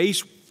that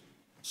base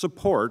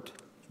support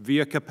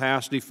via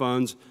capacity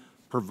funds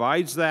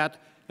provides that,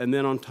 and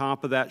then on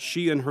top of that,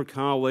 she and her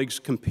colleagues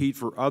compete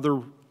for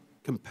other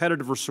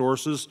competitive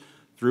resources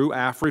through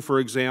AFRI, for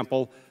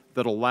example,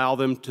 that allow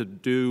them to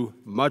do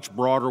much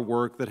broader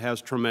work that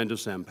has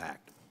tremendous impact.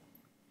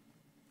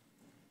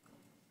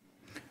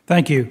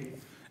 Thank you.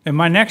 And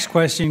my next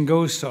question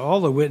goes to all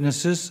the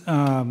witnesses.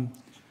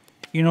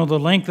 You know, the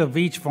length of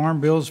each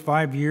farm bill is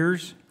 5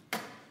 years,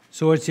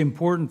 so it's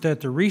important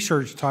that the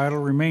research title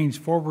remains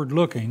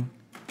forward-looking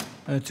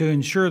to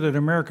ensure that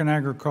American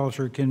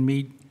agriculture can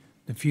meet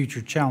the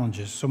future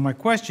challenges. So my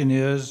question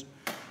is,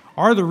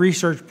 are the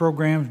research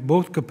programs,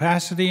 both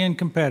capacity and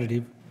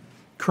competitive,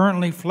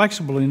 currently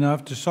flexible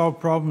enough to solve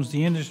problems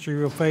the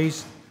industry will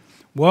face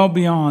well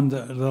beyond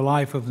the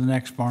life of the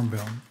next farm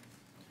bill?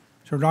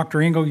 So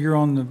Dr. Engel, you're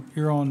on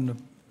the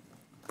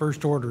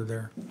first order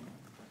there.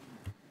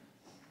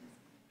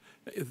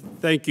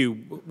 Thank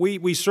you.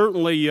 We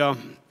certainly are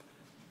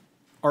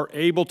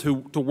able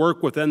to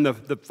work within the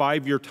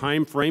 5-year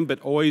time frame, but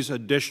always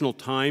additional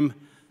time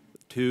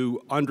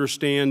to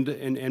understand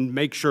and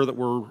make sure that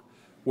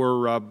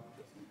we're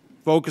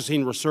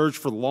focusing research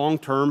for the long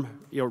term.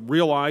 You know,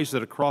 realize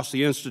that across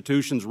the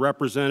institutions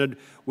represented,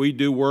 we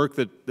do work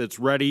that's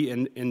ready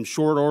in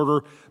short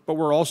order, but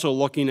we're also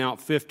looking out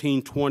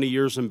 15, 20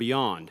 years and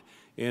beyond.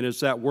 And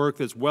it's that work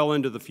that's well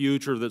into the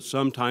future that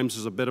sometimes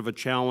is a bit of a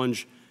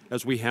challenge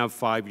as we have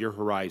 5-year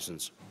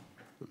horizons.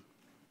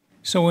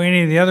 So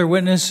any of the other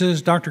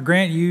witnesses, Dr.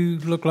 Grant, you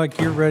look like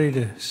you're ready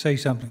to say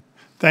something.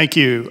 Thank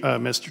you,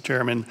 Mr.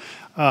 Chairman.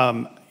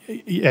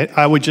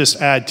 I would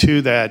just add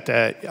to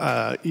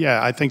that,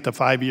 yeah, I think the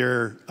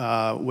 5-year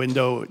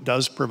window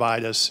does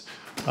provide us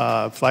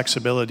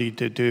flexibility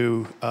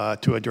to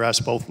address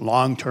both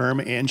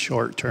long-term and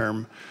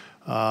short-term.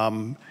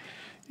 Our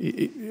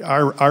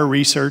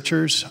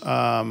researchers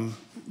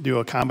do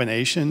a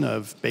combination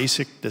of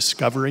basic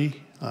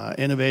discovery,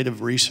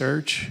 innovative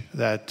research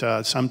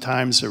that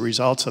sometimes the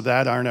results of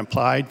that aren't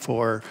applied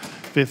for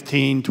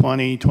 15,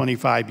 20,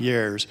 25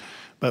 years.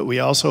 But we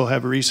also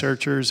have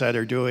researchers that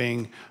are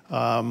doing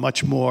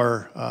much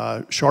more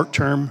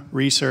short-term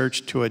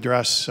research to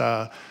address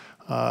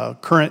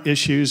current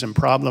issues and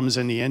problems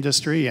in the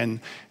industry.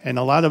 And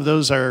a lot of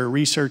those are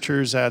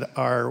researchers that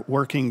are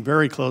working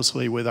very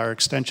closely with our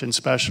extension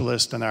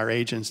specialists and our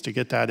agents to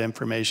get that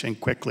information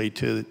quickly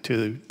to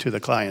the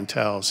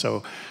clientele.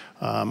 So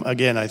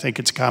again, I think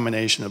it's a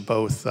combination of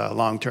both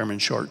long-term and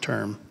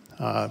short-term,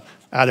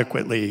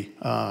 adequately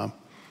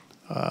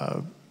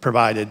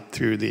provided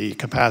through the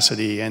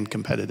capacity and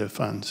competitive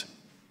funds.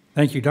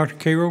 Thank you. Dr.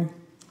 Cairo?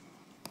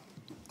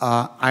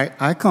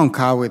 I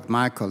concur with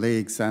my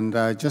colleagues, and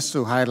just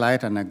to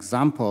highlight an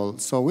example,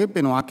 so we've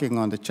been working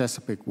on the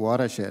Chesapeake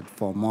watershed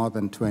for more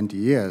than 20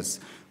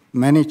 years.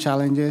 Many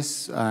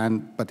challenges,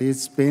 but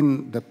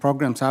the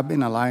programs have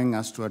been allowing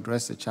us to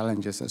address the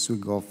challenges as we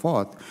go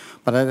forth.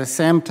 But at the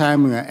same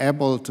time, we are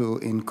able to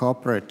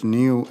incorporate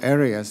new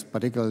areas,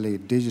 particularly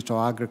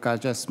digital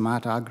agriculture,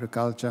 smart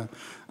agriculture,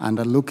 and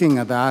are looking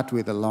at that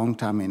with the long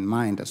term in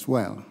mind as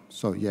well.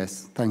 So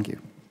yes, thank you.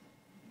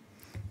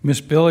 Miss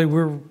Billy,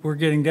 we're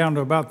getting down to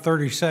about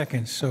 30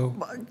 seconds, so.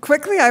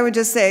 Quickly, I would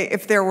just say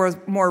if there was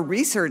more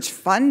research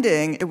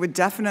funding, it would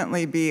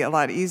definitely be a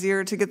lot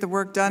easier to get the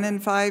work done in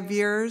 5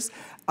 years.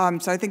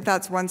 So I think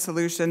that's one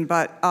solution,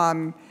 but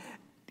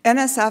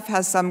NSF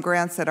has some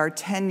grants that are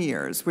 10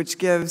 years, which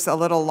gives a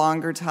little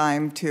longer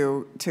time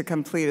to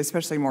complete,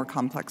 especially more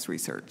complex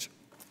research.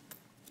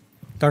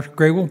 Dr.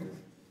 Grable?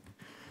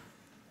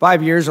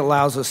 5 years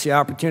allows us the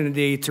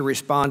opportunity to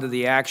respond to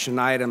the action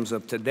items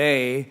of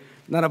today.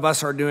 None of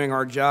us are doing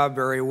our job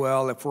very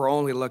well if we're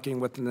only looking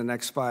within the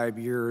next 5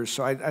 years.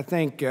 So I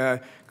think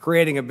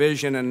creating a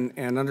vision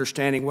and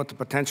understanding what the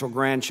potential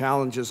grand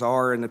challenges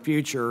are in the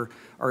future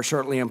are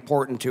certainly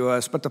important to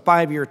us. But the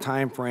 5-year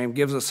time frame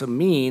gives us a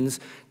means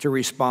to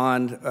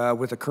respond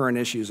with the current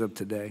issues of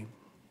today.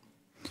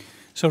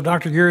 So,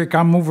 Dr. Gehrig,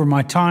 I'm over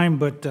my time,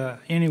 but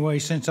anyway,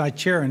 since I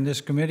chair in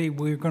this committee,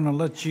 we're going to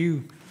let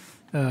you,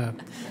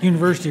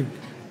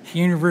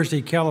 University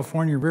of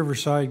California,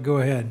 Riverside, go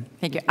ahead.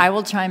 Thank you. I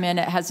will chime in.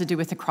 It has to do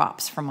with the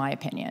crops, from my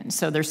opinion.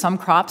 So there's some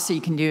crops that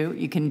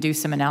you can do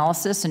some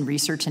analysis and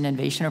research and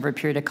innovation over a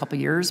period of a couple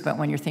years, but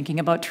when you're thinking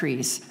about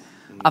trees,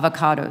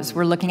 avocados,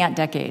 we're looking at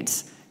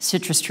decades.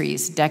 Citrus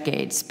trees,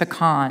 decades.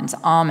 Pecans,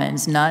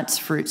 almonds, nuts,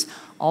 fruits.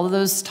 All of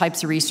those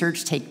types of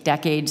research take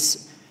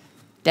decades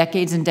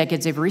and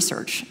decades of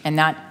research, and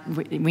that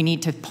we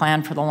need to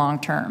plan for the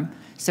long term.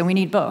 So we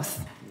need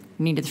both.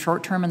 We need the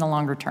short term and the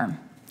longer term.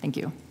 Thank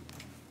you.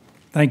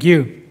 Thank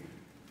you.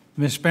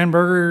 Ms.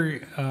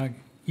 Spanberger,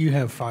 you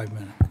have 5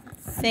 minutes.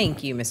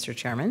 Thank you, Mr.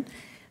 Chairman.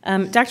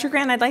 Dr.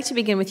 Grant, I'd like to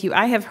begin with you.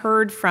 I have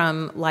heard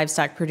from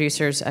livestock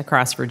producers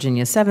across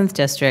Virginia's 7th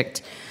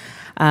District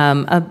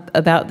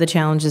about the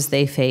challenges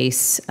they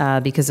face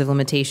because of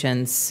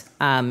limitations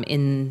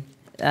in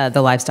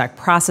the livestock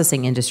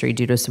processing industry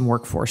due to some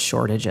workforce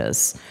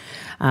shortages.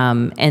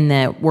 And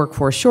that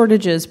workforce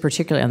shortages,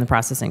 particularly on the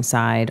processing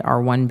side,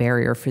 are one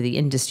barrier for the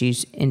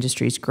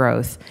industry's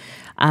growth.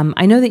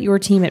 I know that your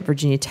team at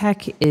Virginia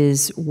Tech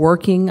is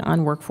working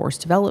on workforce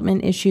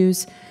development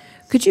issues.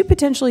 Could you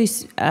potentially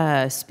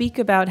speak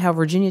about how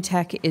Virginia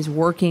Tech is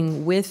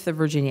working with the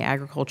Virginia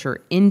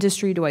agriculture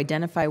industry to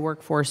identify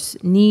workforce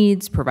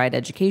needs, provide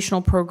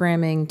educational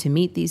programming to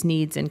meet these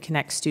needs, and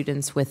connect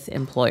students with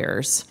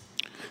employers?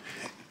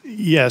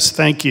 Yes,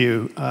 thank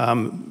you,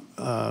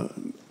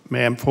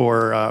 ma'am,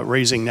 for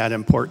raising that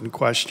important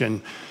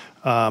question.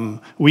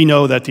 We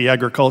know that the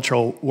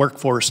agricultural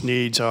workforce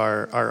needs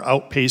are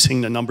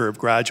outpacing the number of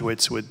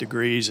graduates with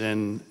degrees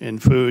in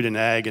food and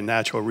ag and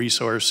natural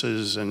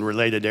resources and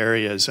related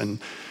areas. And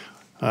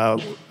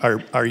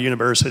our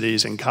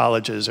universities and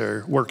colleges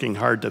are working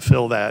hard to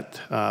fill that,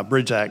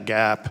 bridge that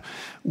gap.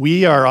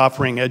 We are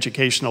offering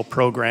educational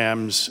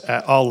programs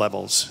at all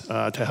levels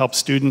to help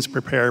students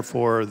prepare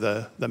for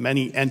the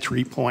many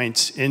entry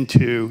points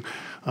into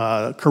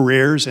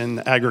careers in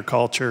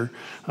agriculture.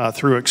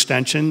 Through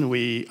extension,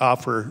 we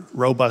offer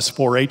robust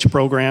 4-H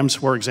programs,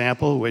 for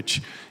example,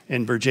 which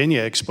in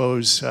Virginia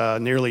expose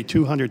nearly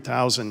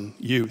 200,000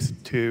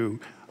 youth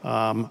to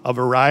a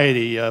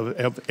variety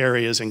of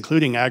areas,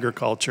 including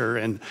agriculture,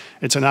 and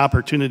it's an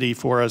opportunity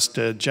for us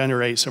to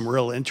generate some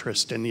real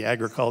interest in the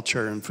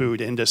agriculture and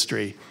food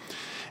industry.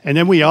 And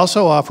then we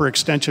also offer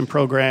extension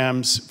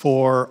programs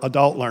for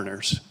adult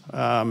learners,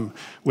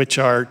 which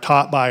are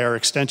taught by our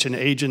extension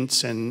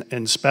agents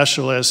and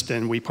specialists,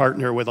 and we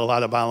partner with a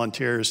lot of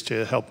volunteers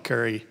to help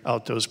carry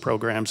out those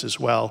programs as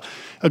well.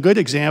 A good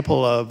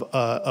example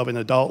of an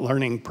adult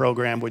learning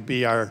program would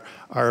be our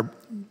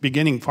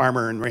Beginning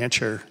Farmer and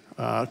Rancher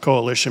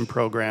Coalition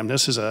program.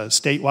 This is a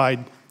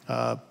statewide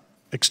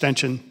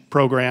extension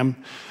program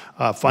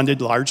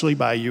funded largely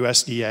by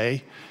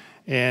USDA,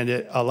 and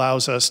it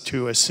allows us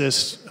to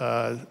assist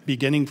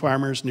beginning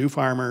farmers, new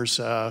farmers,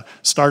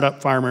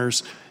 startup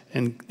farmers,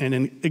 and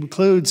it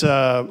includes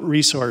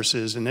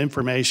resources and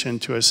information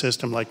to assist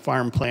them like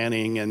farm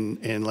planning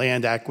and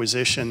land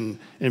acquisition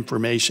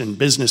information,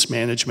 business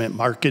management,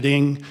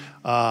 marketing.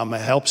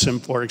 It helps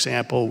them, for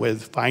example,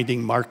 with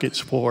finding markets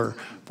for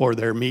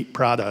their meat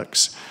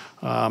products.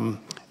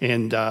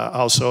 And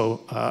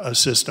also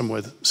assist them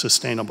with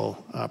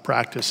sustainable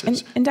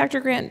practices. And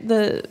Dr. Grant,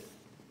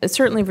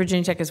 certainly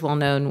Virginia Tech is well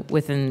known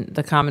within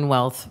the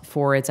Commonwealth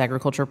for its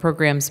agricultural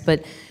programs,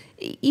 but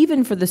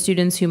even for the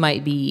students who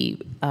might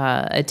be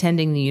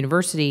attending the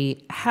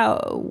university,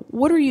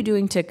 what are you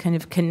doing to kind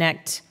of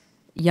connect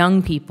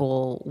young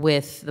people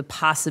with the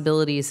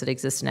possibilities that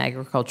exist in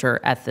agriculture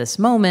at this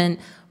moment,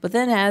 but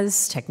then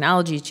as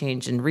technology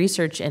changes and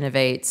research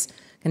innovates,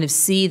 kind of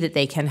see that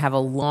they can have a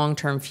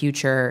long-term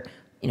future,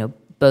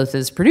 both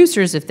as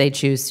producers if they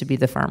choose to be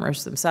the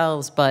farmers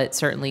themselves, but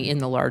certainly in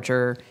the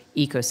larger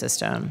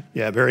ecosystem?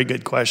 Yeah, very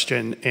good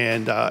question.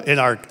 And in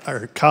our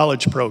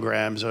college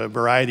programs, a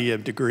variety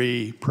of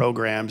degree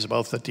programs,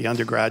 both at the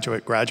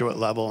undergraduate, graduate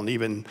level, and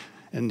even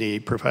in the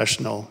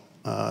professional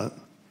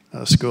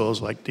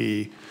schools like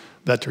the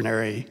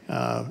veterinary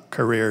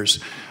careers,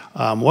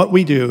 what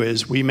we do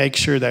is we make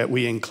sure that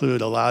we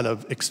include a lot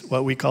of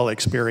what we call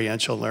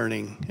experiential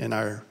learning in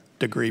our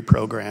degree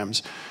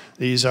programs.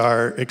 These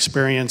are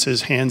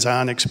experiences,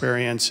 hands-on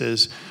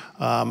experiences.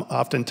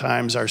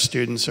 Oftentimes our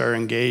students are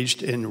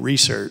engaged in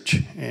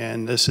research,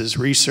 and this is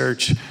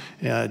research,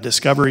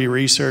 discovery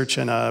research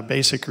in a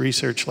basic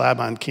research lab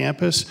on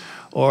campus,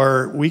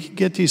 or we can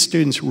get these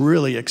students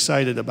really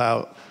excited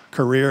about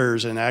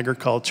careers in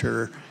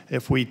agriculture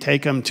if we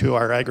take them to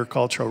our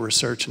Agricultural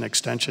Research and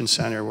Extension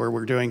Center, where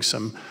we're doing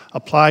some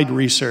applied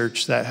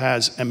research that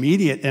has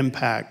immediate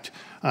impact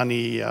on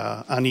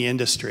the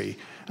industry.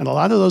 And a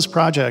lot of those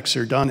projects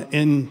are done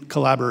in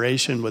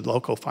collaboration with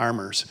local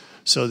farmers.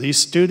 So these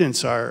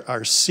students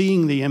are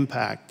seeing the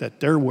impact that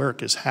their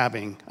work is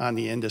having on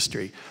the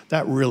industry.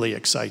 That really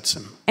excites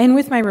them. And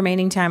with my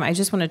remaining time, I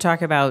just want to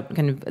talk about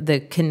kind of the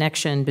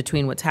connection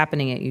between what's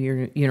happening at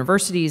your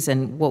universities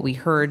and what we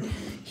heard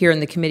here in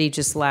the committee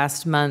just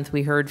last month.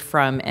 We heard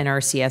from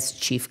NRCS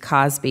Chief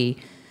Cosby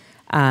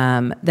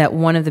that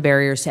one of the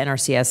barriers to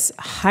NRCS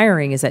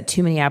hiring is that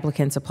too many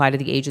applicants apply to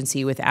the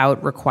agency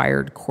without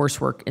required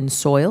coursework in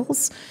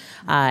soils.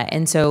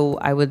 And so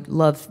I would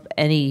love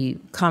any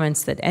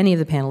comments that any of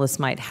the panelists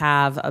might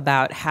have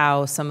about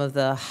how some of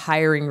the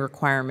hiring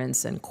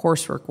requirements and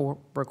coursework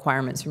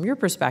requirements from your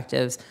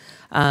perspectives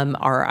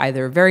are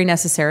either very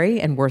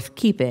necessary and worth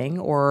keeping,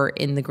 or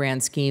in the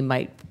grand scheme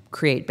might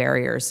create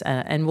barriers.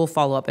 And we'll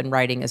follow up in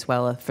writing as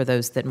well for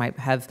those that might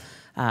have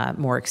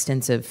more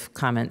extensive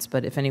comments,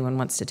 but if anyone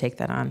wants to take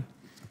that on.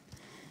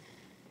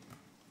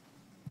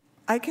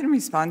 I can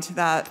respond to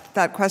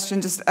that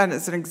question just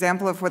as an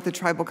example of what the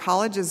tribal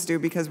colleges do,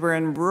 because we're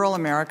in rural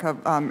America,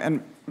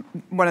 and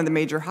one of the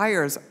major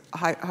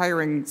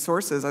hiring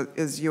sources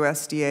is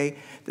USDA.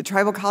 The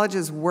tribal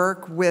colleges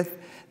work with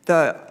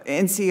the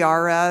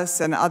NCRS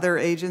and other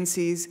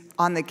agencies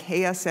on the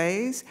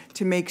KSAs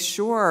to make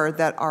sure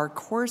that our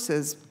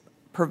courses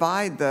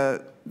provide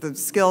the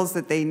skills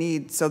that they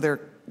need so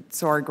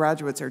our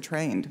graduates are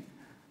trained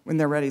when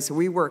they're ready. So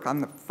we work on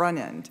the front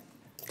end.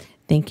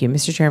 Thank you.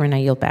 Mr. Chairman, I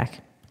yield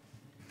back.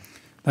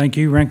 Thank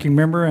you, Ranking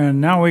Member.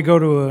 And now we go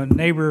to a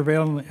neighbor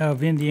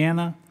of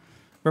Indiana,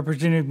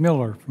 Representative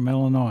Miller from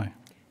Illinois.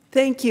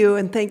 Thank you,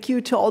 and thank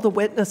you to all the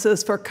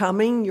witnesses for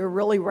coming. You're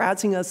really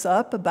razzing us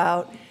up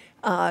about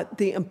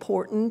the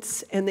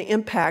importance and the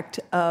impact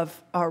of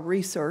our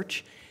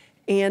research.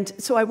 And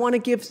so I want to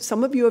give,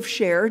 some of you have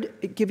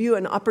shared, give you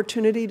an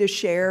opportunity to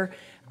share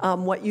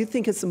what you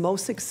think is the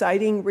most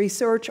exciting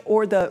research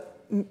or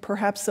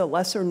perhaps the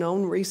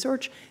lesser-known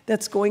research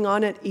that's going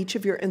on at each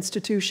of your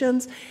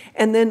institutions,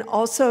 and then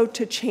also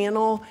to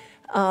channel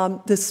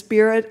the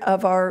spirit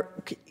of our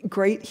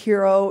great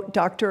hero,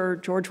 Dr.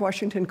 George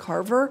Washington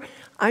Carver.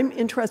 I'm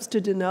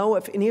interested to know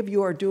if any of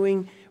you are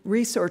doing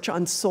research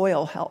on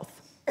soil health.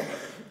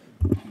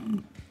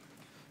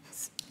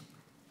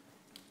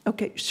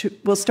 Okay,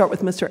 we'll start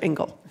with Mr.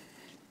 Engel.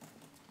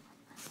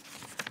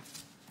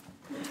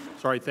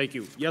 Sorry, thank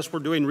you. Yes, we're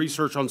doing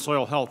research on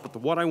soil health, but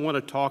what I want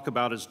to talk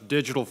about is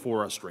digital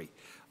forestry.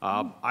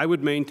 I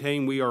would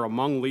maintain we are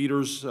among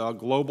leaders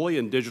globally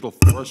in digital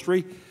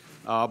forestry.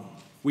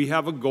 We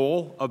have a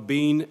goal of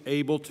being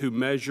able to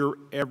measure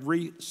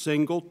every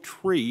single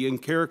tree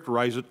and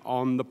characterize it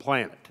on the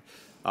planet.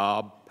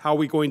 How are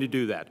we going to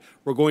do that?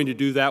 We're going to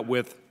do that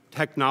with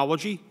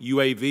technology,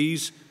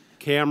 UAVs,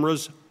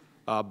 cameras,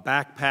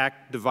 backpack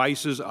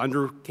devices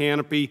under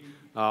canopy,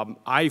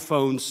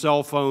 iPhones,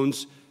 cell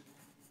phones,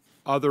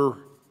 other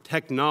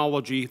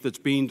technology that's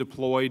being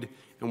deployed,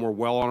 and we're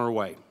well on our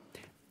way.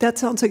 That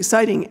sounds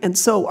exciting. And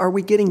so are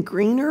we getting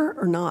greener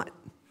or not?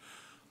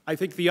 I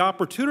think the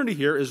opportunity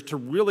here is to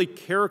really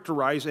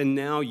characterize and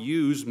now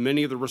use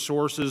many of the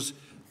resources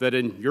that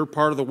in your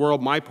part of the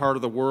world, my part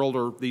of the world,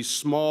 are these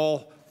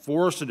small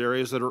forested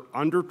areas that are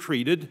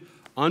undertreated,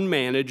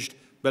 unmanaged,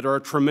 but are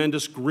a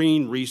tremendous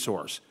green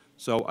resource.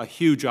 So a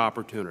huge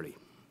opportunity.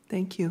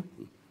 Thank you.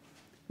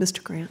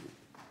 Mr. Grant.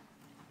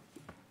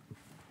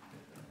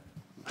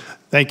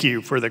 Thank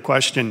you for the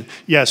question.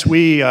 Yes,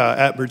 we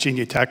at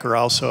Virginia Tech are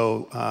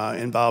also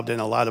involved in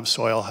a lot of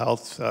soil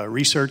health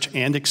research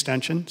and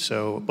extension,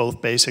 so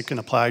both basic and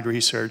applied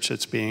research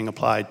that's being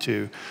applied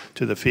to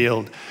the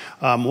field.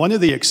 One of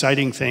the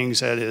exciting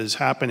things that is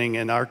happening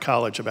in our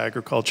College of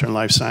Agriculture and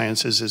Life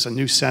Sciences is a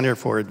new Center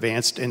for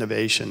Advanced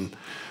Innovation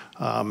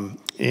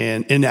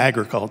in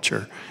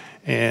agriculture.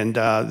 And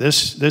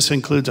this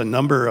includes a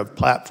number of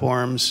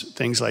platforms,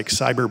 things like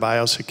cyber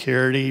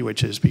biosecurity,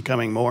 which is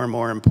becoming more and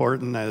more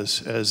important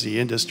as the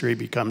industry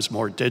becomes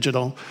more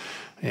digital.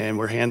 And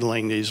we're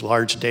handling these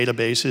large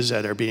databases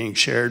that are being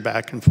shared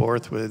back and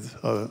forth with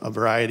a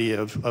variety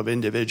of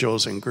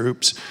individuals and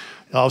groups.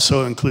 It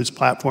also includes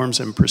platforms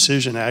in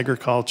precision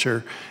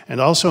agriculture and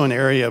also an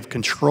area of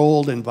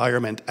controlled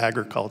environment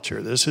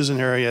agriculture. This is an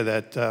area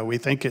that we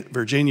think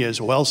Virginia is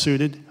well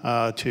suited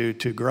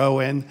to grow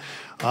in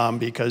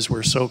because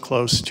we're so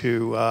close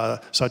to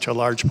such a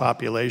large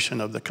population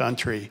of the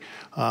country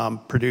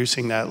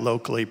producing that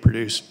locally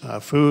produced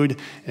food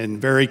in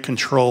very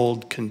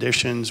controlled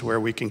conditions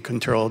where we can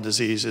control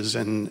diseases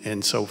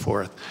and so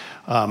forth.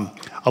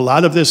 A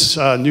lot of this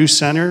new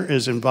center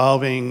is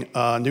involving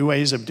new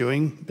ways of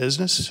doing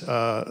business,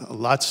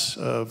 lots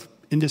of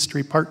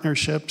industry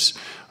partnerships,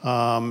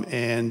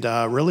 and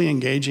really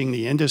engaging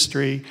the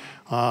industry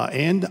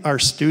and our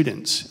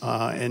students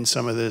in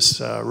some of this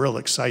real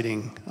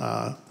exciting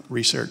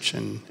research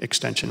and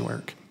extension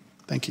work.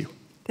 Thank you.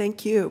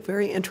 Thank you.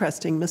 Very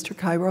interesting. Mr.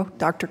 Cairo,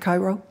 Dr.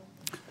 Cairo.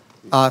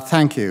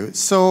 Thank you.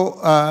 So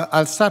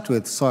I'll start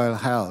with soil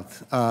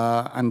health.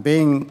 And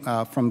being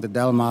from the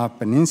Delmar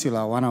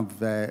Peninsula, one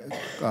of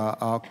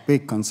our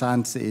big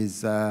concerns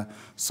is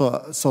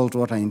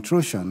saltwater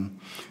intrusion.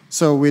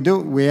 So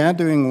we are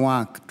doing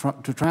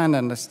work to try and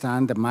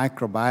understand the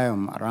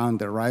microbiome around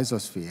the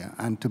rhizosphere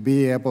and to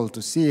be able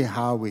to see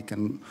how we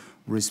can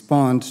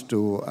respond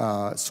to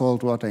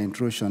saltwater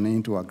intrusion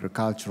into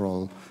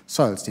agricultural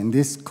soils. In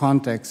this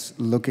context,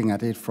 looking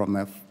at it from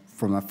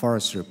a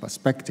forestry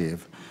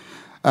perspective.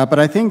 But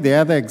I think the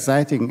other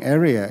exciting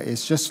area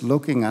is just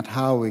looking at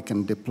how we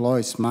can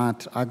deploy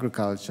smart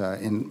agriculture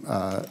in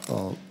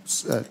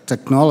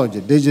technology,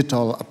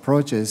 digital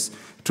approaches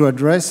to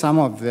address some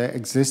of the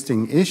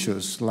existing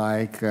issues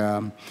like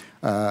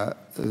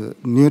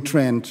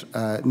nutrient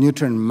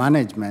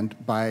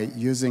management by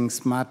using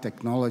smart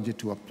technology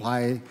to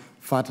apply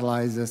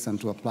fertilizers and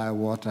to apply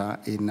water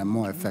in a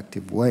more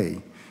effective way.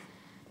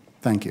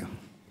 Thank you.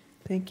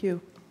 Thank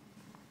you.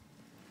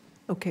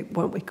 Okay,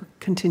 why don't we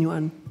continue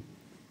on?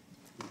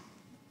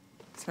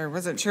 Sorry, I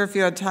wasn't sure if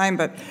you had time,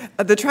 but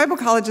the tribal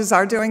colleges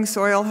are doing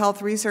soil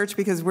health research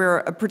because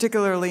we're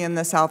particularly in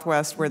the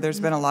Southwest where there's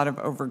been a lot of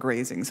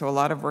overgrazing, so a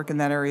lot of work in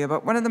that area.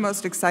 But one of the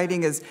most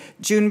exciting is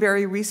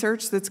Juneberry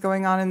research that's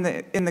going on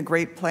in the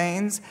Great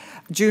Plains.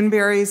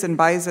 Juneberries and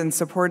bison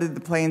supported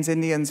the Plains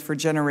Indians for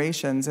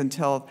generations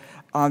until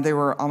they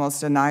were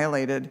almost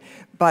annihilated.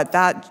 But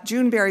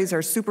Juneberries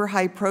are super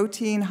high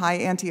protein, high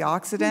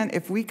antioxidant.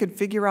 If we could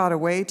figure out a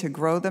way to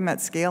grow them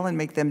at scale and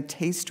make them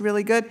taste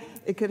really good,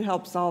 it could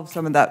help solve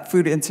some of that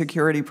food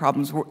insecurity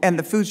problems and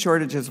the food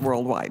shortages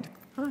worldwide.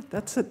 Huh,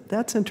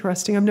 that's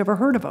interesting. I've never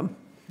heard of them.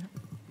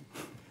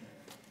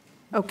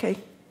 Okay,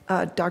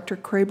 Dr.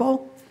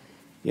 Crable.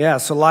 Yeah,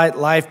 so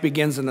life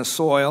begins in the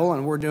soil,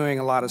 and we're doing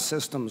a lot of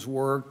systems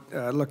work,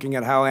 looking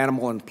at how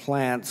animal and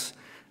plants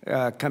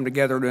come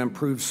together to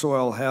improve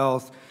soil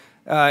health.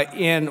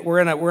 We're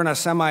in a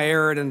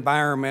semi-arid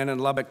environment in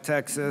Lubbock,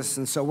 Texas,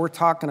 and so we're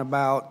talking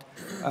about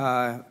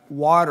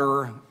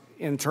water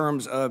in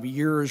terms of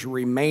years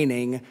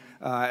remaining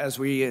as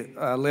we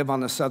live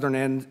on the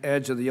southern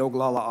edge of the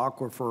Ogallala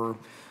Aquifer.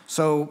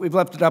 So we've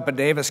lifted up a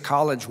Davis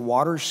College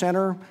Water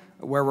Center,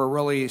 where we're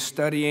really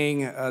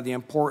studying the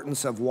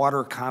importance of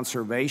water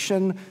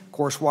conservation. Of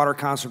course, water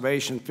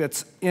conservation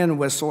fits in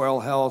with soil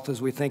health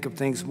as we think of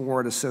things more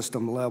at a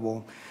system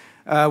level.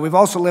 We've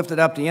also lifted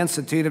up the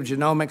Institute of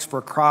Genomics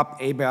for Crop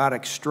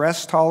Abiotic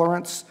Stress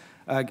Tolerance.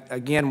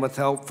 Again, with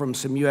help from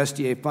some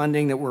USDA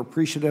funding that we're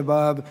appreciative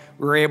of,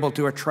 we were able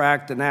to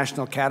attract the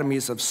National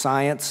Academies of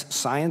Science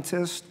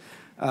scientists,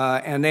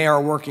 and they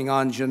are working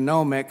on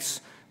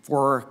genomics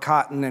for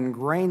cotton and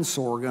grain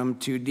sorghum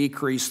to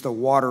decrease the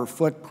water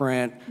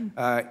footprint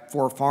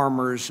for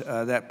farmers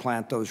that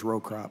plant those row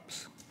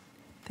crops.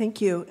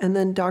 Thank you. And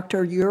then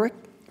Dr. Urich?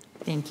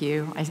 Thank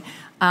you.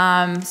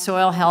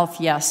 Soil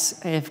health, yes.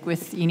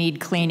 You need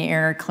clean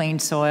air, clean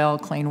soil,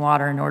 clean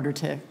water in order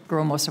to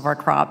grow most of our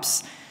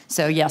crops.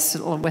 So yes,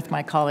 with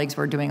my colleagues,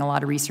 we're doing a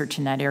lot of research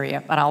in that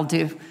area. But I'll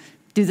do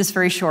this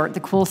very short. The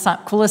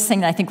coolest thing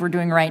that I think we're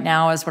doing right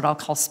now is what I'll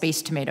call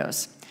space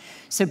tomatoes.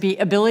 So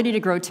ability to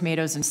grow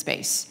tomatoes in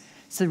space.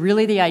 So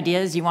really the idea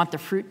is you want the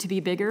fruit to be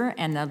bigger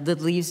and the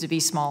leaves to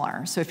be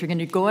smaller. So if you're going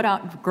to grow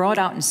it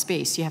out in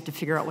space, you have to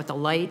figure out what the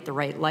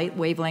right light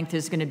wavelength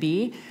is going to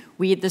be.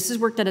 This is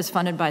work that is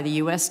funded by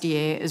the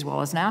USDA as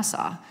well as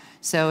NASA.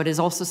 So it is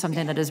also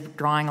something that is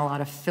drawing a lot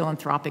of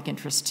philanthropic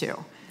interest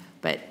too.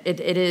 But it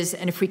is,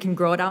 and if we can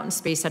grow it out in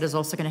space, that is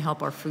also going to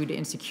help our food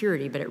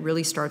insecurity. But it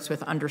really starts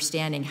with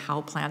understanding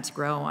how plants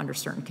grow under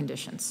certain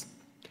conditions.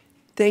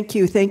 Thank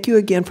you. Thank you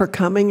again for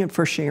coming and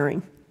for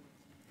sharing.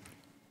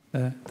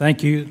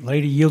 Thank you.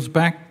 Lady yields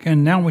back.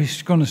 And now we're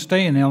going to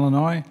stay in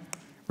Illinois.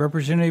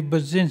 Representative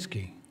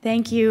Budzinski.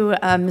 Thank you,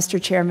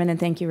 Mr. Chairman, and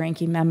thank you,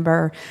 Ranking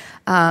Member.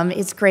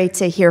 It's great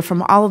to hear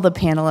from all of the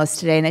panelists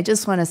today, and I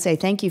just want to say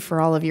thank you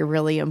for all of your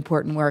really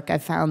important work. I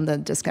found the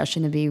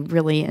discussion to be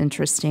really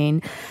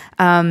interesting.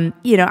 I'm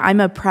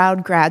a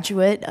proud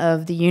graduate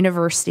of the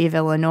University of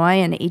Illinois,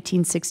 an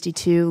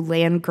 1862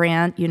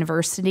 land-grant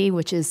university,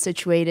 which is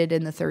situated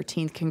in the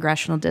 13th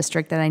Congressional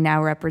District that I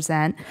now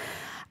represent.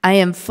 I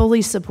am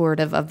fully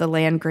supportive of the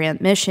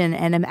land-grant mission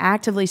and am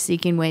actively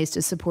seeking ways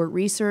to support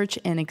research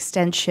and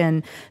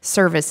extension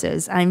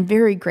services. I'm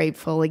very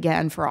grateful,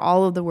 again, for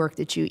all of the work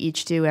that you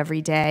each do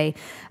every day,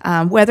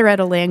 whether at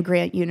a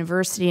land-grant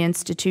university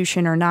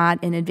institution or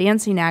not, in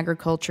advancing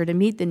agriculture to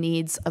meet the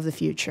needs of the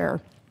future.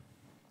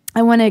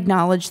 I want to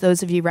acknowledge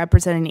those of you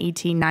representing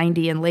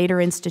 1890 and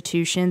later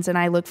institutions, and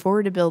I look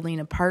forward to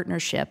building a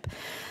partnership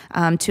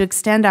to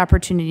extend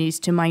opportunities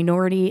to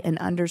minority and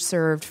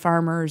underserved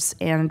farmers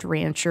and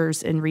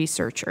ranchers and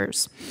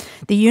researchers.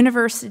 The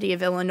University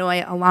of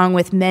Illinois, along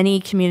with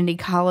many community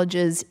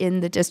colleges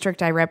in the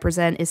district I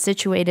represent, is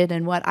situated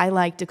in what I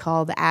like to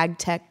call the ag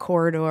tech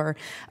corridor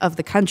of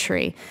the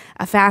country,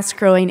 a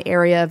fast-growing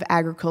area of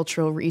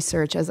agricultural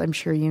research, as I'm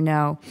sure you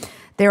know.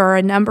 There are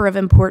a number of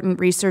important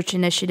research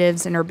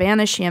initiatives in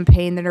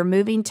Urbana-Champaign that are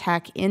moving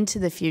tech into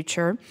the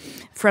future,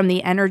 from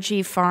the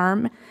energy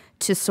farm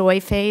to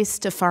SoyFace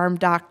to Farm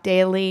Doc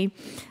Daily.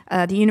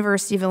 The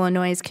University of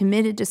Illinois is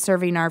committed to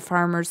serving our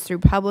farmers through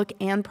public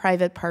and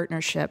private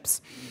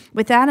partnerships.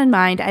 With that in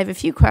mind, I have a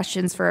few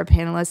questions for our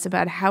panelists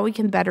about how we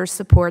can better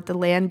support the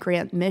land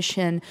grant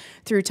mission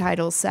through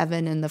Title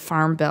VII in the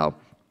Farm Bill.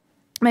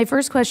 My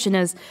first question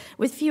is,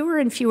 with fewer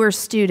and fewer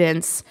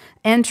students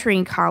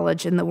entering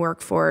college in the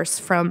workforce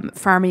from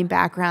farming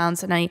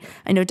backgrounds, and I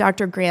know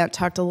Dr. Grant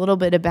talked a little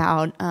bit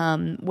about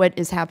what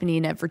is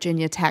happening at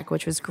Virginia Tech,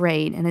 which was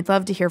great, and I'd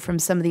love to hear from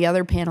some of the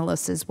other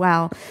panelists as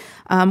well.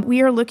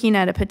 We are looking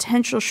at a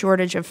potential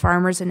shortage of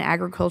farmers and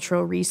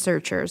agricultural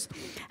researchers.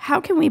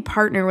 How can we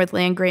partner with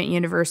land-grant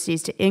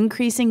universities to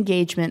increase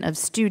engagement of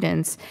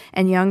students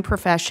and young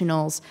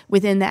professionals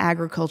within the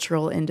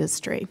agricultural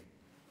industry?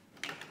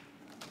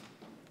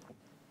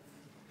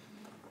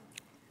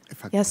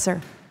 Yes, sir.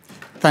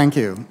 Thank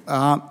you.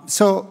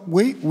 So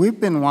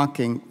we've been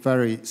working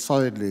very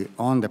solidly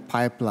on the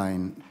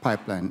pipeline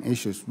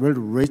issues, really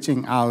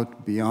reaching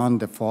out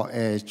beyond the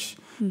 4H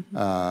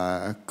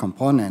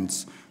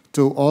components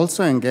to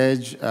also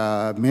engage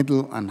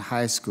middle and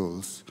high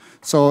schools.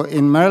 So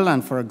in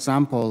Maryland, for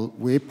example,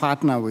 we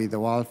partner with the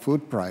World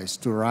Food Prize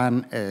to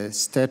run a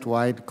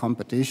statewide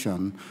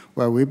competition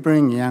where we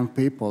bring young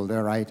people, they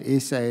write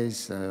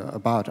essays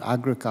about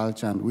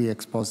agriculture, and we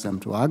expose them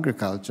to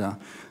agriculture.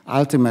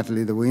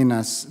 Ultimately, the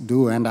winners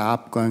do end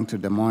up going to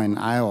Des Moines,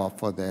 Iowa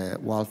for the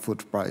World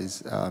Food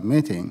Prize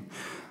meeting.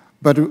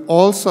 But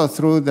also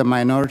through the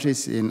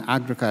minorities in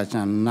agriculture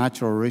and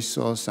natural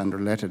resource and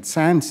related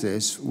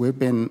sciences, we've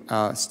been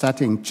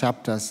starting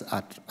chapters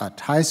at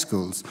high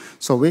schools,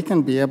 so we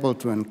can be able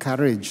to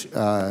encourage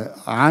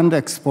and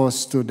expose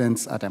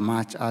students at a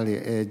much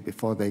earlier age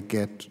before they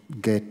get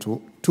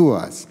to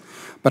us.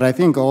 But I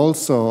think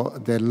also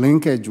the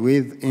linkage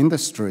with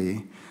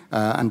industry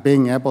and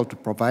being able to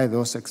provide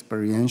those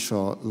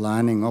experiential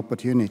learning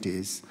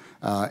opportunities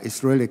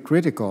is really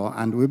critical,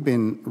 and we've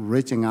been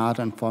reaching out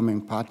and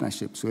forming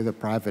partnerships with the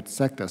private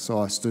sector so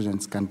our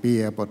students can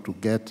be able to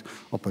get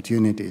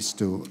opportunities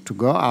to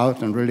go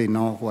out and really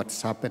know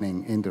what's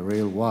happening in the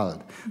real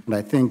world. And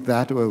I think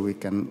that way we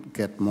can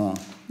get more.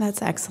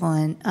 That's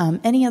excellent.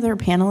 Any other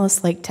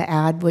panelists like to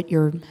add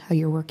how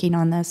you're working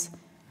on this?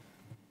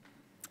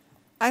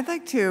 I'd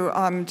like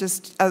to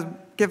just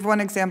give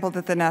one example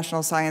that the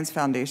National Science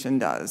Foundation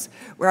does,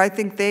 where I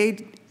think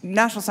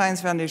National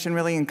Science Foundation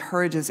really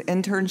encourages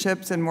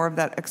internships and more of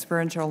that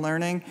experiential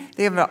learning.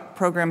 They have a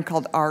program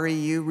called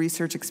REU,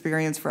 Research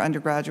Experience for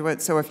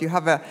Undergraduates. So if you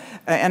have an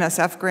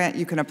NSF grant,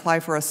 you can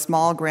apply for a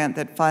small grant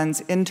that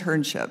funds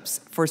internships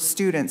for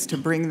students to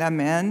bring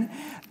them in.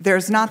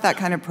 There's not that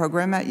kind of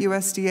program at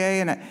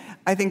USDA, and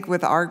I think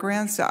with our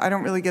grants, I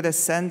don't really get a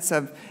sense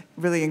of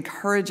really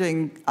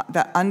encouraging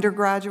the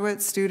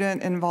undergraduate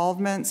student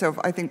involvement. So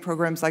I think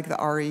programs like the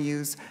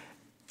REUs,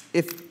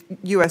 if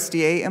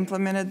USDA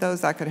implemented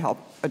those, that could help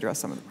address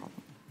some of the problems.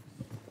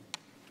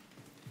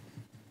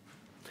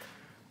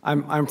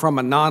 I'm from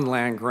a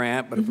non-land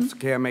grant, but if it's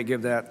okay, I may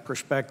give that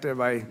perspective.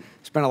 I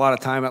spent a lot of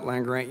time at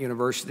land-grant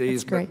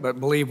universities, but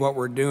believe what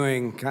we're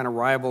doing kind of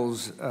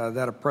rivals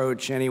that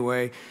approach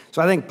anyway.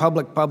 So I think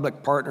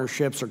public-public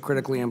partnerships are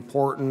critically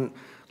important.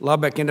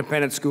 Lubbock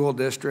Independent School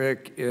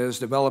District is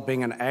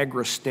developing an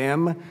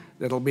agri-STEM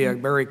that'll be a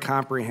very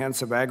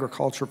comprehensive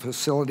agriculture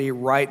facility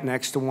right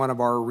next to one of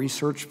our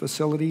research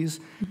facilities.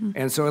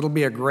 And so it'll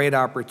be a great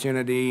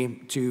opportunity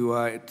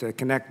to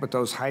connect with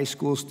those high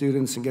school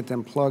students and get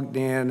them plugged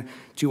in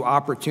to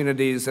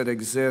opportunities that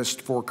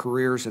exist for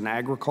careers in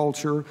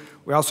agriculture.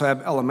 We also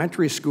have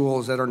elementary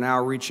schools that are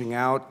now reaching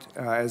out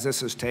as this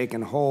has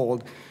taken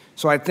hold.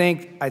 So I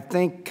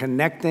think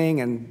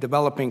connecting and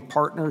developing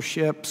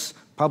partnerships,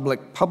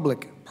 public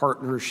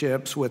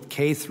partnerships with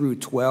K through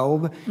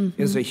 12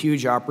 is a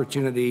huge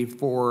opportunity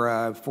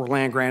for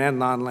land-grant and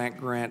non-land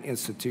grant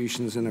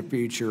institutions in the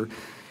future.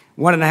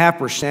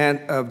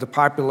 1.5% of the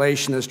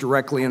population is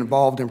directly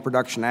involved in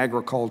production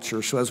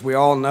agriculture. So as we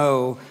all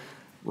know,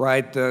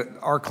 right,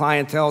 our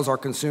clientele, our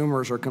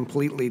consumers are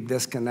completely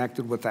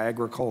disconnected with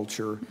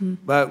agriculture.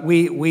 But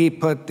we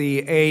put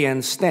the A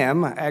in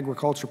STEM,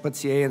 agriculture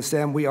puts the A in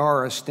STEM, we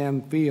are a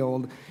STEM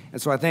field.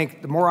 And so I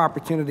think the more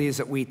opportunities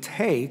that we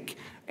take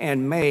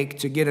and make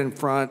to get in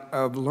front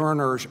of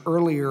learners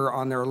earlier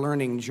on their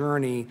learning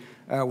journey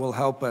will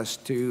help us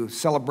to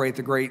celebrate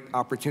the great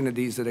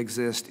opportunities that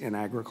exist in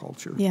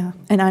agriculture. Yeah,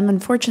 and I'm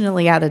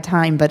unfortunately out of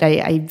time, but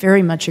I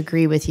very much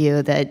agree with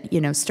you that,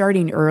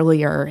 starting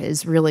earlier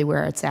is really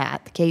where it's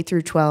at. The K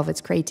through 12,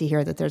 it's great to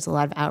hear that there's a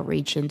lot of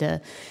outreach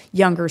into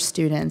younger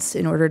students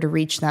in order to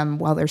reach them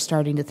while they're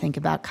starting to think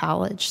about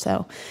college.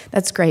 So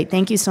that's great.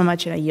 Thank you so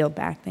much, and I yield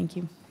back. Thank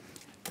you.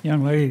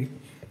 Young lady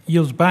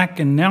yields back,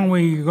 and now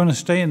we're going to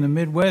stay in the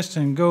Midwest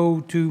and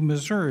go to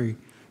Missouri.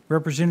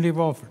 Representative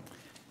Alford.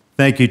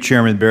 Thank you,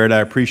 Chairman Barrett. I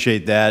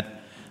appreciate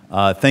that.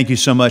 Thank you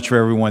so much for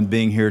everyone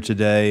being here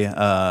today.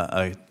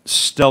 A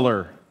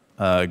stellar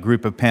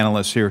group of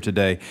panelists here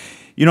today.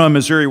 In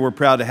Missouri, we're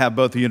proud to have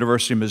both the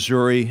University of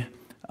Missouri,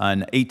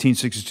 an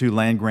 1862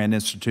 land-grant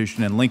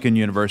institution, and Lincoln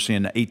University,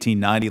 an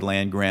 1890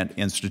 land-grant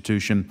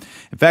institution.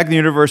 In fact, the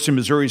University of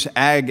Missouri's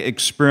Ag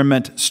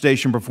Experiment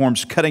Station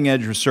performs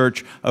cutting-edge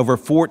research over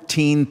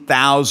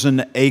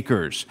 14,000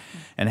 acres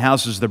and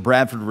houses the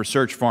Bradford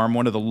Research Farm,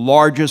 one of the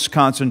largest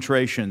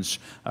concentrations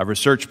of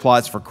research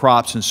plots for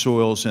crops and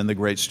soils in the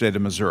great state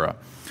of Missouri.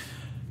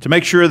 To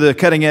make sure the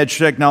cutting-edge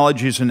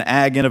technologies and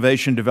ag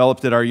innovation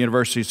developed at our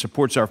university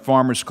supports our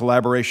farmers'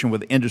 collaboration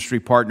with industry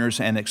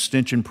partners and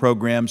extension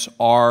programs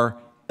are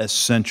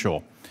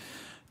essential.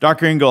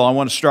 Dr. Engel, I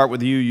want to start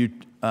with you.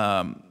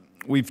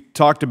 We've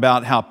talked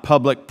about how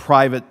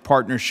public-private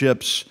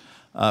partnerships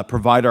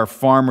provide our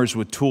farmers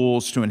with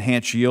tools to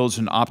enhance yields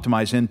and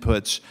optimize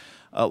inputs.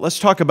 Let's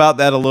talk about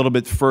that a little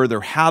bit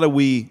further. How do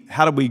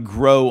we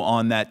grow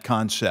on that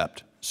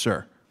concept,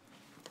 sir?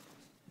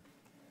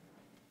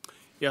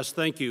 Yes,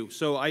 thank you.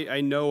 So I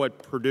know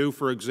at Purdue,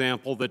 for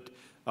example, that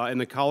in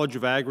the College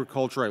of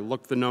Agriculture, I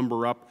looked the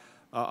number up,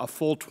 a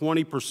full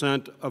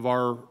 20% of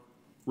our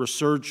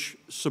research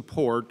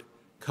support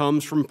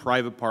comes from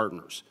private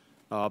partners.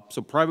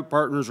 So private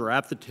partners are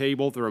at the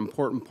table. They're an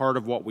important part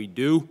of what we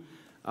do.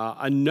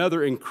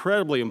 Another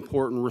incredibly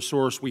important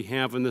resource we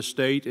have in this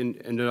state and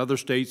in other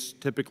states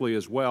typically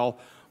as well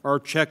are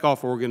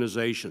checkoff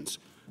organizations.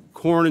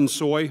 Corn and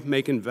soy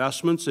make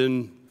investments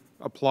in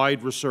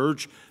applied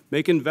research,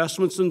 make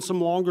investments in some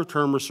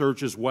longer-term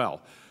research as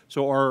well.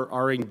 So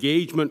our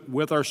engagement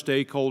with our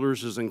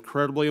stakeholders is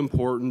incredibly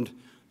important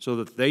so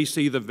that they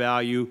see the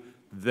value,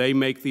 they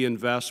make the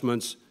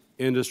investments,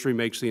 industry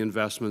makes the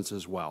investments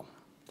as well.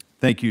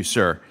 Thank you,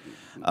 sir.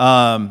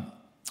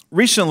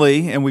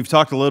 Recently, and we've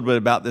talked a little bit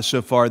about this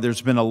so far,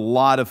 there's been a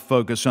lot of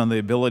focus on the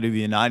ability of the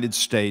United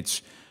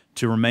States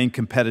to remain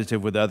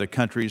competitive with other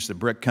countries, the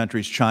BRIC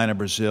countries, China,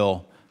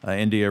 Brazil,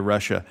 India,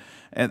 Russia.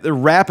 And they're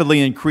rapidly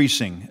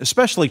increasing,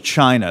 especially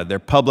China, their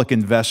public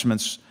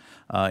investments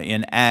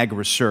in ag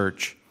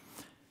research.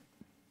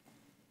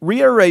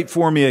 Reiterate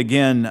for me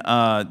again,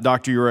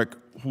 Dr. Urich,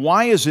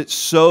 why is it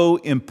so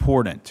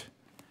important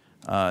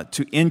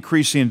to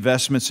increase the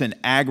investments in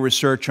ag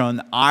research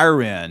on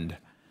our end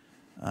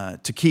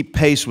to keep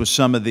pace with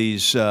some of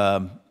these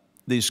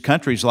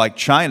countries like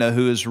China,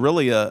 who is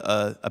really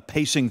a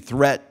pacing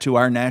threat to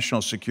our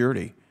national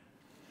security?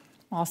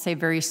 I'll say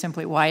very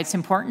simply why it's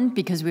important,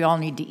 because we all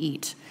need to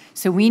eat.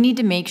 So we need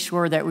to make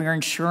sure that we're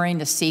ensuring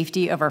the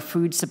safety of our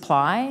food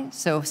supply,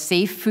 so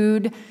safe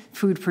food,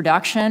 food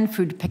production,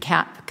 food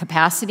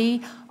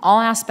capacity,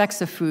 all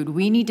aspects of food.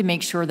 We need to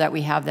make sure that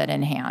we have that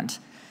in hand.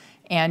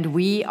 And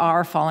we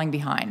are falling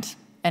behind.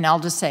 And I'll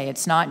just say,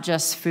 it's not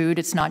just food,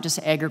 it's not just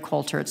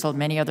agriculture, it's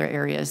many other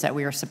areas that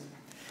we're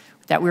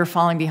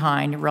falling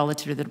behind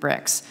relative to the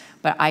BRICS.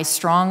 But I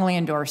strongly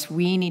endorse,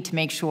 we need to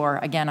make sure,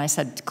 again, I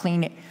said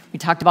clean, we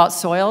talked about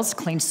soils,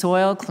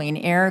 soil, clean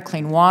air,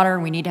 clean water.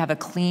 We need to have a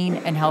clean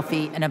and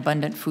healthy and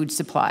abundant food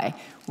supply.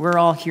 We're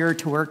all here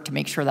to work to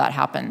make sure that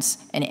happens.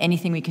 And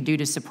anything we can do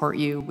to support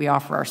you, we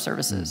offer our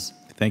services.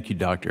 Thank you,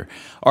 Doctor.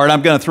 All right,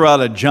 I'm going to throw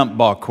out a jump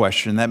ball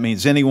question. That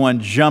means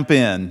anyone jump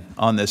in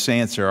on this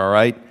answer, all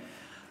right?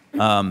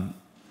 I'm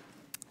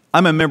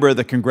a member of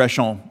the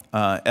Congressional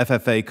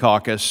FFA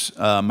caucus.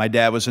 My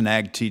dad was an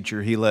ag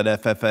teacher. He led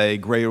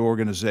FFA, great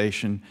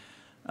organization.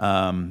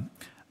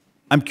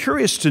 I'm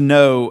curious to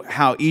know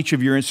how each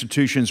of your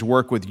institutions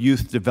work with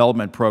youth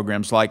development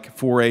programs like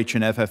 4-H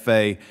and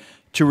FFA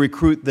to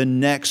recruit the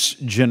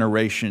next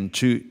generation,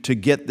 to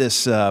get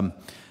this, this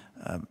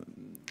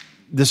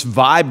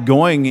vibe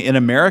going in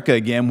America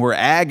again, where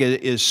ag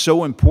is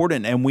so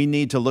important and we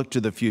need to look to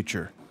the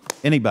future.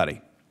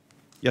 Anybody?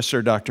 Yes,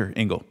 sir, Dr.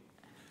 Engel.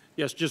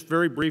 Yes, just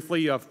very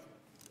briefly,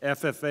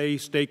 FFA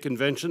State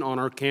Convention on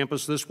our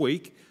campus this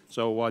week.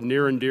 So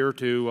near and dear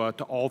to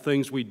all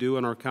things we do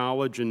in our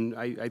college, and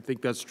I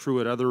think that's true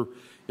at other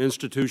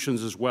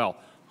institutions as well.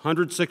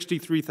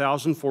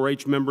 163,000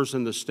 4-H members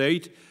in the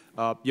state.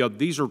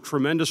 These are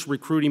tremendous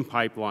recruiting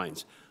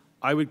pipelines.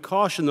 I would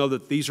caution, though,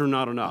 that these are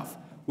not enough.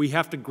 We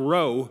have to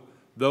grow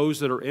those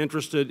that are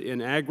interested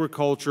in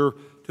agriculture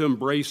to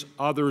embrace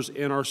others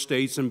in our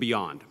states and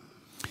beyond.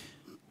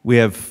 We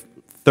have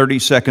 30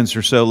 seconds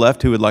or so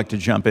left. Who would like to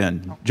jump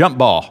in? Jump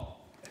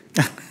ball.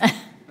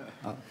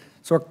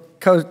 So,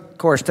 of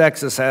course,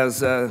 Texas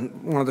has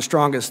one of the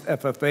strongest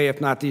FFA,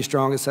 if not the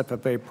strongest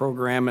FFA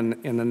program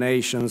in the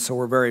nation, so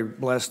we're very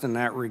blessed in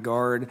that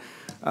regard.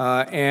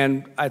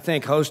 And I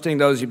think hosting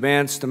those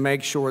events to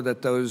make sure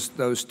that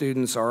those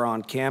students are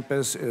on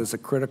campus is a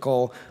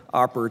critical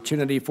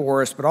opportunity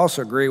for us, but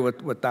also agree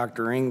with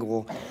Dr.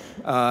 Engel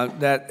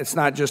that it's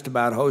not just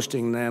about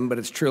hosting them, but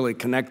it's truly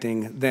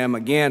connecting them,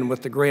 again,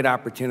 with the great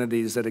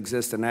opportunities that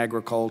exist in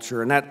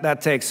agriculture. And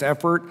that takes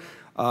effort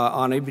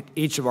on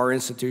each of our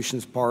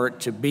institutions'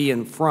 part to be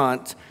in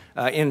front,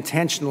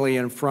 intentionally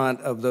in front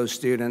of those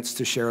students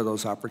to share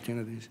those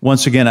opportunities.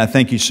 Once again, I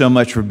thank you so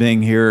much for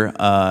being here.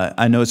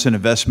 I know it's an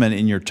investment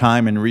in your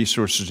time and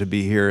resources to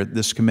be here.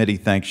 This committee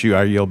thanks you.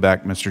 I yield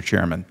back, Mr.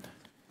 Chairman.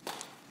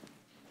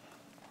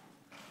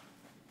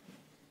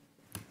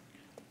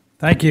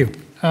 Thank you.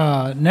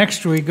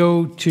 Next, we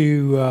go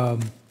to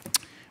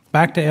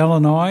back to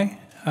Illinois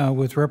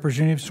with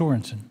Representative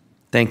Sorensen.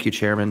 Thank you,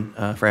 Chairman,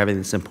 for having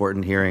this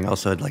important hearing.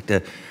 Also, I'd like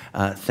to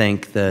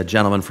thank the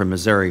gentleman from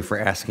Missouri for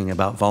asking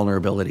about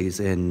vulnerabilities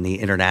in the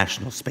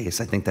international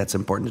space. I think that's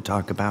important to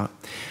talk about.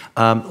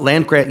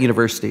 Land-grant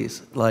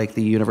universities, like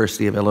the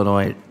University of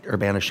Illinois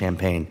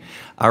Urbana-Champaign,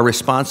 are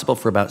responsible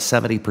for about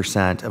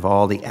 70% of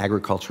all the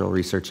agricultural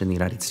research in the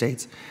United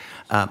States.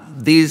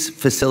 These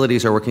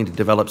facilities are working to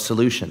develop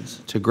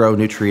solutions to grow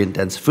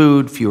nutrient-dense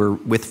food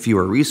with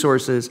fewer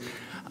resources,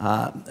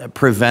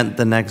 prevent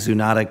the next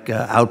zoonotic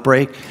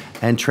outbreak,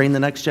 and train the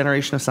next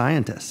generation of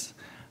scientists.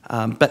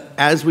 But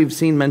as we've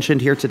seen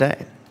mentioned here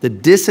today, the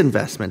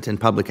disinvestment in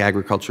public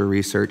agriculture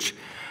research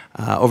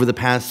over the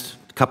past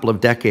couple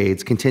of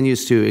decades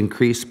continues to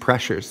increase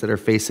pressures that are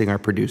facing our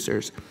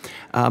producers.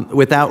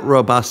 Without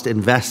robust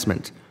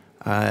investment,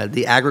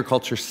 the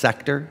agriculture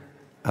sector,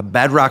 a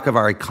bedrock of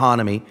our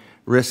economy,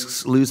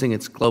 risks losing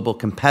its global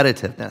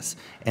competitiveness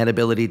and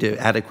ability to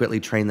adequately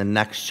train the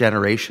next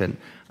generation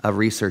of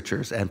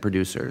researchers and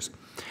producers.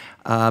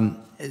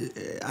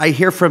 I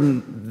hear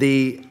from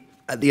the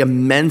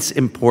immense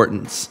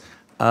importance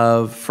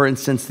of, for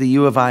instance, the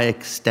U of I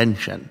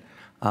extension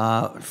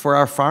for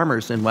our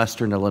farmers in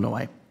Western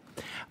Illinois.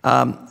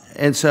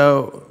 And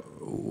so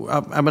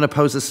I'm going to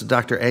pose this to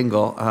Dr.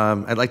 Engel.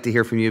 I'd like to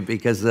hear from you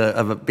because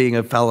of being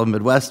a fellow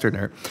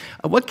Midwesterner.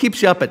 What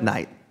keeps you up at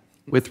night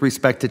with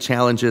respect to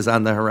challenges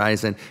on the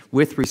horizon,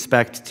 with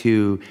respect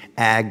to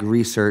ag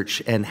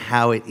research and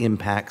how it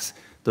impacts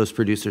those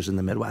producers in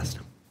the Midwest?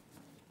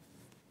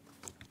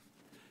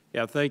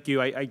 Yeah, thank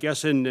you. I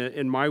guess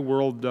in my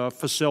world,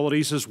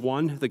 facilities is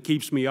one that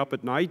keeps me up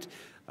at night.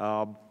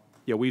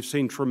 Yeah, we've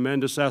seen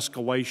tremendous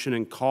escalation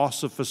in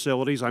costs of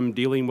facilities. I'm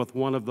dealing with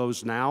one of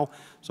those now,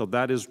 so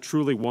that is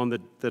truly one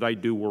that I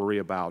do worry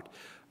about.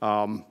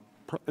 And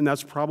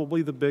that's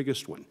probably the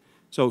biggest one.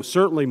 So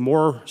certainly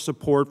more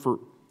support for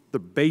the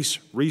base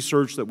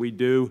research that we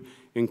do,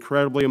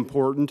 incredibly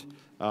important.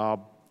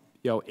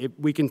 If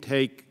we can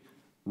take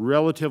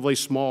relatively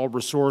small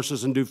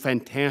resources and do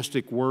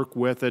fantastic work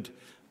with it,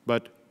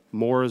 but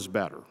more is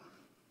better.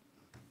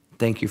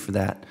 Thank you for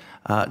that.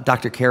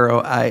 Dr.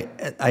 Caro, I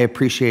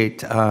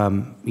appreciate,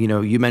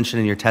 you mentioned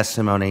in your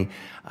testimony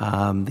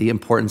the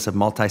importance of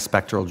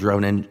multispectral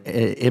drone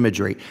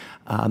imagery.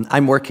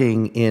 I'm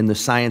working in the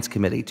Science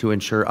Committee to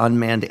ensure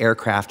unmanned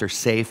aircraft are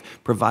safe,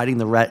 providing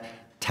the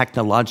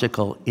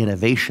technological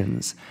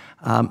innovations.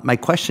 My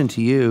question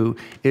to you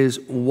is,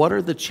 what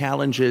are the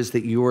challenges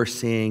that you are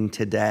seeing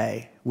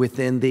today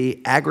within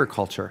the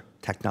agriculture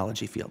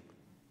technology field?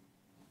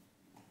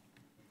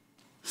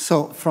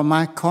 So from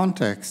my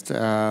context,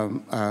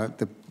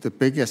 the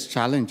biggest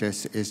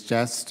challenges is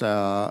just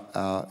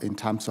in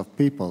terms of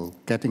people,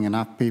 getting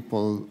enough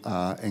people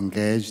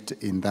engaged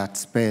in that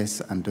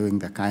space and doing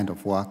the kind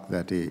of work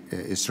that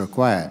is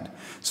required.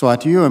 So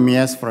at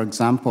UMES, for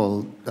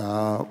example,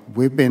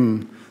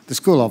 the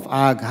School of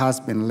Ag has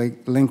been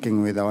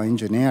linking with our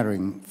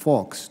engineering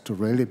folks to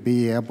really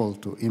be able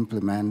to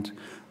implement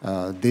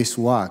this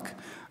work.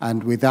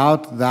 And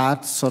without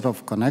that sort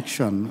of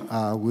connection,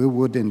 we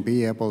wouldn't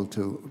be able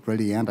to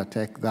really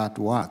undertake that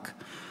work.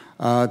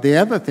 The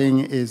other thing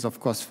is, of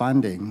course,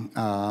 funding.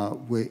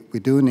 We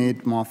do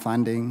need more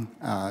funding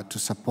to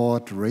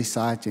support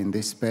research in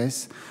this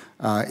space.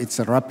 It's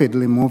a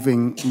rapidly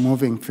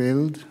moving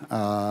field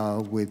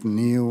with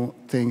new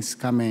things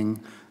coming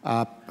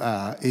up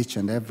each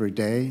and every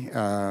day.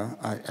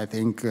 I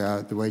think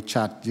the way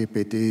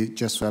ChatGPT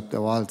just swept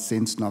the world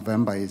since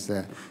November is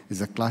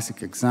a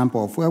classic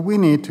example of where we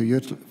need to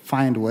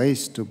find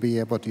ways to be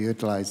able to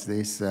utilize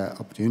these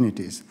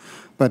opportunities.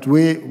 But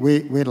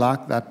we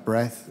lack that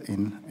breadth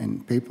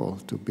in people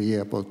to be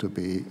able to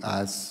be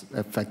as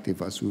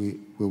effective as we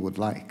would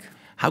like.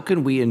 How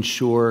can we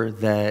ensure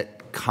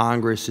that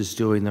Congress is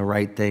doing the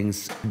right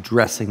things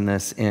addressing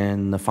this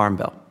in the Farm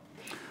Bill?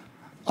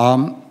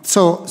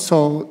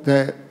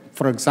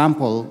 For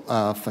example,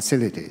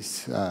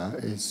 facilities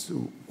is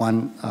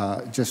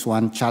just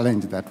one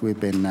challenge that we've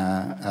been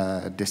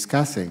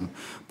discussing,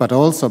 but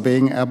also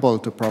being able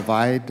to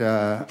provide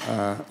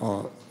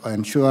or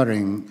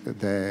ensuring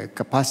the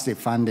capacity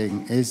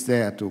funding is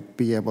there to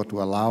be able to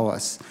allow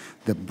us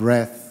the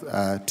breadth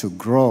to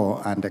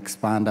grow and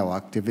expand our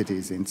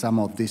activities in some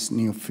of these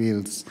new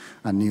fields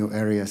and new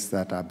areas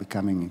that are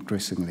becoming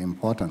increasingly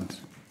important.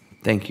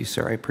 Thank you,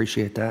 sir. I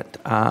appreciate that.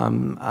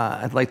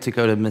 I'd like to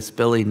go to Ms.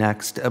 Billy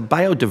next.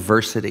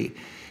 Biodiversity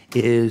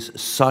is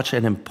such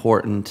an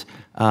important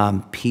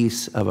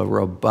piece of a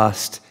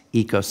robust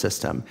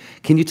ecosystem.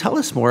 Can you tell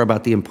us more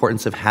about the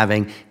importance of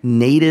having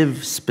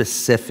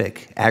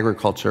native-specific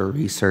agriculture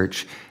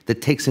research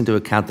that takes into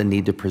account the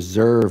need to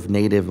preserve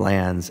native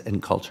lands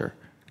and culture?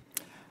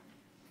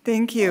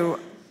 Thank you.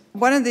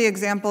 One of the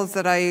examples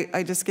that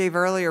I just gave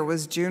earlier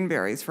was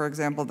Juneberries, for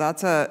example.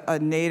 That's a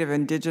native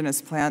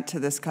indigenous plant to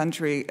this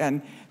country,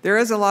 and there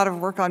is a lot of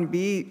work on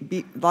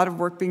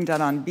work being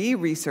done on bee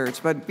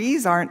research, but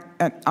bees aren't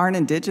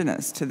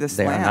indigenous to this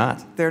land. They are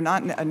not. They're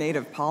not a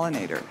native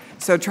pollinator.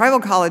 So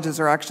tribal colleges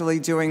are actually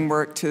doing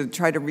work to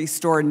try to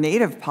restore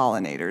native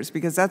pollinators,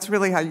 because that's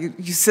really how you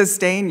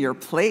sustain your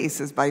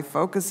place, is by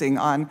focusing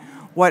on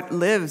what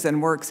lives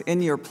and works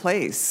in your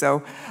place.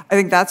 So I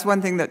think that's one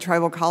thing that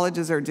tribal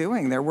colleges are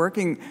doing. They're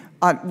working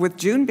with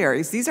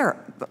Juneberries. These are,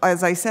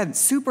 as I said,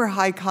 super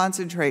high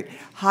concentrate,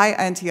 high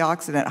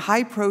antioxidant,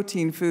 high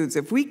protein foods.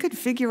 If we could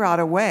figure out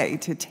a way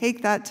to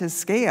take that to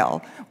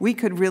scale, we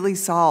could really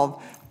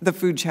solve the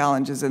food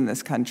challenges in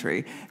this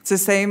country. It's the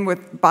same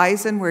with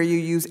bison, where you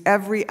use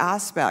every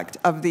aspect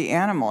of the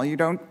animal. You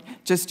don't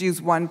just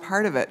use one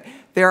part of it.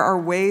 There are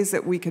ways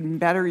that we can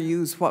better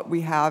use what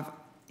we have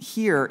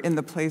here in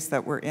the place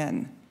that we're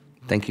in.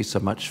 Thank you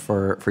so much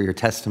for your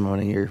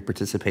testimony, your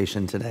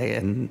participation today,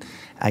 and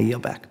I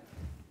yield back.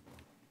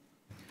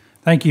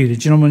 Thank you. The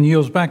gentleman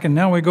yields back, and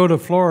now we go to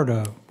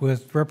Florida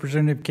with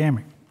Representative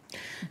Cameron.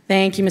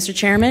 Thank you, Mr.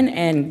 Chairman,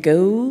 and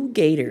go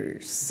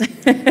Gators.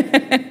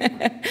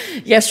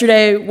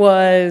 Yesterday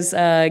was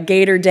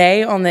Gator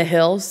Day on the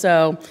Hill,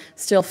 so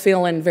still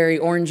feeling very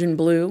orange and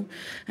blue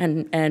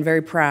and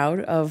very proud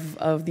of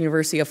the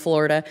University of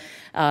Florida.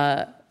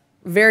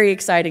 Very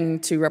exciting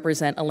to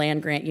represent a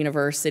land-grant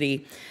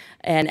university.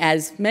 And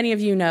as many of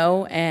you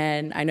know,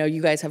 and I know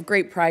you guys have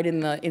great pride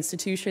in the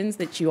institutions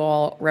that you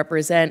all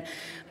represent,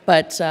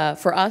 but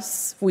for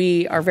us,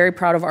 we are very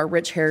proud of our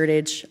rich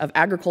heritage of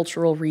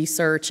agricultural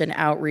research and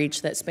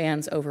outreach that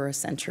spans over a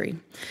century.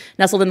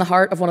 Nestled in the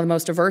heart of one of the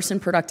most diverse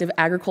and productive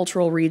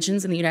agricultural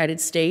regions in the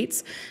United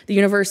States, the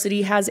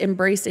university has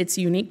embraced its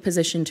unique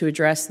position to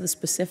address the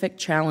specific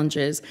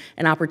challenges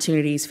and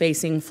opportunities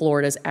facing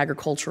Florida's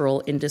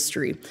agricultural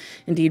industry.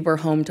 Indeed, we're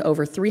home to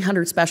over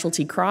 300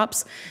 specialty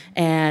crops,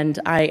 and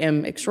I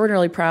am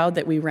extraordinarily proud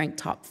that we rank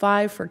top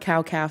 5 for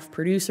cow-calf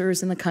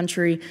producers in the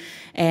country,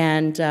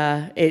 and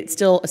it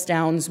still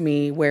astounds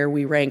me where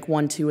we rank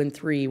 1, 2, and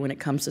 3 when it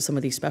comes to some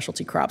of these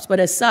specialty crops. But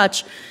as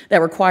such, that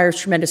requires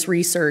tremendous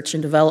research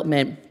and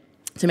development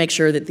to make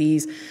sure that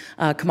these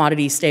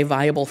commodities stay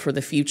viable for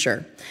the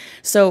future.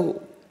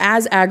 So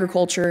as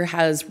agriculture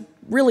has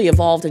really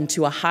evolved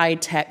into a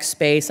high-tech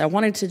space. I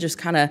wanted to just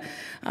kind of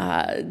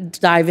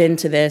dive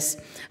into this.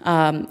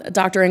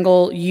 Dr.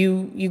 Engel,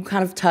 you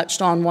kind of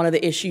touched on one of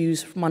the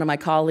issues. One of my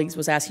colleagues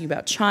was asking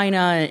about China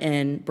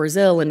and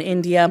Brazil and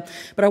India,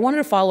 but I wanted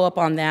to follow up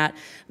on that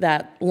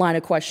line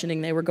of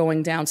questioning they were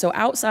going down. So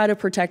outside of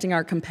protecting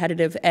our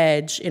competitive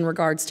edge in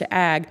regards to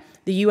ag,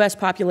 the U.S.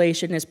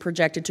 population is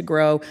projected to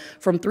grow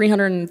from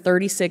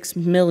 336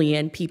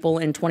 million people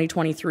in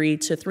 2023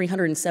 to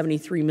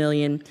 373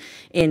 million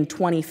in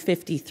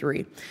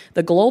 2053.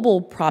 The global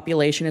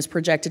population is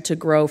projected to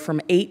grow from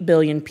 8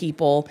 billion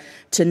people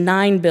to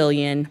 9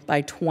 billion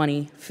by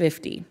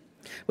 2050.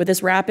 With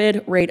this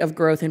rapid rate of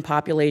growth in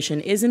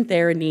population, isn't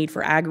there a need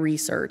for ag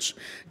research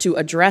to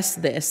address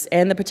this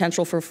and the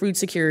potential for food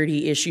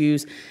security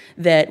issues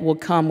that will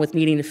come with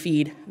needing to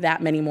feed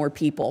that many more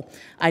people?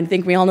 I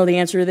think we all know the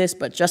answer to this,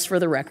 but just for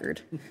the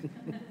record.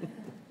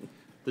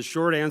 The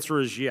short answer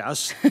is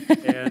yes.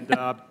 And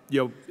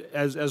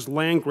as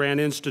land-grant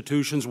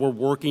institutions, we're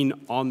working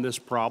on this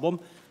problem.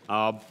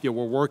 We're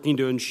working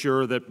to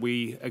ensure that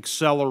we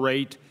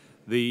accelerate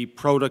the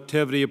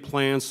productivity of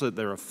plants, that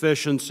their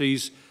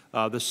efficiencies.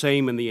 The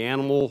same in the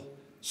animal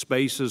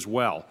space as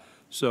well.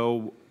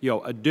 So,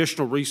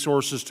 additional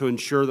resources to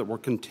ensure that we're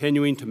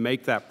continuing to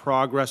make that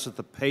progress at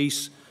the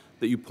pace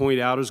that you point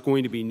out is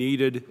going to be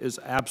needed is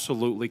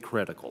absolutely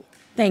critical.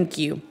 Thank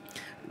you.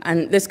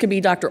 And this could be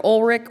Dr.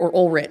 Ulrich or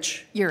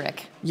Ulrich?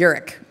 Urich.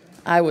 Urich.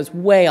 I was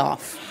way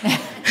off.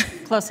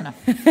 Close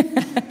enough.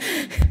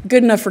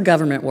 Good enough for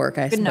government work,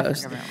 I suppose. Good enough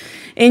for government work.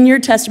 In your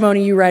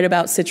testimony, you write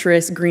about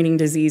citrus greening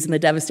disease and the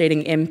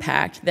devastating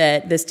impact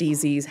that this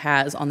disease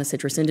has on the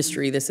citrus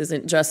industry. This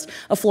isn't just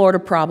a Florida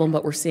problem,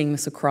 but we're seeing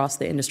this across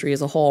the industry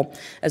as a whole.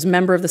 As a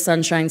member of the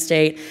Sunshine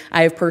State,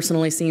 I have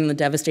personally seen the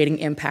devastating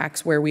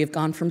impacts where we have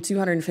gone from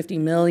 250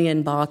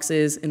 million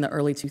boxes in the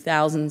early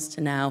 2000s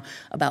to now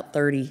about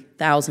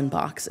 30,000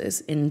 boxes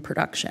in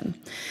production.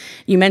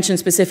 You mentioned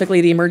specifically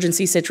the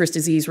emergency citrus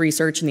disease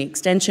research and the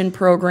extension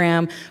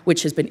program,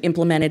 which has been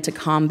implemented to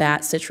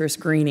combat citrus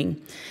greening.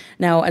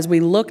 Now, as we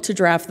look to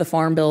draft the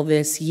Farm Bill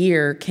this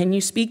year, can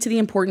you speak to the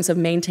importance of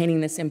maintaining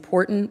this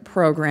important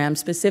program,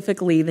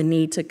 specifically the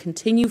need to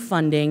continue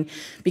funding?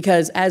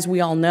 Because as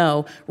we all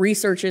know,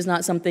 research is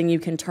not something you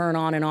can turn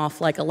on and off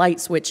like a light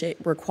switch. It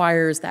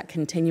requires that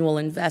continual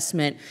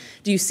investment.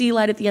 Do you see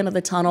light at the end of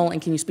the tunnel,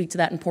 and can you speak to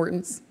that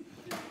importance?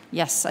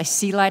 Yes, I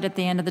see light at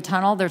the end of the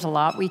tunnel. There's a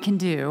lot we can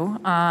do.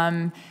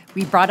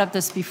 We brought up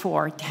this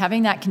before.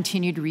 Having that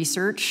continued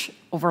research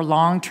over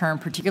long term,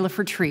 particularly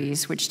for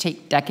trees, which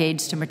take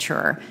decades to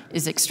mature,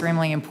 is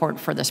extremely important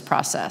for this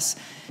process.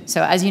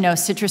 So as you know,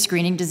 citrus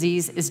greening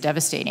disease is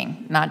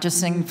devastating, not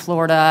just in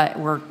Florida.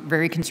 We're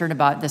very concerned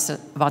about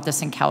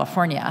this in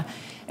California.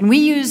 And we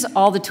use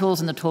all the tools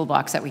in the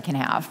toolbox that we can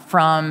have,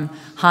 from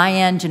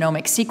high-end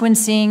genomic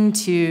sequencing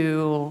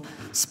to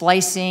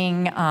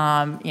splicing,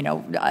 and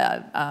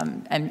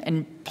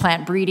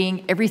plant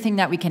breeding, everything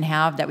that we can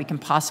have that we can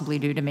possibly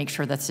do to make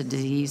sure that the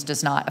disease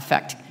does not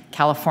affect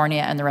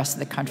California and the rest of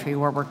the country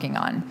we're working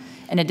on.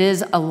 And it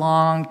is a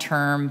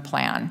long-term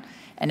plan.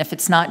 And if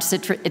it's not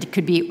citrus, it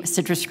could be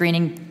citrus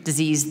greening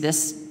disease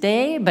this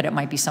day, but it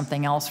might be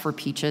something else for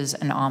peaches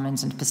and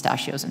almonds and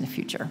pistachios in the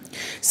future.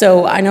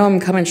 So I know I'm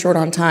coming short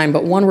on time,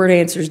 but one word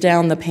answers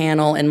down the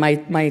panel, and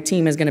my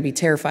team is going to be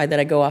terrified that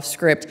I go off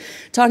script,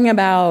 talking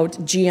about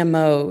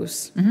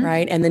GMOs,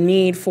 right, and the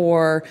need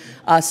for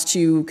us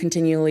to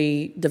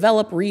continually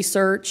develop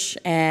research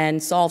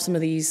and solve some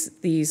of these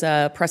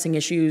pressing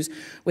issues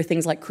with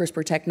things like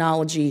CRISPR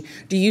technology.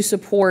 Do you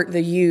support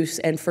the use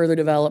and further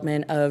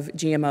development of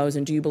GMOs,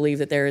 and do you believe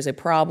that there is a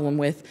problem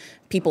with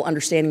people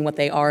understanding what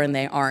they are and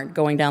they aren't?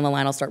 Going down the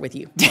line, I'll start with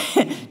you.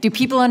 Do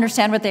people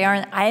understand what they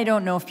are? I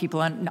don't know if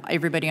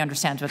everybody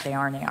understands what they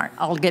are and they aren't.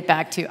 I'll get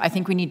back to, I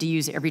think we need to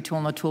use every tool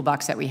in the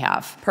toolbox that we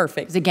have.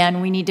 Perfect. Because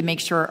again, we need to make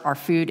sure our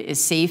food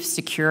is safe,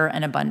 secure,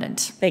 and abundant.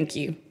 Thank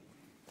you.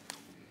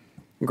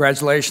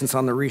 Congratulations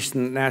on the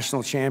recent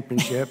national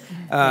championship.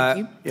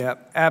 Thank you. Yeah,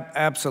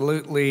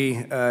 absolutely.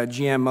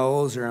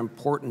 GMOs are an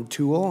important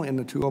tool in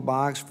the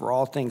toolbox for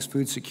all things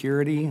food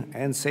security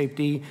and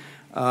safety,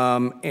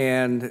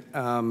 and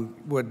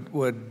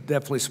would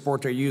definitely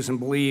support their use and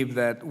believe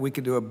that we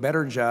could do a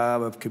better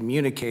job of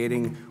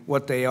communicating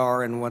what they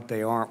are and what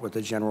they aren't with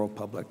the general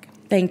public.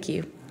 Thank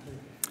you.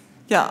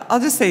 Yeah, I'll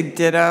just say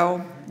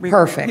ditto.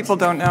 Perfect. People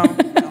don't know.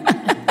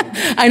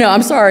 I know,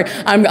 I'm sorry.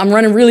 I'm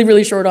running really,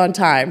 really short on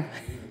time.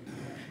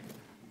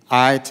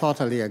 I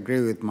totally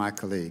agree with my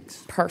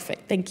colleagues.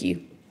 Perfect. Thank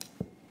you.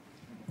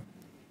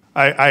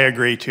 I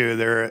agree, too.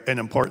 They're an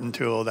important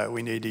tool that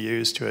we need to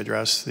use to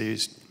address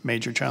these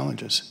major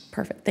challenges.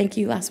 Perfect. Thank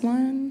you. Last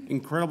one.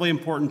 Incredibly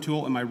important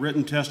tool. In my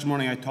written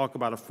testimony, I talk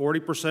about a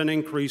 40%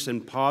 increase in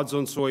pods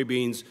on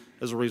soybeans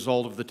as a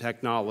result of the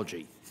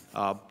technology.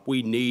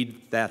 We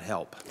need that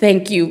help.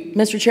 Thank you.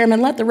 Mr.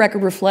 Chairman, let the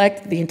record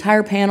reflect the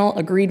entire panel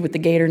agreed with the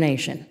Gator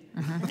Nation.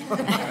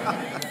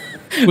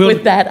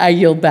 With that, I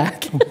yield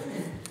back.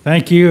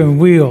 Thank you, and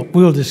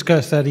we'll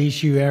discuss that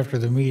issue after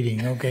the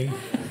meeting, okay?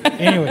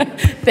 Anyway.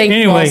 Thank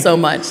you all so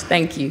much.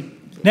 Thank you.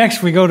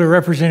 Next, we go to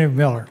Representative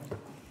Miller.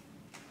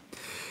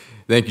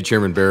 Thank you,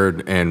 Chairman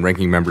Baird and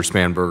Ranking Member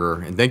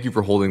Spanberger, and thank you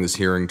for holding this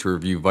hearing to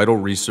review vital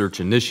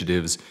research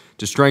initiatives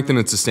to strengthen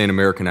and sustain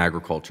American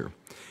agriculture.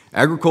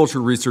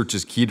 Agriculture research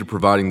is key to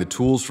providing the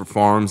tools for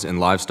farms and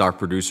livestock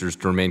producers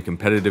to remain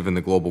competitive in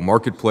the global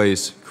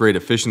marketplace, create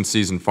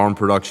efficiencies in farm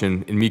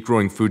production, and meet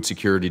growing food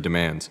security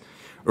demands.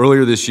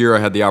 Earlier this year, I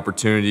had the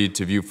opportunity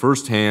to view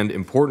firsthand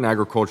important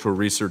agricultural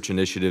research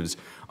initiatives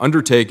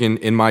undertaken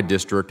in my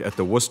district at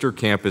the Worcester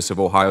campus of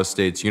Ohio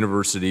State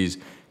University's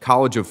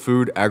College of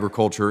Food,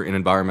 Agriculture, and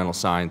Environmental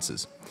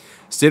Sciences.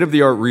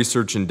 State-of-the-art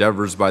research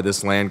endeavors by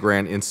this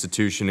land-grant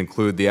institution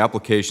include the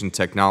Application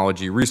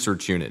Technology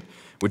Research Unit,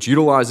 which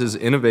utilizes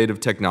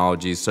innovative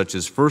technologies such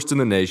as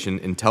first-in-the-nation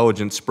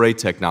intelligent spray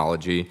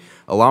technology,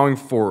 allowing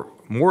for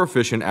more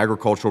efficient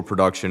agricultural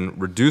production,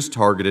 reduced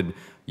targeted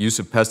use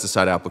of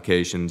pesticide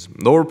applications,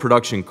 lower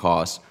production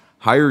costs,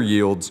 higher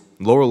yields,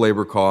 lower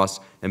labor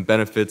costs, and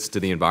benefits to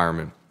the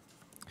environment.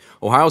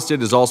 Ohio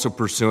State is also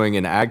pursuing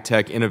an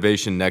ag-tech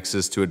innovation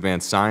nexus to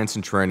advance science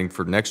and training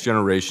for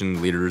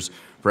next-generation leaders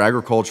for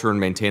agriculture and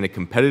maintain a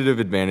competitive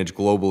advantage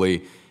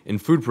globally in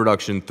food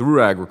production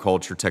through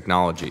agriculture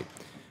technology.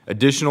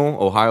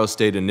 Additional Ohio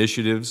State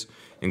initiatives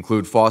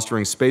include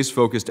fostering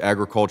space-focused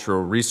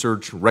agricultural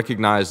research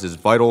recognized as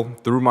vital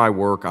through my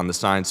work on the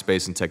Science,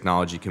 Space, and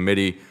Technology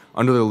Committee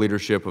under the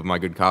leadership of my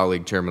good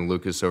colleague, Chairman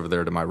Lucas, over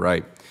there to my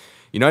right.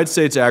 United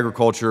States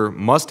agriculture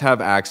must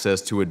have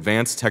access to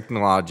advanced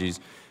technologies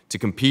to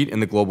compete in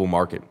the global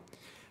market,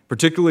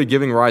 particularly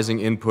given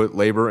rising input,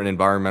 labor, and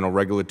environmental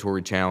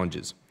regulatory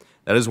challenges.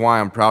 That is why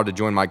I'm proud to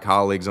join my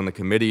colleagues on the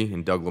committee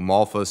and Doug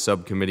LaMalfa,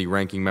 Subcommittee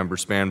Ranking Member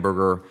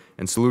Spanberger,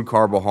 and Salud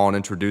Carbajal in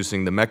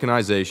introducing the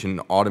Mechanization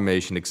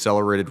Automation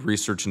Accelerated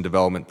Research and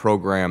Development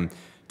Program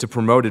to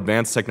promote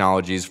advanced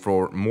technologies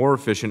for more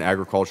efficient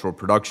agricultural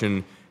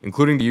production,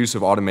 including the use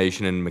of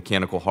automation and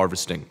mechanical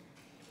harvesting.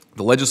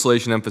 The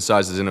legislation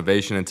emphasizes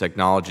innovation and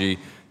technology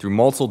through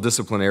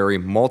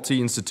multidisciplinary,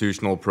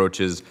 multi-institutional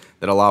approaches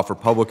that allow for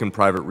public and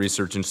private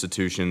research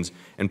institutions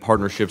and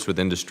partnerships with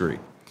industry.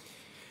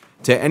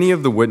 To any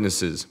of the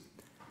witnesses,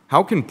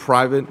 how can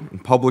private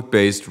and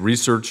public-based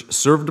research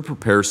serve to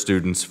prepare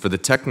students for the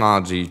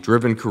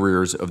technology-driven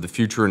careers of the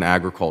future in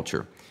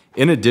agriculture?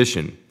 In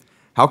addition,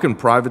 how can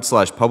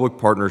private/public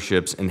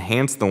partnerships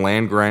enhance the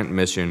land-grant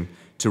mission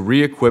to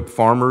re-equip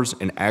farmers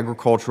and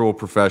agricultural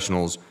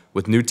professionals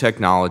with new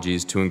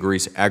technologies to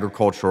increase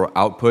agricultural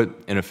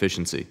output and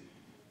efficiency?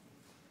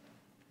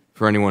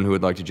 For anyone who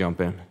would like to jump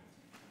in.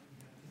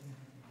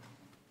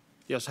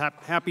 Yes,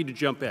 happy to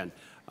jump in.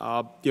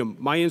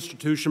 My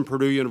institution,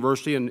 Purdue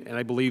University, and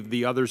I believe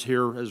the others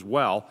here as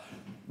well,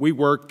 we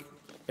work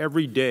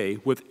every day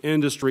with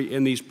industry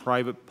in these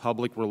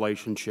private-public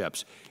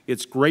relationships.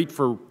 It's great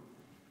for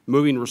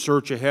moving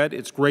research ahead.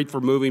 It's great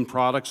for moving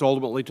products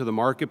ultimately to the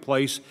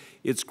marketplace.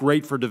 It's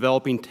great for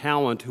developing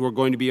talent who are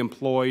going to be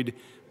employed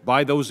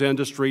by those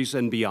industries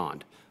and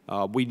beyond.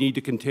 We need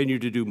to continue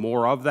to do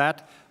more of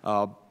that.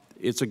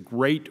 It's a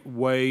great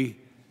way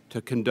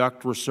to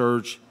conduct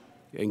research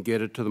and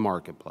get it to the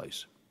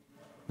marketplace.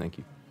 Thank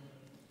you.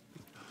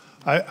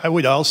 I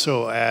would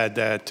also add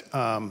that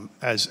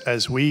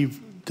as we've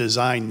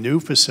designed new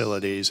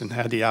facilities and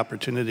had the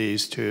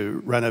opportunities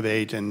to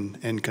renovate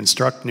and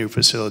construct new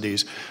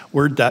facilities,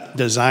 we're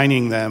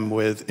designing them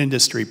with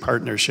industry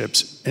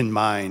partnerships in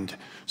mind.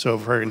 So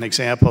for an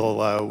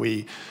example,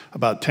 we,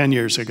 about 10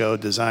 years ago,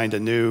 designed a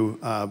new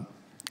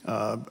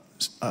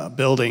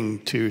building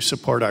to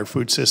support our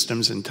food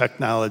systems and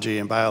technology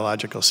and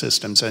biological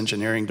systems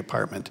engineering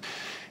department.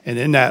 And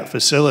in that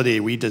facility,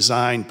 we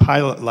designed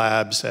pilot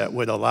labs that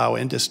would allow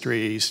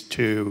industries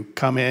to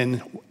come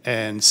in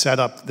and set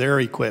up their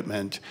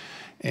equipment.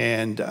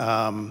 And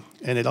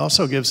it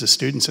also gives the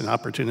students an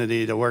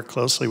opportunity to work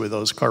closely with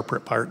those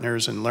corporate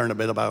partners and learn a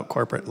bit about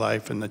corporate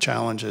life and the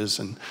challenges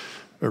and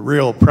the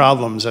real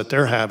problems that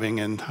they're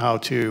having and how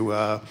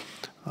to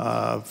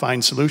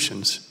find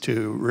solutions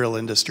to real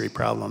industry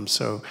problems.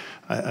 So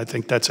I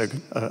think that's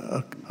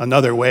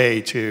another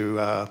way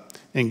to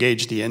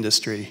engage the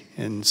industry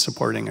in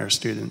supporting our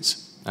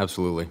students.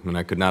 Absolutely, and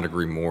I could not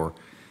agree more.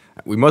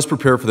 We must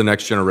prepare for the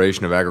next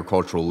generation of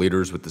agricultural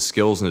leaders with the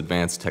skills and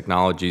advanced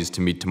technologies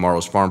to meet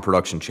tomorrow's farm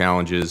production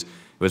challenges. It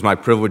was my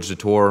privilege to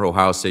tour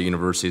Ohio State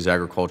University's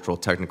Agricultural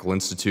Technical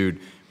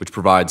Institute, which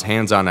provides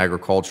hands-on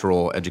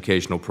agricultural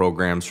educational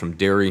programs from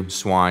dairy,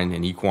 swine,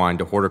 and equine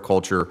to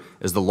horticulture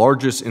as the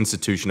largest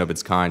institution of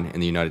its kind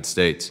in the United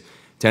States.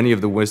 To any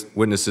of the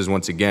witnesses,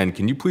 once again,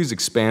 can you please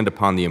expand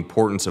upon the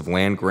importance of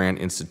land-grant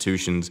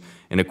institutions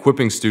in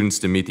equipping students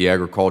to meet the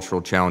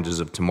agricultural challenges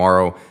of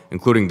tomorrow,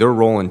 including their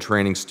role in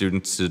training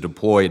students to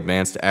deploy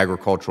advanced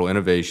agricultural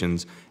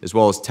innovations, as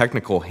well as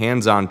technical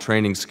hands-on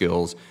training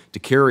skills to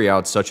carry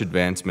out such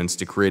advancements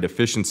to create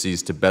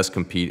efficiencies to best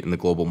compete in the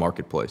global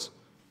marketplace?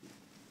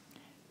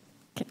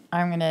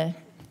 I'm going to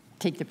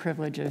take the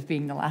privilege of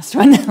being the last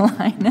one in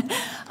line.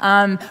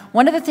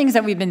 One of the things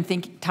that we've been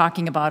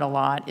talking about a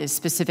lot is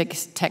specific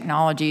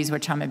technologies,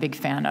 which I'm a big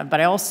fan of, but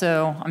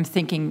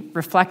I'm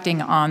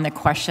reflecting on the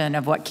question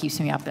of what keeps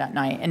me up at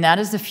night, and that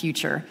is the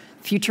future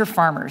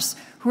farmers.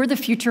 Who are the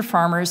future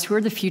farmers? Who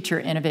are the future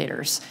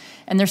innovators?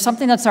 And there's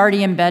something that's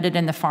already embedded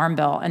in the Farm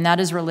Bill, and that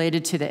is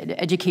related to the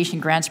Education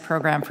Grants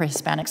Program for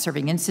Hispanic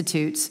Serving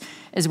Institutes,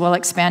 as well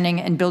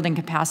expanding and building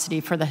capacity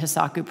for the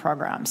Hisaku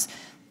programs.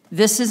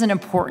 This is an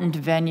important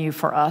venue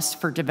for us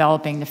for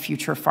developing the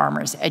future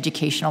farmers'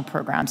 educational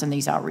programs and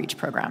these outreach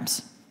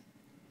programs.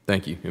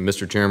 Thank you. And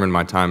Mr. Chairman,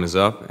 my time is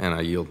up, and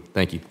I yield.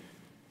 Thank you.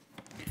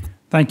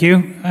 Thank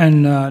you.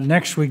 And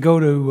next we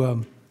go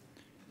to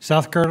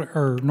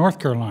North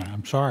Carolina.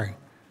 I'm sorry,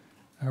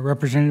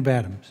 Representative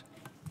Adams.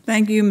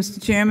 Thank you,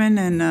 Mr. Chairman,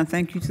 and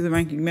thank you to the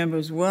ranking member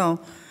as well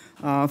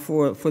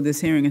for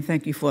this hearing, and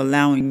thank you for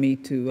allowing me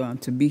to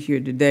be here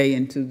today,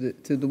 and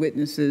to the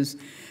witnesses.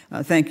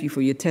 Thank you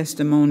for your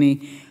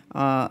testimony,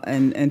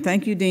 and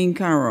thank you, Dean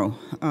Caro,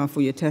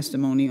 for your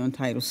testimony on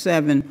Title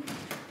VII,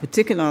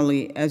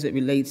 particularly as it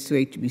relates to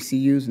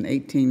HBCUs in the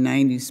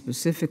 1890s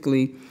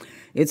specifically.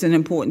 It's an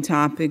important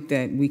topic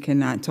that we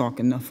cannot talk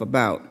enough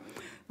about,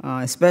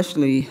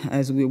 especially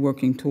as we're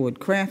working toward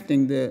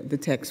crafting the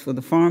text for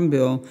the Farm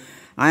Bill.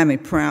 I am a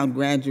proud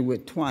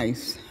graduate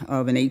twice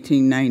of an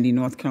 1890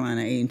 North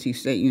Carolina A&T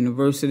State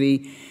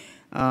University.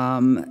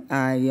 I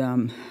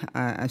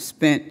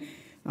spent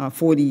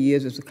 40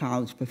 years as a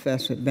college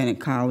professor at Bennett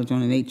College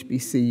on an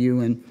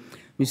HBCU, and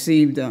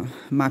received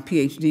my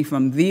PhD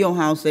from the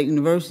Ohio State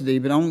University,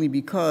 but only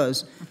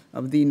because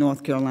of the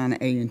North Carolina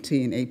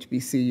A&T and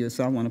HBCU,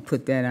 so I want to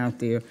put that out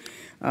there.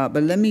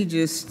 But let me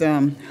just,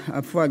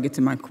 before I get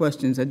to my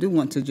questions, I do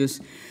want to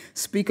just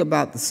speak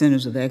about the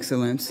Centers of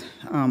Excellence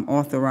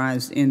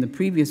authorized in the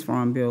previous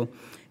Farm Bill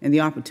and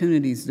the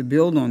opportunities to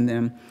build on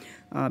them,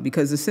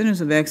 because the Centers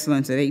of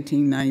Excellence at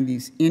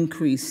 1890s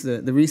increase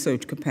the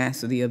research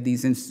capacity of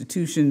these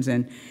institutions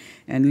and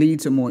lead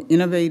to more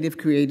innovative,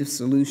 creative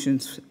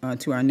solutions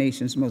to our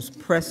nation's most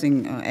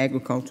pressing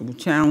agricultural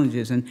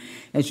challenges. And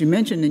as you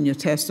mentioned in your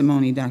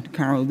testimony, Dr.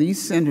 Carroll, these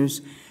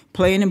centers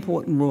play an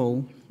important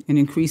role in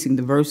increasing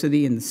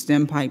diversity in the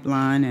STEM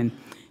pipeline and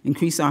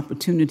increase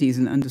opportunities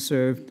in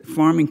underserved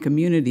farming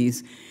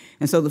communities.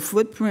 And so the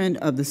footprint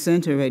of the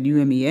center at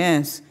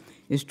UMES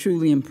is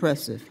truly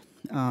impressive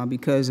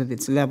because of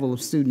its level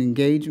of student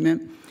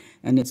engagement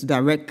and its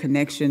direct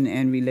connection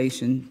and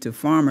relation to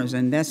farmers.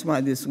 And that's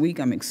why this week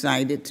I'm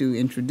excited to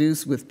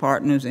introduce with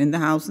partners in the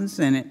House and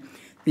Senate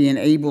the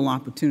Enable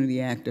Opportunity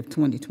Act of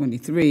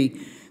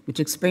 2023, which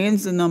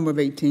expands the number of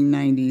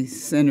 1890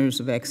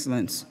 Centers of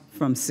Excellence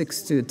from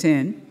 6 to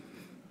 10,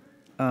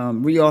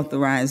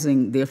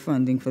 reauthorizing their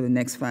funding for the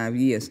next 5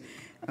 years.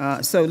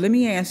 So let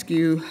me ask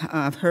you,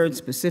 I've heard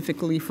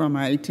specifically from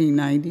our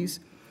 1890s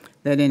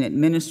that in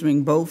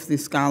administering both the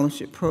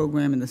scholarship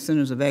program and the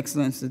Centers of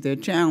Excellence, that there are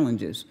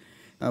challenges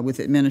with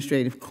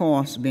administrative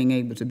costs being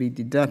able to be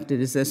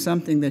deducted. Is there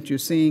something that you're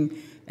seeing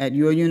at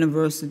your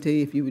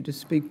university? If you would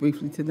just speak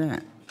briefly to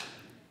that.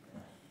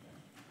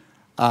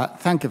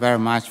 Thank you very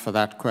much for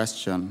that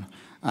question,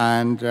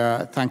 and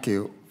thank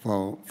you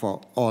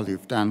for all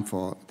you've done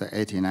for the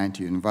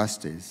 1890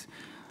 universities.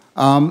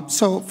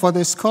 So for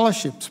the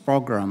scholarships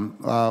program,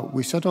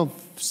 we sort of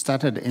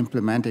started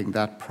implementing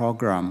that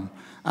program,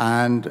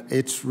 and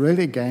it's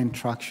really gained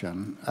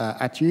traction.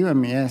 At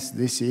UMES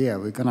this year,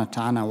 we're going to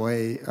turn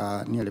away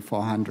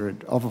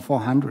over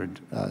 400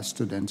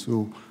 students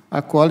who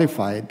are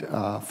qualified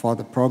for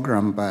the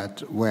program,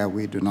 but where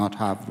we do not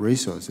have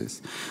resources.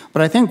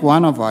 But I think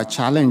one of our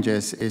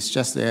challenges is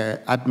just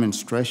the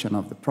administration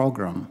of the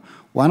program.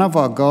 One of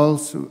our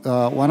goals,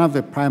 one of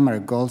the primary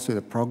goals with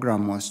the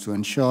program was to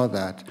ensure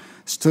that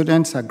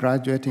students are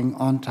graduating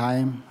on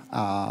time.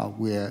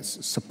 We're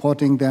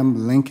supporting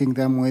them, linking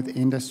them with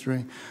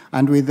industry.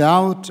 And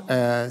without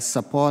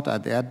support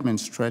at the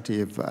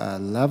administrative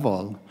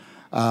level,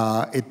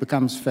 it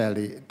becomes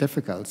fairly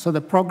difficult. So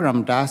the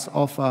program does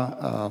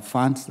offer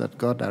funds that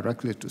go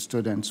directly to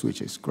students,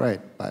 which is great,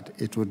 but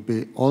it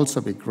would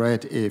also be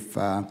great if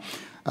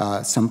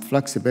some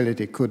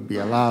flexibility could be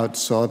allowed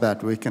so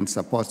that we can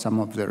support some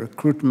of the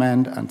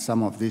recruitment and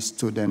some of these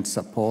student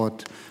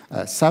support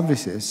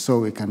services, so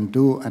we can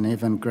do an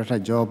even greater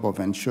job of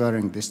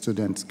ensuring the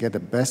students get the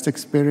best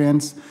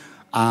experience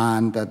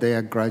and that they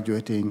are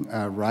graduating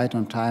right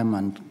on time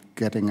and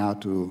getting out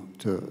to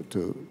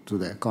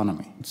the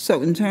economy.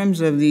 So in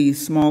terms of the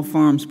Small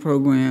Farms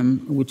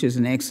Program, which is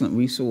an excellent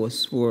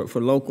resource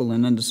for local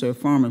and underserved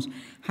farmers,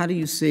 how do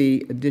you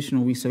see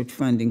additional research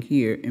funding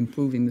here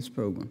improving this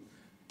program?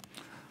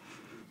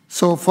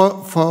 So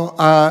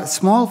for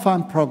small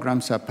farm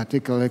programs are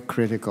particularly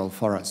critical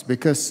for us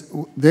because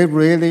they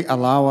really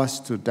allow us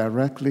to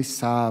directly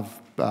serve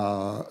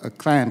a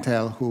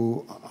clientele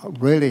who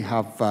really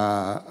have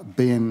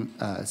been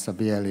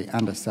severely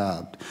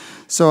underserved.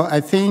 So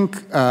I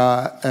think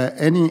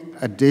any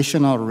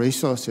additional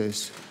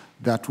resources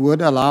that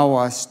would allow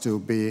us to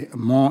be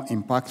more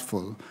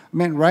impactful. I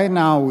mean, right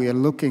now we are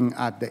looking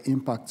at the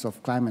impacts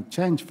of climate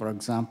change, for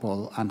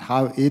example, and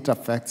how it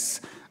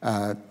affects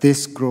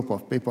this group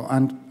of people,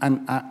 and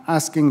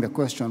asking the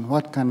question,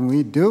 what can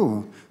we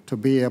do to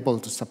be able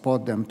to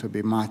support them to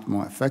be much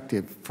more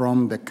effective,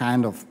 from the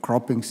kind of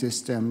cropping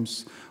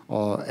systems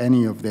or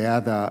any of the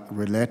other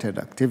related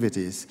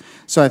activities.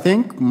 So I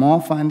think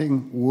more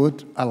funding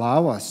would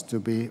allow us to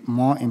be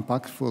more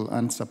impactful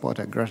and support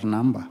a greater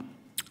number.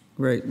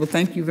 Great. Well,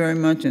 thank you very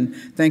much, and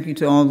thank you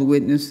to all the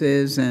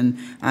witnesses. And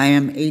I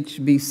am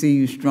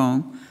HBCU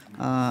strong,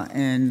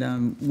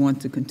 and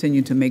want to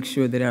continue to make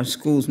sure that our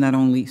schools not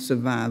only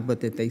survive, but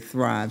that they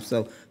thrive.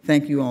 So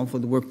thank you all for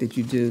the work that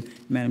you do,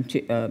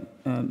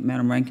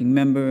 Madam Ranking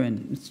Member, and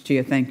Mr.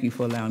 Chair, thank you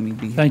for allowing me to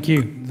be here. Thank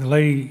you.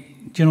 The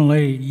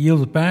gentlelady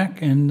yields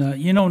back, and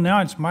you know,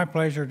 now it's my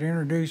pleasure to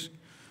introduce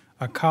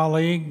a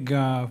colleague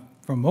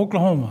from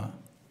Oklahoma,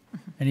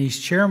 and he's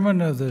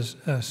chairman of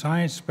the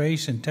Science,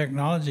 Space, and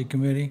Technology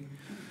Committee.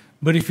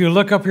 But if you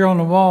look up here on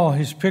the wall,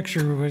 his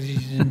picture was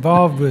he's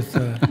involved with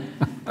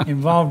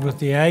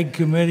the Ag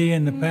Committee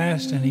in the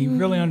past, and he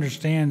really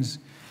understands.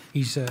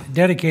 He's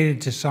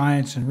dedicated to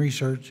science and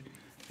research.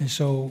 And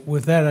so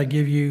with that, I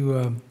give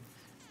you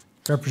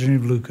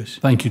Representative Lucas.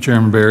 Thank you,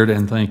 Chairman Baird,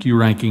 and thank you,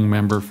 Ranking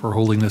Member, for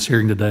holding this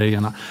hearing today.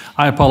 And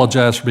I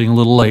apologize for being a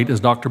little late. As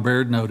Dr.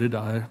 Baird noted,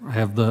 I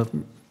have the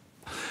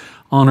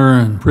honor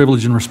and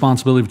privilege and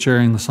responsibility of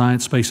chairing the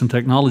Science, Space, and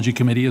Technology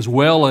Committee, as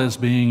well as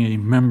being a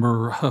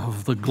member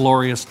of the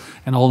glorious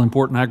and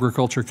all-important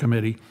Agriculture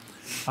Committee.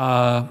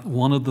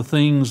 One of the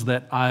things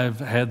that I've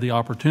had the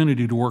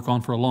opportunity to work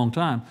on for a long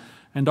time,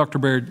 and Dr.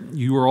 Baird,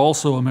 you are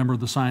also a member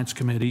of the Science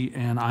Committee,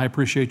 and I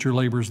appreciate your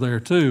labors there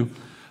too.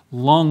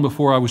 Long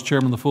before I was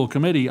chairman of the full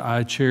committee,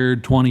 I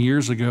chaired 20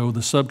 years ago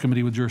the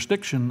subcommittee with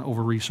jurisdiction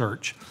over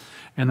research.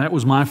 And that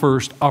was my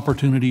first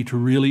opportunity to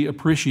really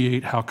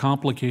appreciate how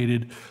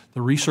complicated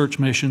the research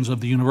missions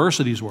of the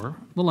universities were,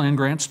 the land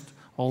grants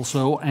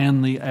also,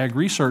 and the Ag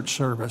Research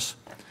Service.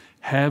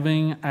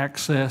 Having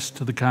access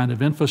to the kind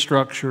of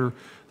infrastructure,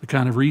 the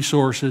kind of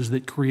resources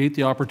that create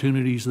the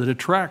opportunities that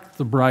attract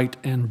the bright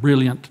and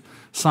brilliant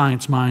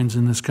science minds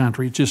in this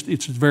country,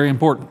 it's very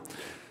important.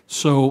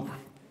 So,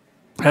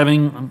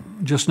 having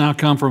just now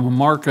come from a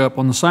markup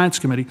on the Science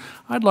Committee,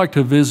 I'd like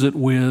to visit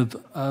with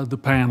the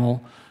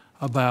panel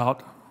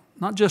about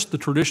not just the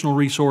traditional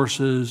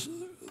resources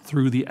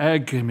through the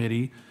Ag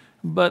Committee,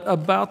 but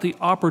about the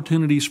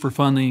opportunities for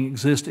funding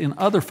exist in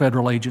other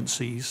federal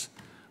agencies,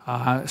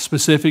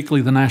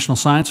 specifically the National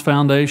Science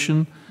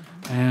Foundation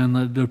and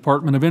the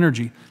Department of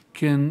Energy.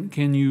 Can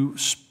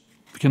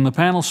the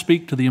panel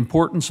speak to the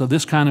importance of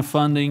this kind of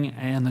funding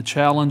and the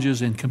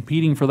challenges in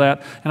competing for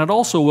that? And I'd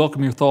also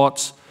welcome your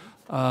thoughts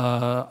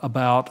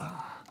about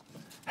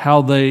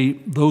how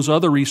those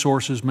other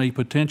resources may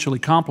potentially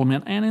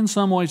complement and in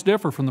some ways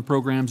differ from the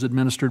programs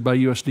administered by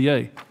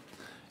USDA.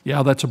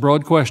 Yeah, that's a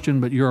broad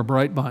question, but you're a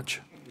bright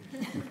bunch.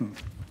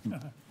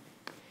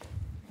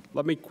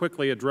 Let me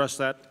quickly address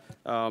that.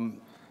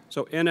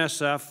 So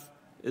NSF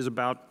is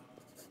about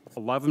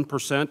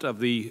 11% of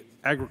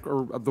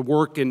the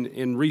work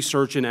in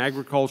research in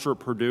agriculture at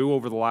Purdue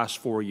over the last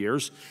 4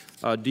 years.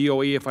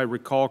 DOE, if I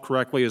recall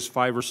correctly, is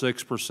 5 or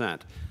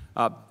 6%.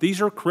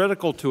 These are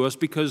critical to us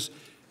because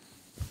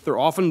they're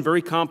often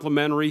very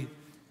complementary,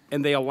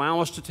 and they allow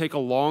us to take a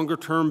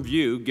longer-term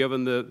view,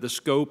 given the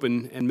scope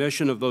and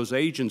mission of those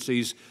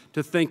agencies,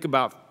 to think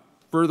about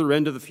further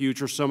into the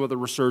future some of the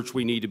research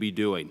we need to be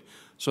doing.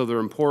 So they're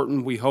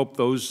important. We hope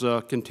those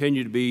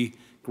continue to be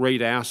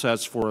great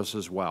assets for us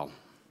as well.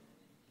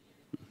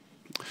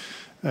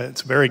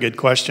 It's a very good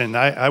question.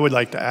 I would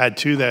like to add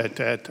to that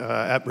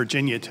at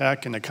Virginia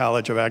Tech and the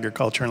College of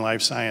Agriculture and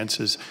Life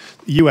Sciences,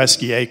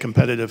 USDA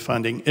competitive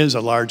funding is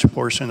a large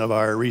portion of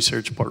our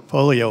research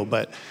portfolio,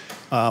 but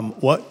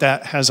what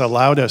that has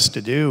allowed us to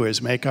do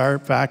is make our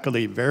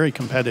faculty very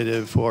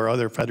competitive for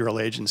other federal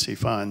agency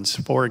funds.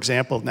 For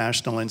example,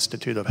 National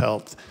Institute of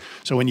Health.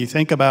 So when you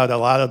think about a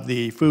lot of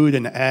the food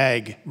and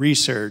ag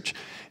research,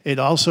 it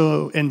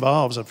also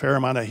involves a fair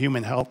amount of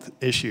human health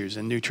issues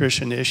and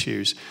nutrition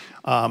issues.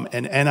 And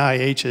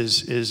NIH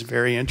is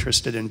very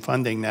interested in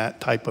funding that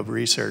type of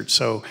research.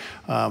 So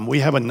we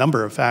have a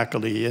number of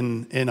faculty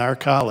in our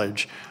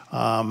college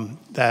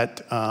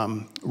that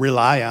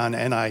rely on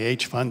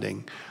NIH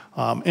funding,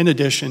 in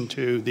addition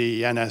to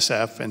the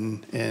NSF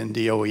and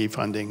DOE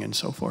funding and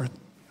so forth.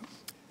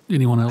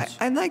 Anyone else?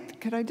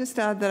 Could I just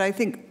add that I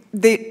think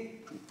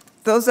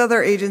those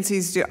other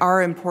agencies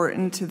are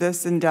important to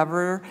this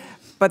endeavor,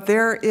 but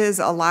there is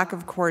a lack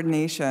of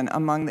coordination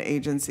among the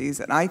agencies,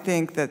 and I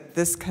think that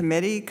this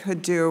committee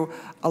could do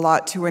a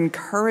lot to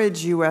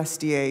encourage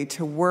USDA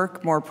to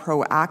work more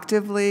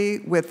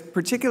proactively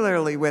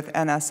particularly with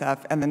NSF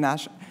and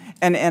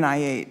and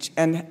NIH,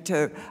 and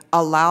to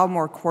allow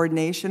more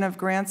coordination of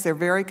grants. They're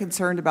very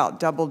concerned about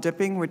double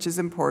dipping, which is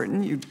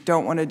important. You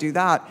don't want to do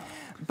that,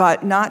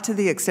 but not to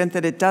the extent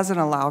that it doesn't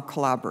allow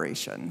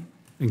collaboration.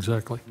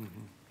 Exactly.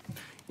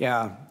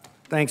 Yeah.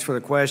 Thanks for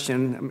the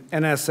question.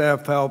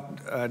 NSF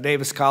helped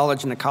Davis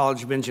College and the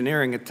College of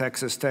Engineering at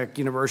Texas Tech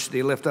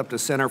University lift up the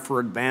Center for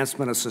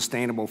Advancement of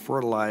Sustainable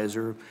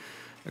Fertilizer.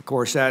 Of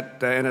course, that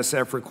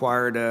NSF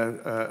required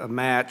a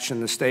match,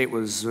 and the state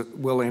was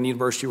willing, the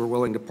university were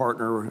willing to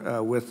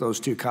partner with those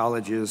two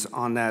colleges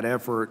on that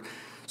effort.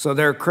 So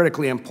they're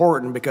critically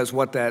important because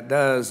what that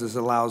does is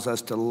allows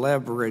us to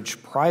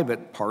leverage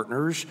private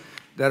partners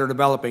that are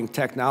developing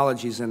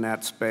technologies in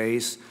that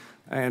space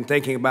and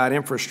thinking about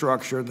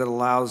infrastructure that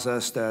allows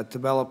us to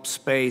develop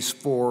space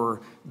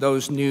for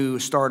those new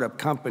startup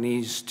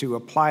companies to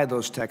apply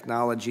those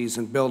technologies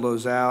and build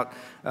those out.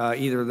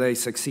 Either they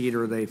succeed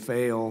or they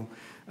fail.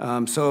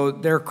 So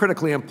they're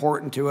critically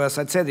important to us.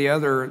 I'd say the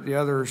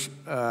other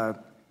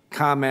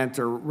comment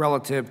or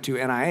relative to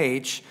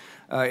NIH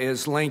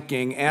is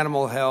linking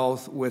animal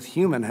health with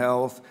human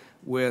health,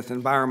 with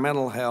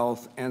environmental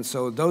health, and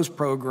so those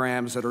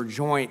programs that are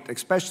joint,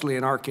 especially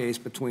in our case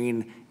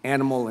between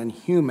animal and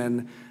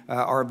human,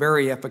 are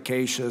very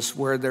efficacious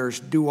where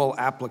there's dual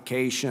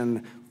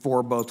application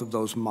for both of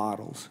those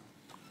models.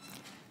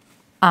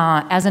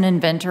 As an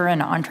inventor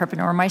and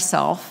entrepreneur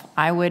myself,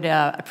 I would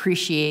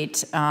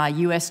appreciate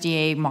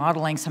USDA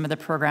modeling some of the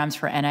programs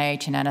for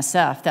NIH and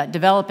NSF that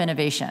develop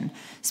innovation,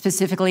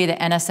 specifically the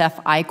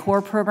NSF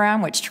I-Corps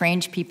program, which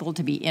trains people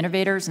to be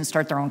innovators and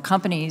start their own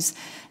companies,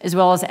 as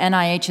well as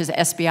NIH's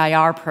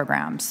SBIR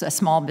programs, a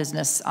small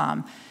business.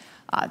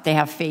 They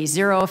have phase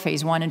 0,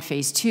 phase 1, and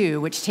phase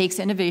 2, which takes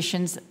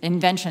inventions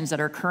that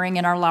are occurring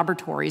in our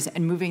laboratories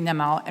and moving them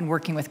out and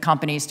working with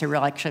companies to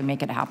really actually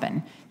make it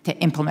happen, to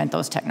implement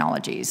those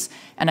technologies.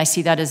 And I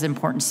see that as an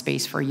important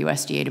space for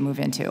USDA to move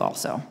into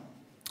also.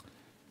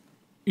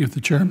 If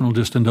the chairman will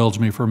just indulge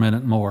me for a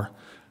minute more.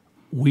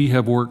 We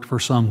have worked for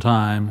some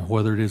time,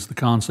 whether it is the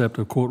concept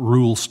of, quote,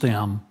 rural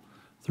STEM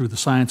through the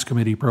Science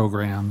Committee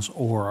programs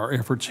or our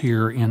efforts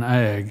here in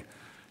Ag,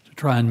 to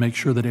try and make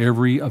sure that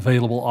every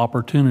available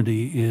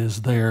opportunity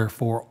is there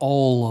for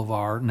all of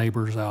our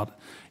neighbors out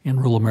in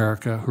rural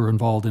America who are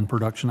involved in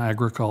production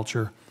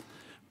agriculture,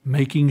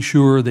 making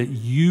sure that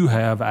you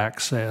have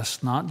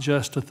access not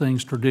just to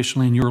things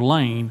traditionally in your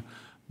lane,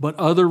 but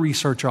other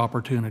research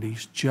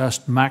opportunities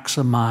just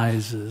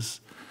maximizes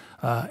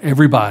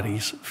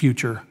everybody's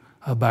future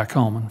back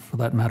home, and for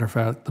that matter of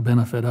fact, the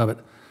benefit of it.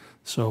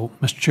 So,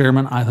 Mr.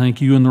 Chairman, I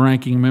thank you and the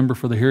ranking member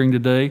for the hearing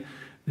today.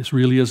 This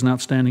really is an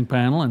outstanding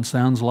panel and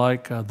sounds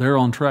like they're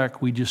on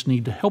track. We just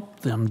need to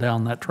help them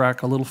down that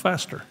track a little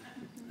faster.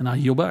 And I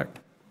yield back.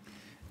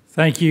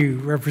 Thank you,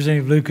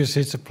 Representative Lucas.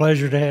 It's a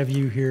pleasure to have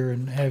you here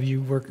and have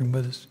you working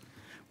with us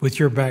with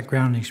your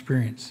background and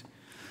experience.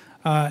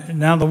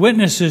 Now, the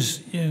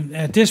witnesses,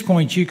 at this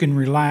point, you can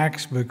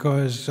relax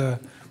because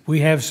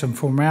we have some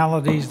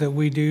formalities that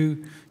we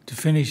do to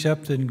finish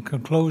up and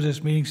close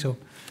this meeting. So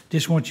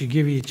just want to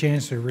give you a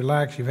chance to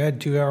relax. You've had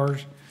 2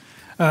 hours.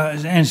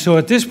 And so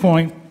at this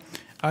point,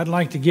 I'd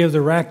like to give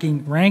the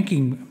ranking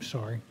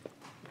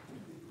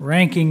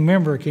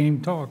member, can't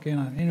even talk, can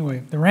I?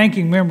 Anyway, the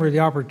ranking member the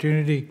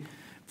opportunity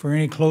for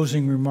any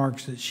closing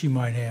remarks that she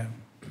might have.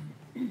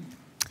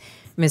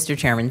 Mr.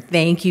 Chairman,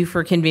 thank you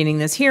for convening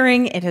this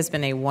hearing. It has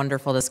been a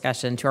wonderful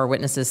discussion. To our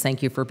witnesses,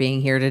 thank you for being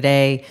here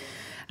today.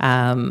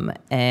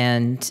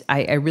 And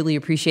I really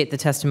appreciate the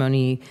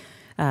testimony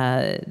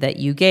that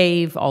you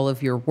gave, all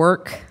of your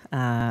work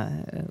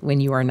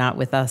when you are not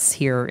with us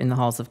here in the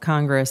halls of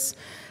Congress.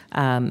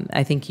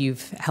 I think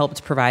you've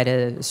helped provide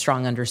a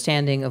strong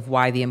understanding of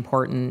why the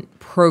important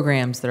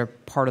programs that are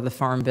part of the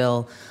Farm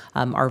Bill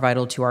are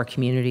vital to our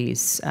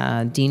communities.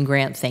 Dean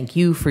Grant, thank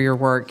you for your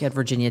work at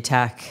Virginia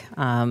Tech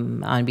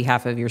on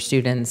behalf of your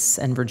students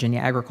and Virginia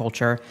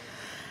agriculture.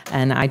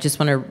 And I just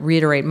want to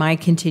reiterate my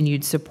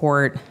continued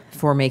support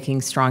for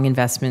making strong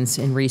investments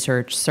in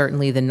research.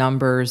 Certainly the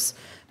numbers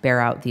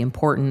bear out the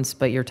importance,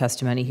 but your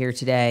testimony here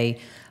today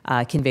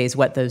conveys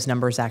what those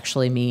numbers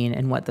actually mean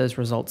and what those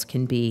results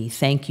can be.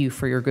 Thank you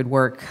for your good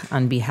work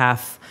on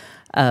behalf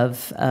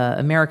of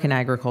American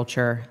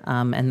agriculture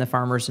and the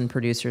farmers and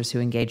producers who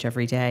engage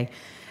every day.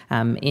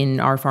 In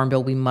our Farm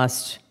Bill, we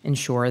must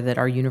ensure that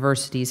our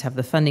universities have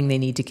the funding they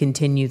need to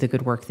continue the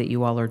good work that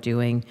you all are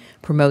doing,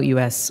 promote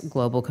U.S.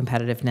 global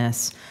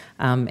competitiveness,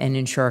 and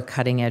ensure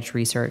cutting-edge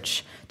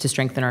research to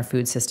strengthen our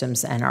food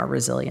systems and our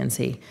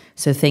resiliency.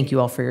 So thank you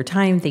all for your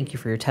time. Thank you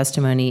for your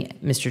testimony.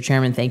 Mr.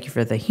 Chairman, thank you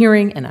for the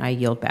hearing, and I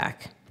yield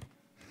back.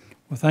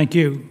 Well, thank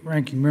you,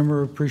 Ranking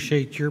Member.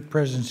 Appreciate your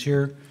presence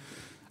here.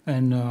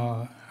 And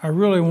I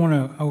really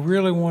want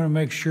to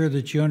make sure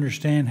that you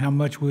understand how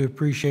much we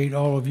appreciate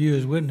all of you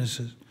as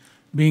witnesses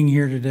being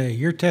here today.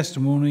 Your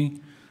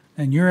testimony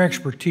and your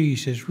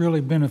expertise is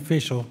really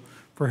beneficial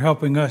for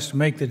helping us to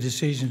make the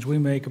decisions we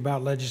make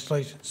about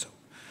legislation.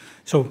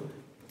 So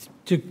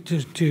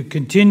to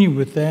continue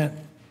with that,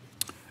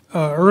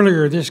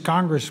 earlier this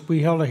Congress,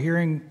 we held a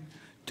hearing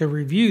to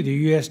review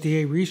the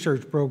USDA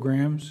research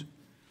programs,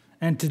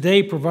 and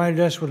today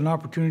provided us with an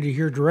opportunity to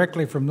hear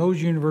directly from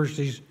those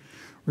universities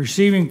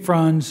receiving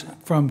funds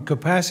from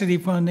capacity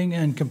funding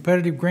and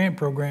competitive grant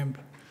programs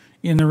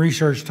in the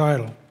research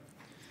title.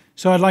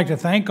 So I'd like to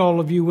thank all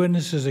of you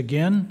witnesses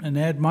again and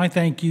add my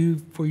thank you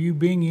for you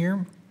being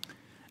here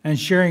and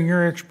sharing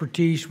your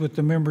expertise with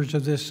the members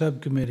of this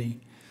subcommittee.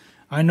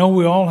 I know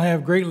we all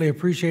have greatly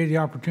appreciated the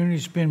opportunity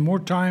to spend more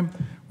time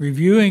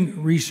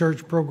reviewing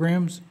research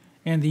programs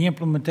and the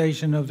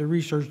implementation of the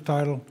research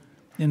title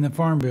in the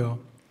Farm Bill.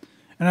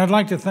 And I'd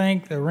like to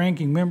thank the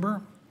ranking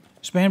member,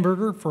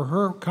 Spanberger, for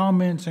her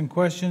comments and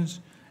questions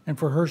and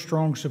for her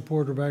strong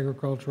support of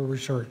agricultural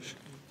research.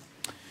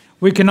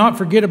 We cannot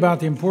forget about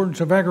the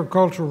importance of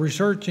agricultural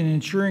research in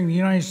ensuring the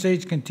United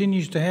States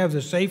continues to have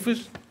the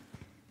safest,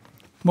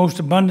 most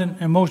abundant,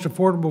 and most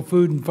affordable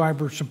food and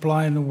fiber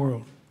supply in the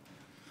world.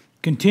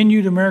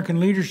 Continued American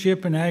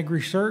leadership in ag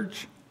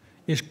research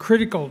is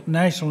critical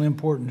national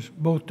importance,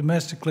 both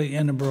domestically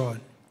and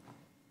abroad.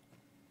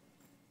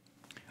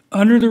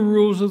 Under the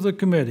rules of the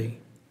committee,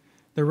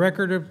 the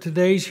record of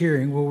today's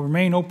hearing will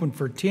remain open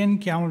for 10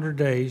 calendar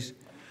days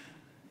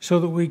so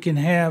that we can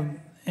have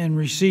and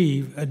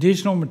receive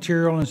additional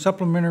material and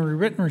supplementary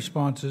written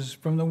responses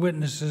from the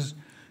witnesses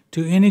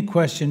to any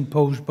question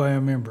posed by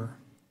a member.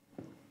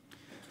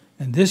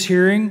 And this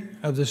hearing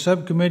of the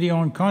Subcommittee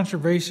on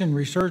Conservation,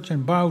 Research,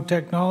 and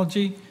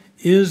Biotechnology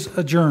is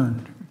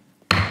adjourned.